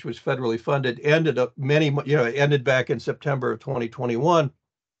extension, which was federally funded, ended back in September of 2021.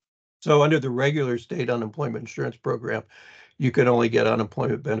 So under the regular state unemployment insurance program, you could only get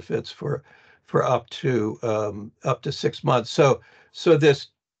unemployment benefits for up to 6 months. So this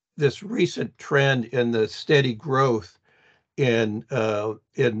recent trend in the steady growth in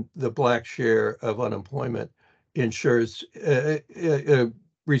the black share of unemployment insurance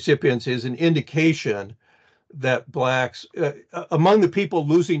recipients is an indication that blacks, among the people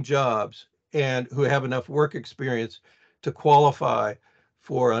losing jobs and who have enough work experience to qualify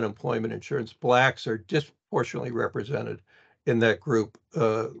for unemployment insurance. Blacks are disproportionately represented in that group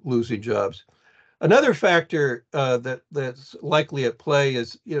losing jobs. Another factor that's likely at play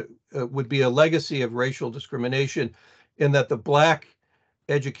is would be a legacy of racial discrimination, in that the Black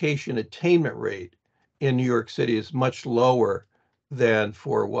education attainment rate in New York City is much lower than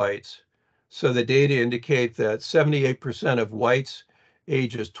for whites. So the data indicate that 78% of whites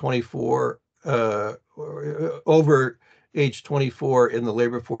ages 24 or over age 24 in the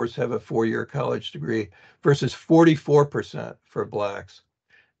labor force have a 4-year college degree versus 44% for Blacks.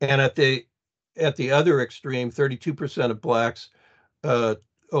 And at the other extreme, 32% of Blacks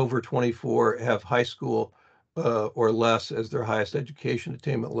over 24 have high school or less as their highest education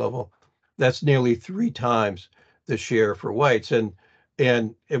attainment level. That's nearly 3 times the share for whites. And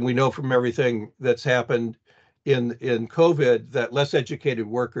we know from everything that's happened in COVID that less educated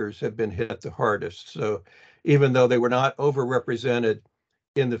workers have been hit the hardest. So even though they were not overrepresented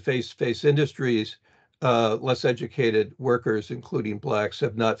in the face-to-face industries, less educated workers, including Blacks,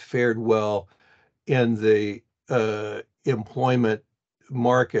 have not fared well in the employment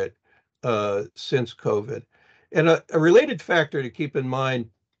market since COVID. And a related factor to keep in mind,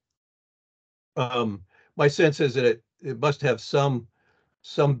 my sense is that it must have some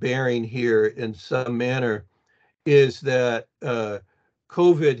bearing here in some manner, is that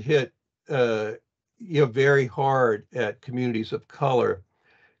COVID hit very hard at communities of color.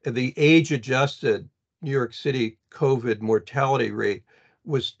 The age-adjusted New York City COVID mortality rate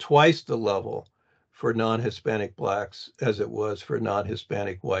was twice the level for non-Hispanic Blacks as it was for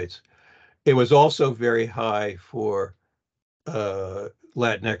non-Hispanic whites. It was also very high for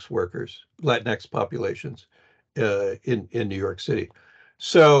Latinx workers, Latinx populations in New York City.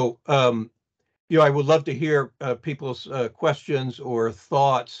 So, I would love to hear people's questions or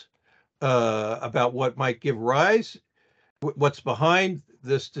thoughts about what might give rise, what's behind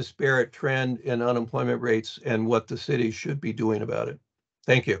this disparate trend in unemployment rates, and what the city should be doing about it.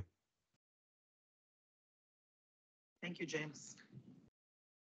 Thank you. Thank you, James.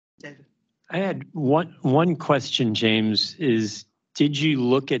 David. I had one question, James, is did you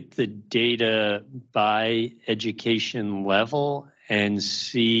look at the data by education level and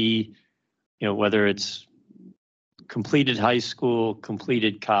see, whether it's completed high school,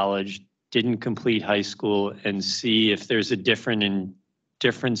 completed college, didn't complete high school, and see if there's a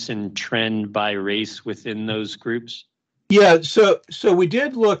difference in trend by race within those groups? Yeah, so we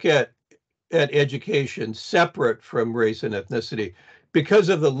did look at education separate from race and ethnicity. Because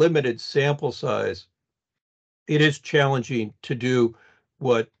of the limited sample size, it is challenging to do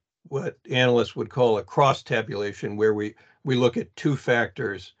what analysts would call a cross tabulation, where we look at 2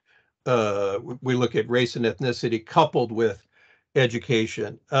 factors. We look at race and ethnicity coupled with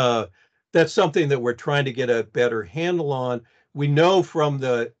education. That's something that we're trying to get a better handle on. We know from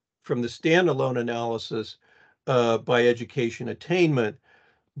the standalone analysis by education attainment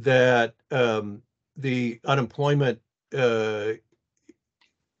that the unemployment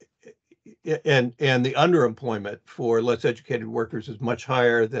and the underemployment for less educated workers is much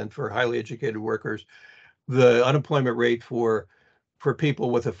higher than for highly educated workers. The unemployment rate for people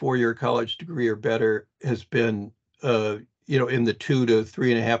with a 4-year college degree or better has been in the 2 to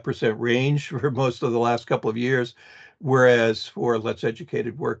 3.5% range for most of the last couple of years, whereas for less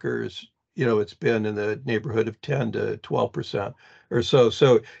educated workers, it's been in the neighborhood of 10 to 12% or so.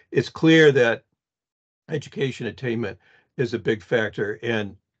 So it's clear that education attainment is a big factor,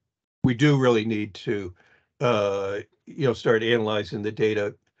 and we do really need to start analyzing the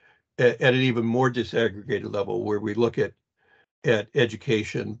data at an even more disaggregated level, where we look at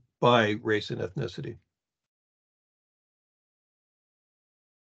education by race and ethnicity.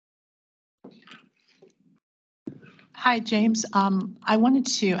 Hi, James. I wanted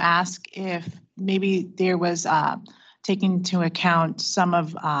to ask if maybe there was taking into account some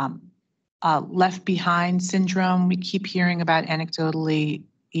of left behind syndrome. We keep hearing about anecdotally,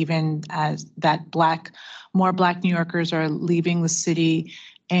 even as that more Black New Yorkers are leaving the city.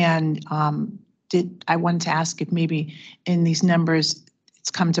 And I wanted to ask if maybe in these numbers, it's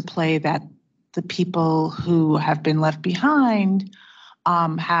come to play that the people who have been left behind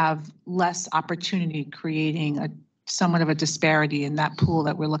have less opportunity, creating somewhat of a disparity in that pool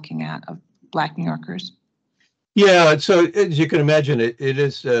that we're looking at of Black New Yorkers. Yeah, so as you can imagine, it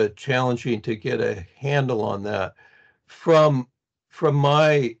is challenging to get a handle on that. From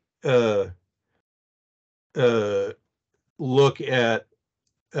my look at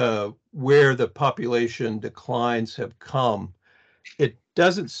where the population declines have come, it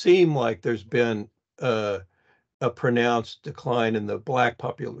doesn't seem like there's been a pronounced decline in the Black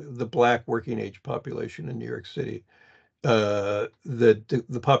working age population in New York City.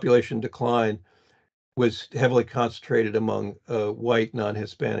 the population decline was heavily concentrated among white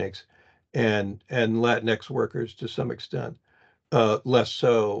non-Hispanics and Latinx workers to some extent, less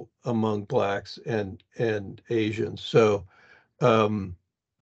so among blacks and Asians. So,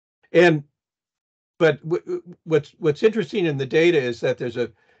 and but what's interesting in the data is that there's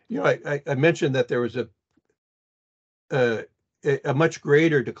I mentioned that there was a much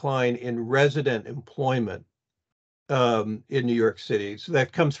greater decline in resident employment in New York City. So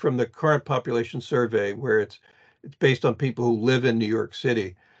that comes from the current population survey, where it's based on people who live in New York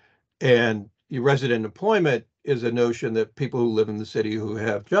City. And your resident employment is a notion that people who live in the city who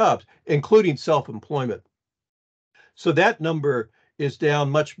have jobs, including self-employment. So that number is down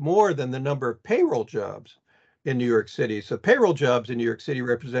much more than the number of payroll jobs in New York City. So payroll jobs in New York City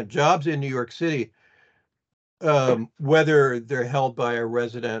represent jobs in New York City, whether they're held by a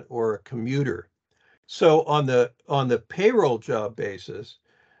resident or a commuter. So on the payroll job basis,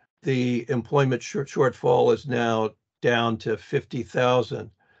 the employment shortfall is now down to 50,000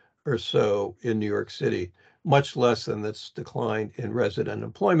 or so in New York City, much less than this decline in resident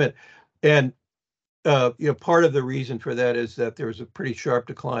employment. And part of the reason for that is that there was a pretty sharp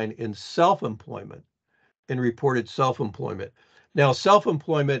decline in self-employment, in reported self-employment. Now,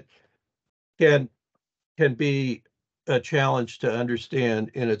 self-employment can be a challenge to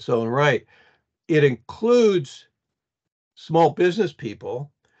understand in its own right. It includes small business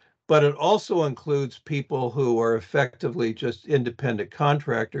people, but it also includes people who are effectively just independent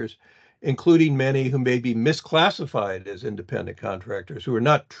contractors, including many who may be misclassified as independent contractors, who are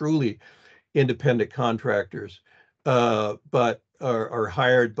not truly independent contractors, but are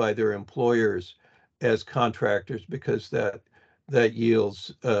hired by their employers as contractors because that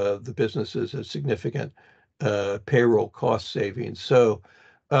yields the businesses a significant payroll cost savings. So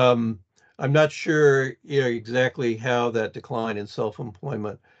I'm not sure exactly how that decline in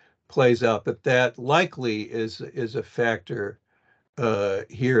self-employment plays out, but that likely is a factor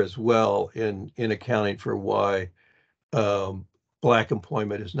here as well in accounting for why Black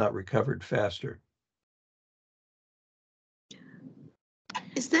employment has not recovered faster.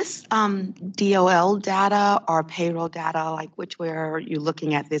 Is this DOL data or payroll data? Like, which way are you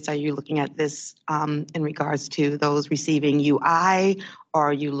looking at this? Are you looking at this in regards to those receiving UI, or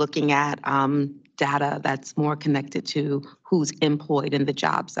are you looking at data that's more connected to who's employed in the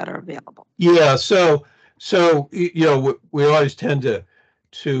jobs that are available? Yeah, so we always tend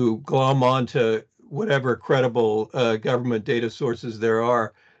to glom onto whatever credible government data sources there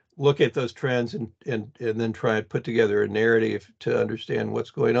are, look at those trends and then try and put together a narrative to understand what's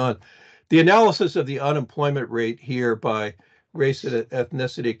going on. The analysis of the unemployment rate here by race and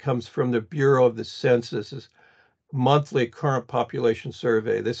ethnicity comes from the Bureau of the Census's monthly current population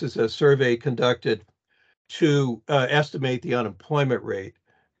survey. This is a survey conducted to estimate the unemployment rate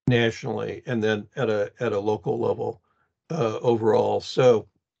nationally and then at a local level overall. So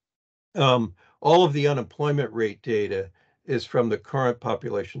all of the unemployment rate data is from the current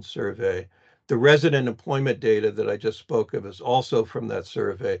population survey. The resident employment data that I just spoke of is also from that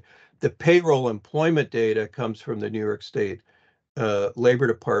survey. The payroll employment data comes from the New York State Labor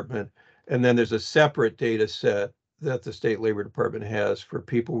Department. And then there's a separate data set that the State Labor Department has for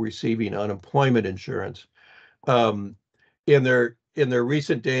people receiving unemployment insurance. In their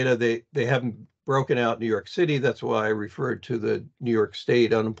recent data, they haven't broken out New York City. That's why I referred to the New York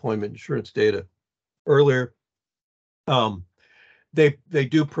State unemployment insurance data earlier. They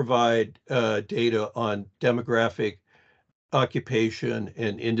do provide data on demographic, occupation,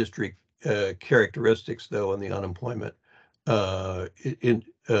 and industry characteristics, though, in the unemployment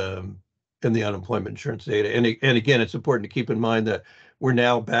in the unemployment insurance data. And again, it's important to keep in mind that we're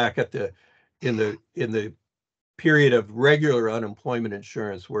now back at in the period of regular unemployment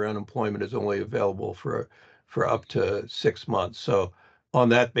insurance, where unemployment is only available for up to 6 months. So on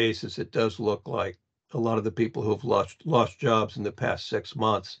that basis, it does look like a lot of the people who have lost jobs in the past 6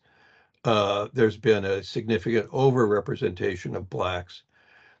 months, there's been a significant overrepresentation of Blacks.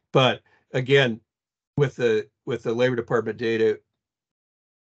 But again, with the Labor Department data,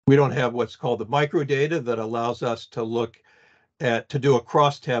 we don't have what's called the micro data that allows us to do a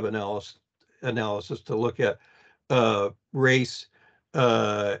crosstab analysis to look at race,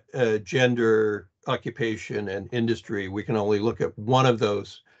 gender, occupation, and industry. We can only look at one of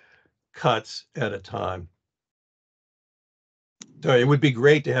those cuts at a time. So it would be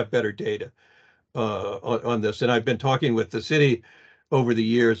great to have better data on this. And I've been talking with the city over the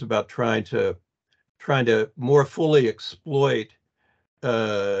years about trying to more fully exploit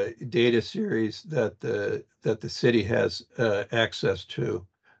data series that the city has access to.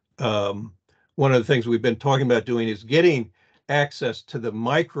 one of the things we've been talking about doing is getting access to the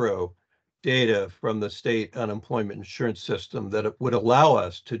micro data from the state unemployment insurance system that would allow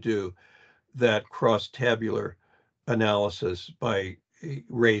us to do that cross-tabular analysis by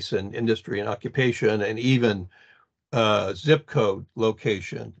race and industry and occupation and even zip code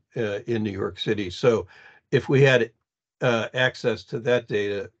location in New York City. So if we had access to that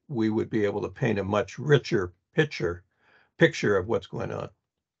data, we would be able to paint a much richer picture of what's going on.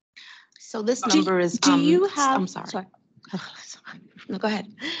 So this number is, Do you have? I'm sorry. Sorry. No, go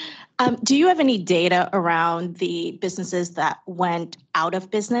ahead. Do you have any data around the businesses that went out of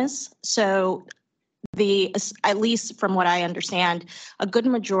business? So at least from what I understand, a good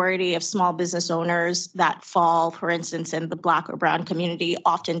majority of small business owners that fall, for instance, in the Black or Brown community,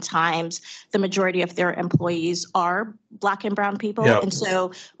 oftentimes the majority of their employees are Black and Brown people. Yeah. And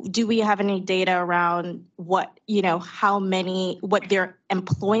so do we have any data around what their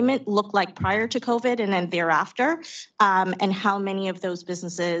employment looked like prior to COVID and then thereafter? And how many of those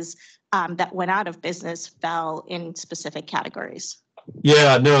businesses that went out of business fell in specific categories?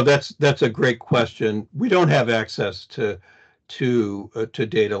 Yeah, no, that's a great question. We don't have access to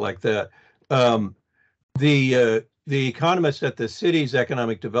data like that. The economists at the city's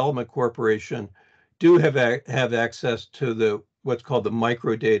Economic Development Corporation do have access to what's called the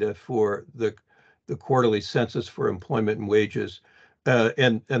microdata for the quarterly census for employment and wages,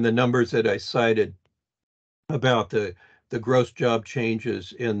 and the numbers that I cited about the gross job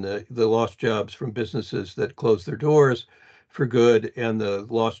changes in the lost jobs from businesses that closed their doors for good and the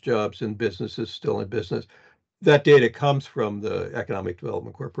lost jobs in businesses still in business. That data comes from the Economic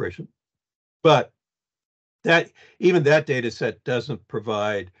Development Corporation. But even that data set doesn't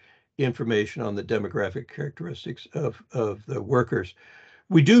provide information on the demographic characteristics of the workers.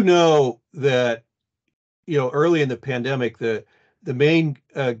 We do know that, early in the pandemic, the main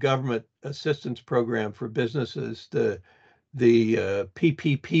government assistance program for businesses, the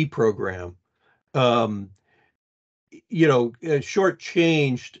PPP program,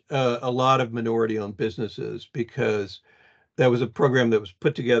 shortchanged a lot of minority-owned businesses because that was a program that was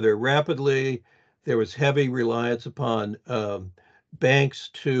put together rapidly. There was heavy reliance upon banks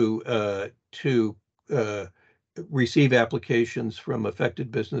to receive applications from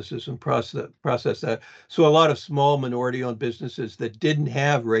affected businesses and process that. So a lot of small minority-owned businesses that didn't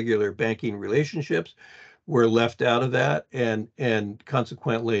have regular banking relationships were left out of that and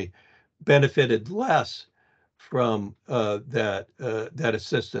consequently benefited less from that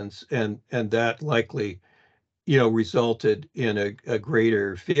assistance, and that likely resulted in a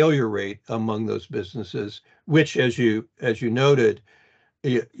greater failure rate among those businesses, which, as you noted,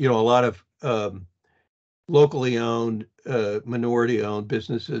 a lot of locally owned, minority owned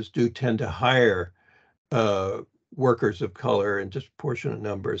businesses do tend to hire workers of color in disproportionate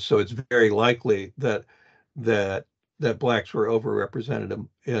numbers. So it's very likely that Blacks were overrepresented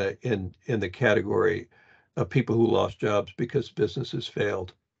in the category of people who lost jobs because businesses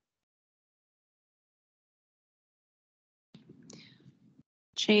failed.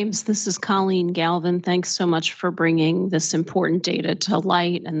 James, this is Colleen Galvin. Thanks so much for bringing this important data to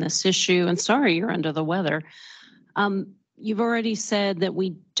light and this issue. And sorry you're under the weather. You've already said that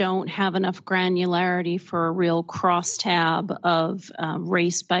we don't have enough granularity for a real crosstab of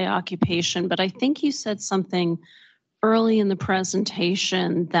race by occupation, but I think you said something early in the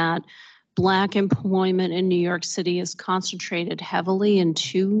presentation that Black employment in New York City is concentrated heavily in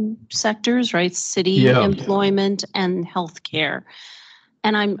two sectors, right? City employment and healthcare.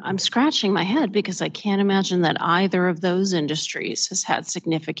 And I'm scratching my head because I can't imagine that either of those industries has had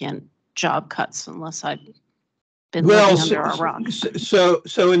significant job cuts unless I've been living under a rock.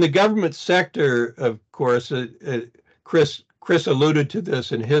 So in the government sector, of course, Chris alluded to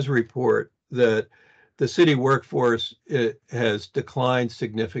this in his report, that the city workforce has declined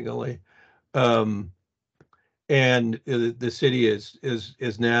significantly. And the city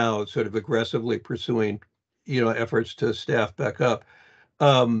is now sort of aggressively pursuing, efforts to staff back up.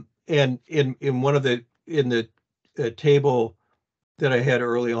 And in the table that I had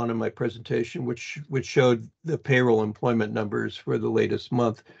early on in my presentation, which showed the payroll employment numbers for the latest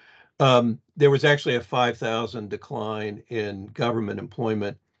month, there was actually a 5,000 decline in government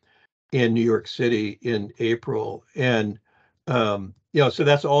employment in New York City in April. And so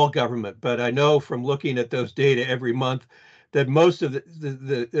that's all government. But I know from looking at those data every month that most of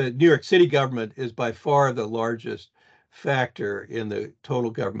the New York City government is by far the largest factor in the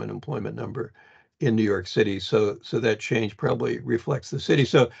total government employment number in New York City. So that change probably reflects the city.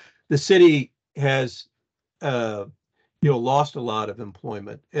 So the city has lost a lot of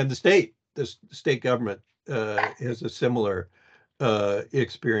employment, and the state government has a similar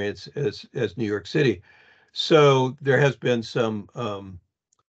experience as New York City. So there has been some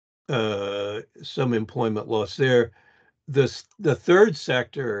employment loss there. The third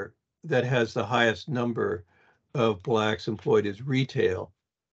sector that has the highest number of Blacks employed is retail.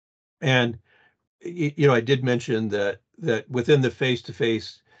 And I did mention that within the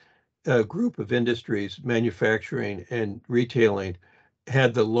face-to-face group of industries, manufacturing and retailing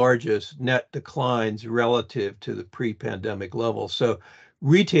had the largest net declines relative to the pre-pandemic level. So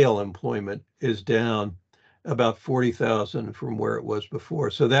retail employment is down about 40,000 from where it was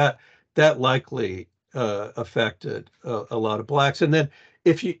before. So that likely affected a lot of Blacks. And then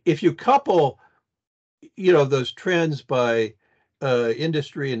if you couple, those trends by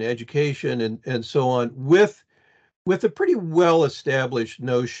industry and education and so on with a pretty well-established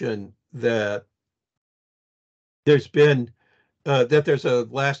notion that there's a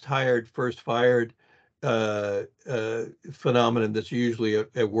last hired, first fired phenomenon that's usually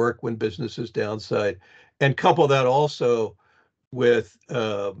at work when businesses downside, and couple that also with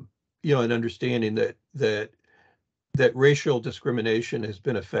an understanding that racial discrimination has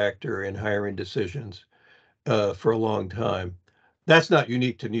been a factor in hiring decisions for a long time. That's not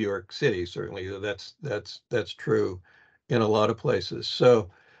unique to New York City, certainly. That's true in a lot of places. So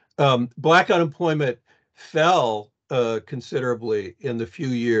Black unemployment fell considerably in the few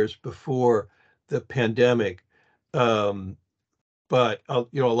years before the pandemic. But a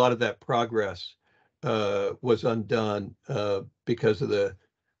lot of that progress was undone because of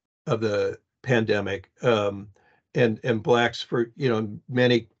the pandemic. And Blacks, for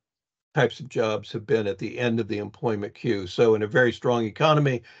many types of jobs, have been at the end of the employment queue. So in a very strong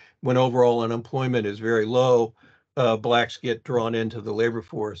economy, when overall unemployment is very low, Blacks get drawn into the labor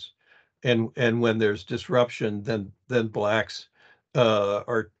force, and when there's disruption, then Blacks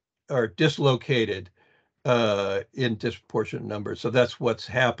are dislocated in disproportionate numbers. So that's what's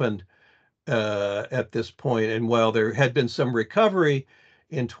happened at this point. And while there had been some recovery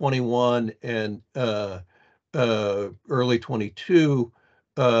in 21 and early 22,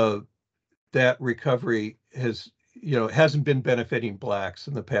 that recovery hasn't been benefiting Blacks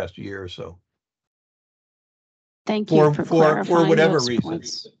in the past year or so. Thank you for clarifying whatever those reason.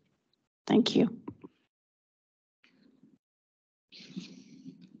 points. Thank you.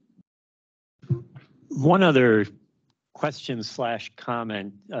 One other question /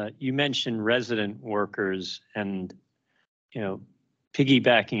 comment. You mentioned resident workers, and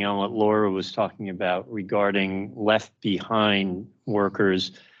piggybacking on what Laura was talking about regarding left behind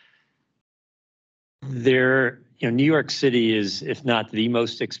workers. New York City is, if not the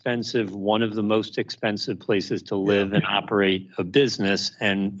most expensive, one of the most expensive places to live and operate a business.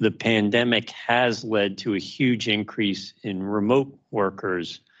 And the pandemic has led to a huge increase in remote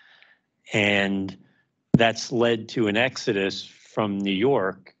workers. And that's led to an exodus from New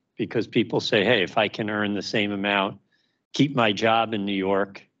York because people say, hey, if I can earn the same amount, keep my job in New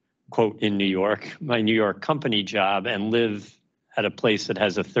York, quote, in New York, my New York company job, and live at a place that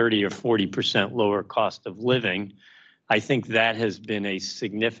has a 30 or 40% lower cost of living. I think that has been a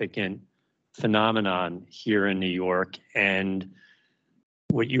significant phenomenon here in New York. And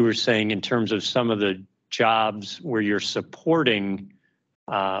what you were saying in terms of some of the jobs where you're supporting,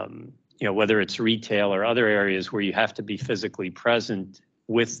 whether it's retail or other areas where you have to be physically present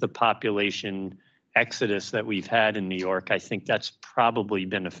with the population exodus that we've had in New York, I think that's probably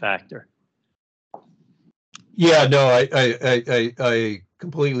been a factor. Yeah, no, I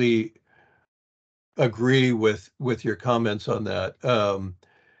completely agree with your comments on that.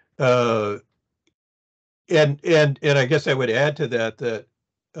 And I guess I would add to that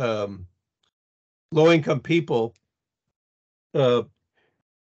low-income people, tend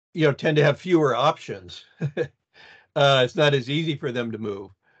to have fewer options. It's not as easy for them to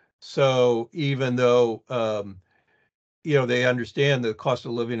move. So even though they understand the cost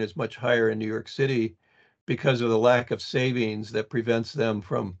of living is much higher in New York City, because of the lack of savings that prevents them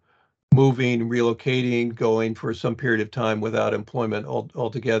from moving, relocating, going for some period of time without employment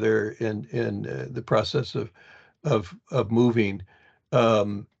altogether in the process of moving.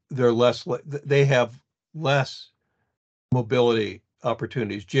 They have less mobility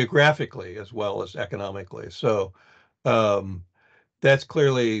opportunities geographically as well as economically. So that's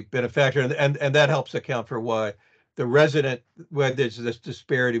clearly been a factor, and that helps account for why there's this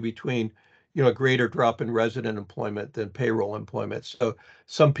disparity between a greater drop in resident employment than payroll employment. So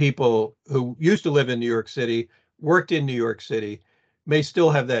some people who used to live in New York City, worked in New York City, may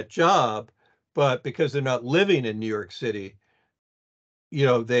still have that job, but because they're not living in New York City,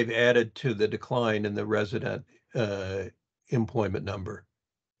 they've added to the decline in the resident employment number.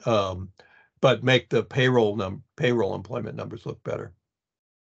 but make the payroll employment numbers look better.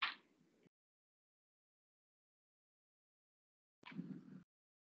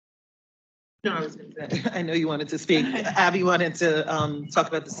 No, I was gonna say, I know you wanted to speak. Abby wanted to talk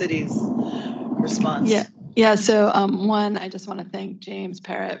about the city's response. Yeah. So one, I just want to thank James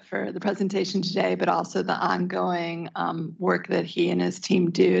Parrott for the presentation today, but also the ongoing work that he and his team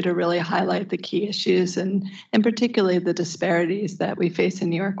do to really highlight the key issues and particularly the disparities that we face in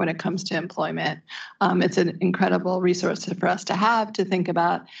New York when it comes to employment. It's an incredible resource for us to have to think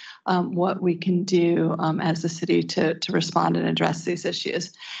about what we can do as a city to respond and address these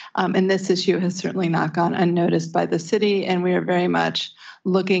issues. And this issue has certainly not gone unnoticed by the city, and we are very much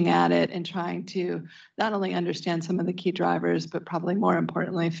looking at it and trying to not only understand some of the key drivers, but probably more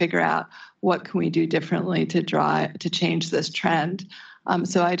importantly, figure out what can we do differently to change this trend.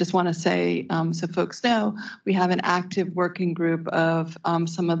 So I just want to say, so folks know, we have an active working group of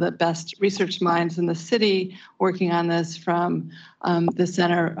some of the best research minds in the city working on this, from the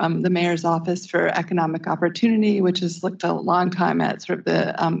center, the mayor's office for economic opportunity, which has looked a long time at sort of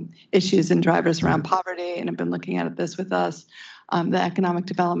the issues and drivers around poverty and have been looking at this with us. The Economic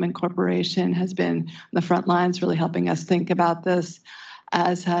Development Corporation has been on the front lines really helping us think about this,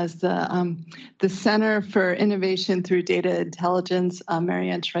 as has the Center for Innovation Through Data Intelligence,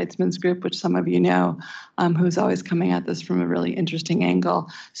 Marianne Schreitzman's group, which some of you know, who's always coming at this from a really interesting angle.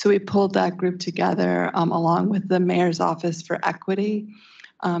 So we pulled that group together along with the Mayor's Office for Equity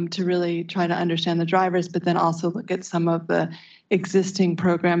to really try to understand the drivers, but then also look at some of the existing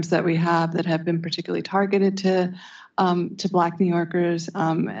programs that we have that have been particularly targeted to Black New Yorkers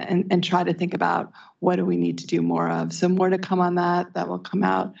and try to think about what do we need to do more of. So more to come on that. That will come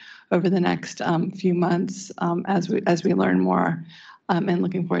out over the next few months as we learn more, and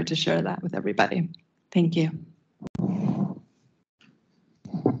looking forward to share that with everybody. Thank you.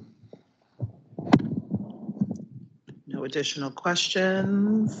 No additional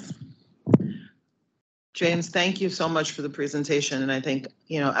questions. James, thank you so much for the presentation. And I think,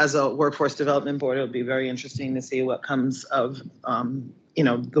 as a workforce development board, it'll be very interesting to see what comes of,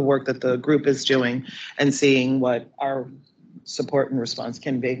 the work that the group is doing and seeing what our support and response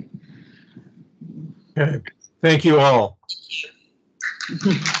can be. Okay. Thank you all.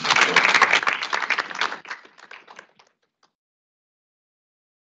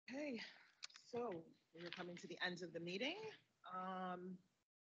 Okay, so we're coming to the end of the meeting.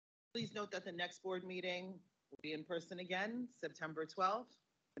 Please note that the next board meeting will be in person again, September 12th.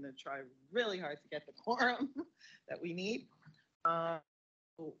 I'm going to try really hard to get the quorum that we need.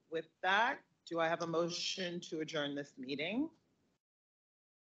 With that, do I have a motion to adjourn this meeting?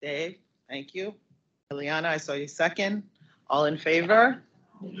 Dave, thank you. Liliana, I saw you second. All in favor?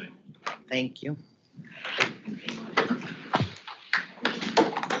 Thank you.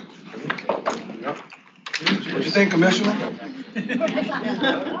 What do you think, Commissioner?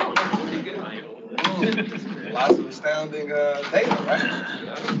 Lots of astounding data, right?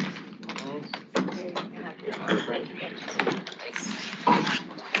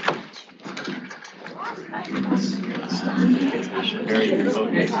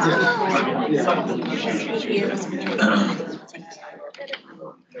 Yeah.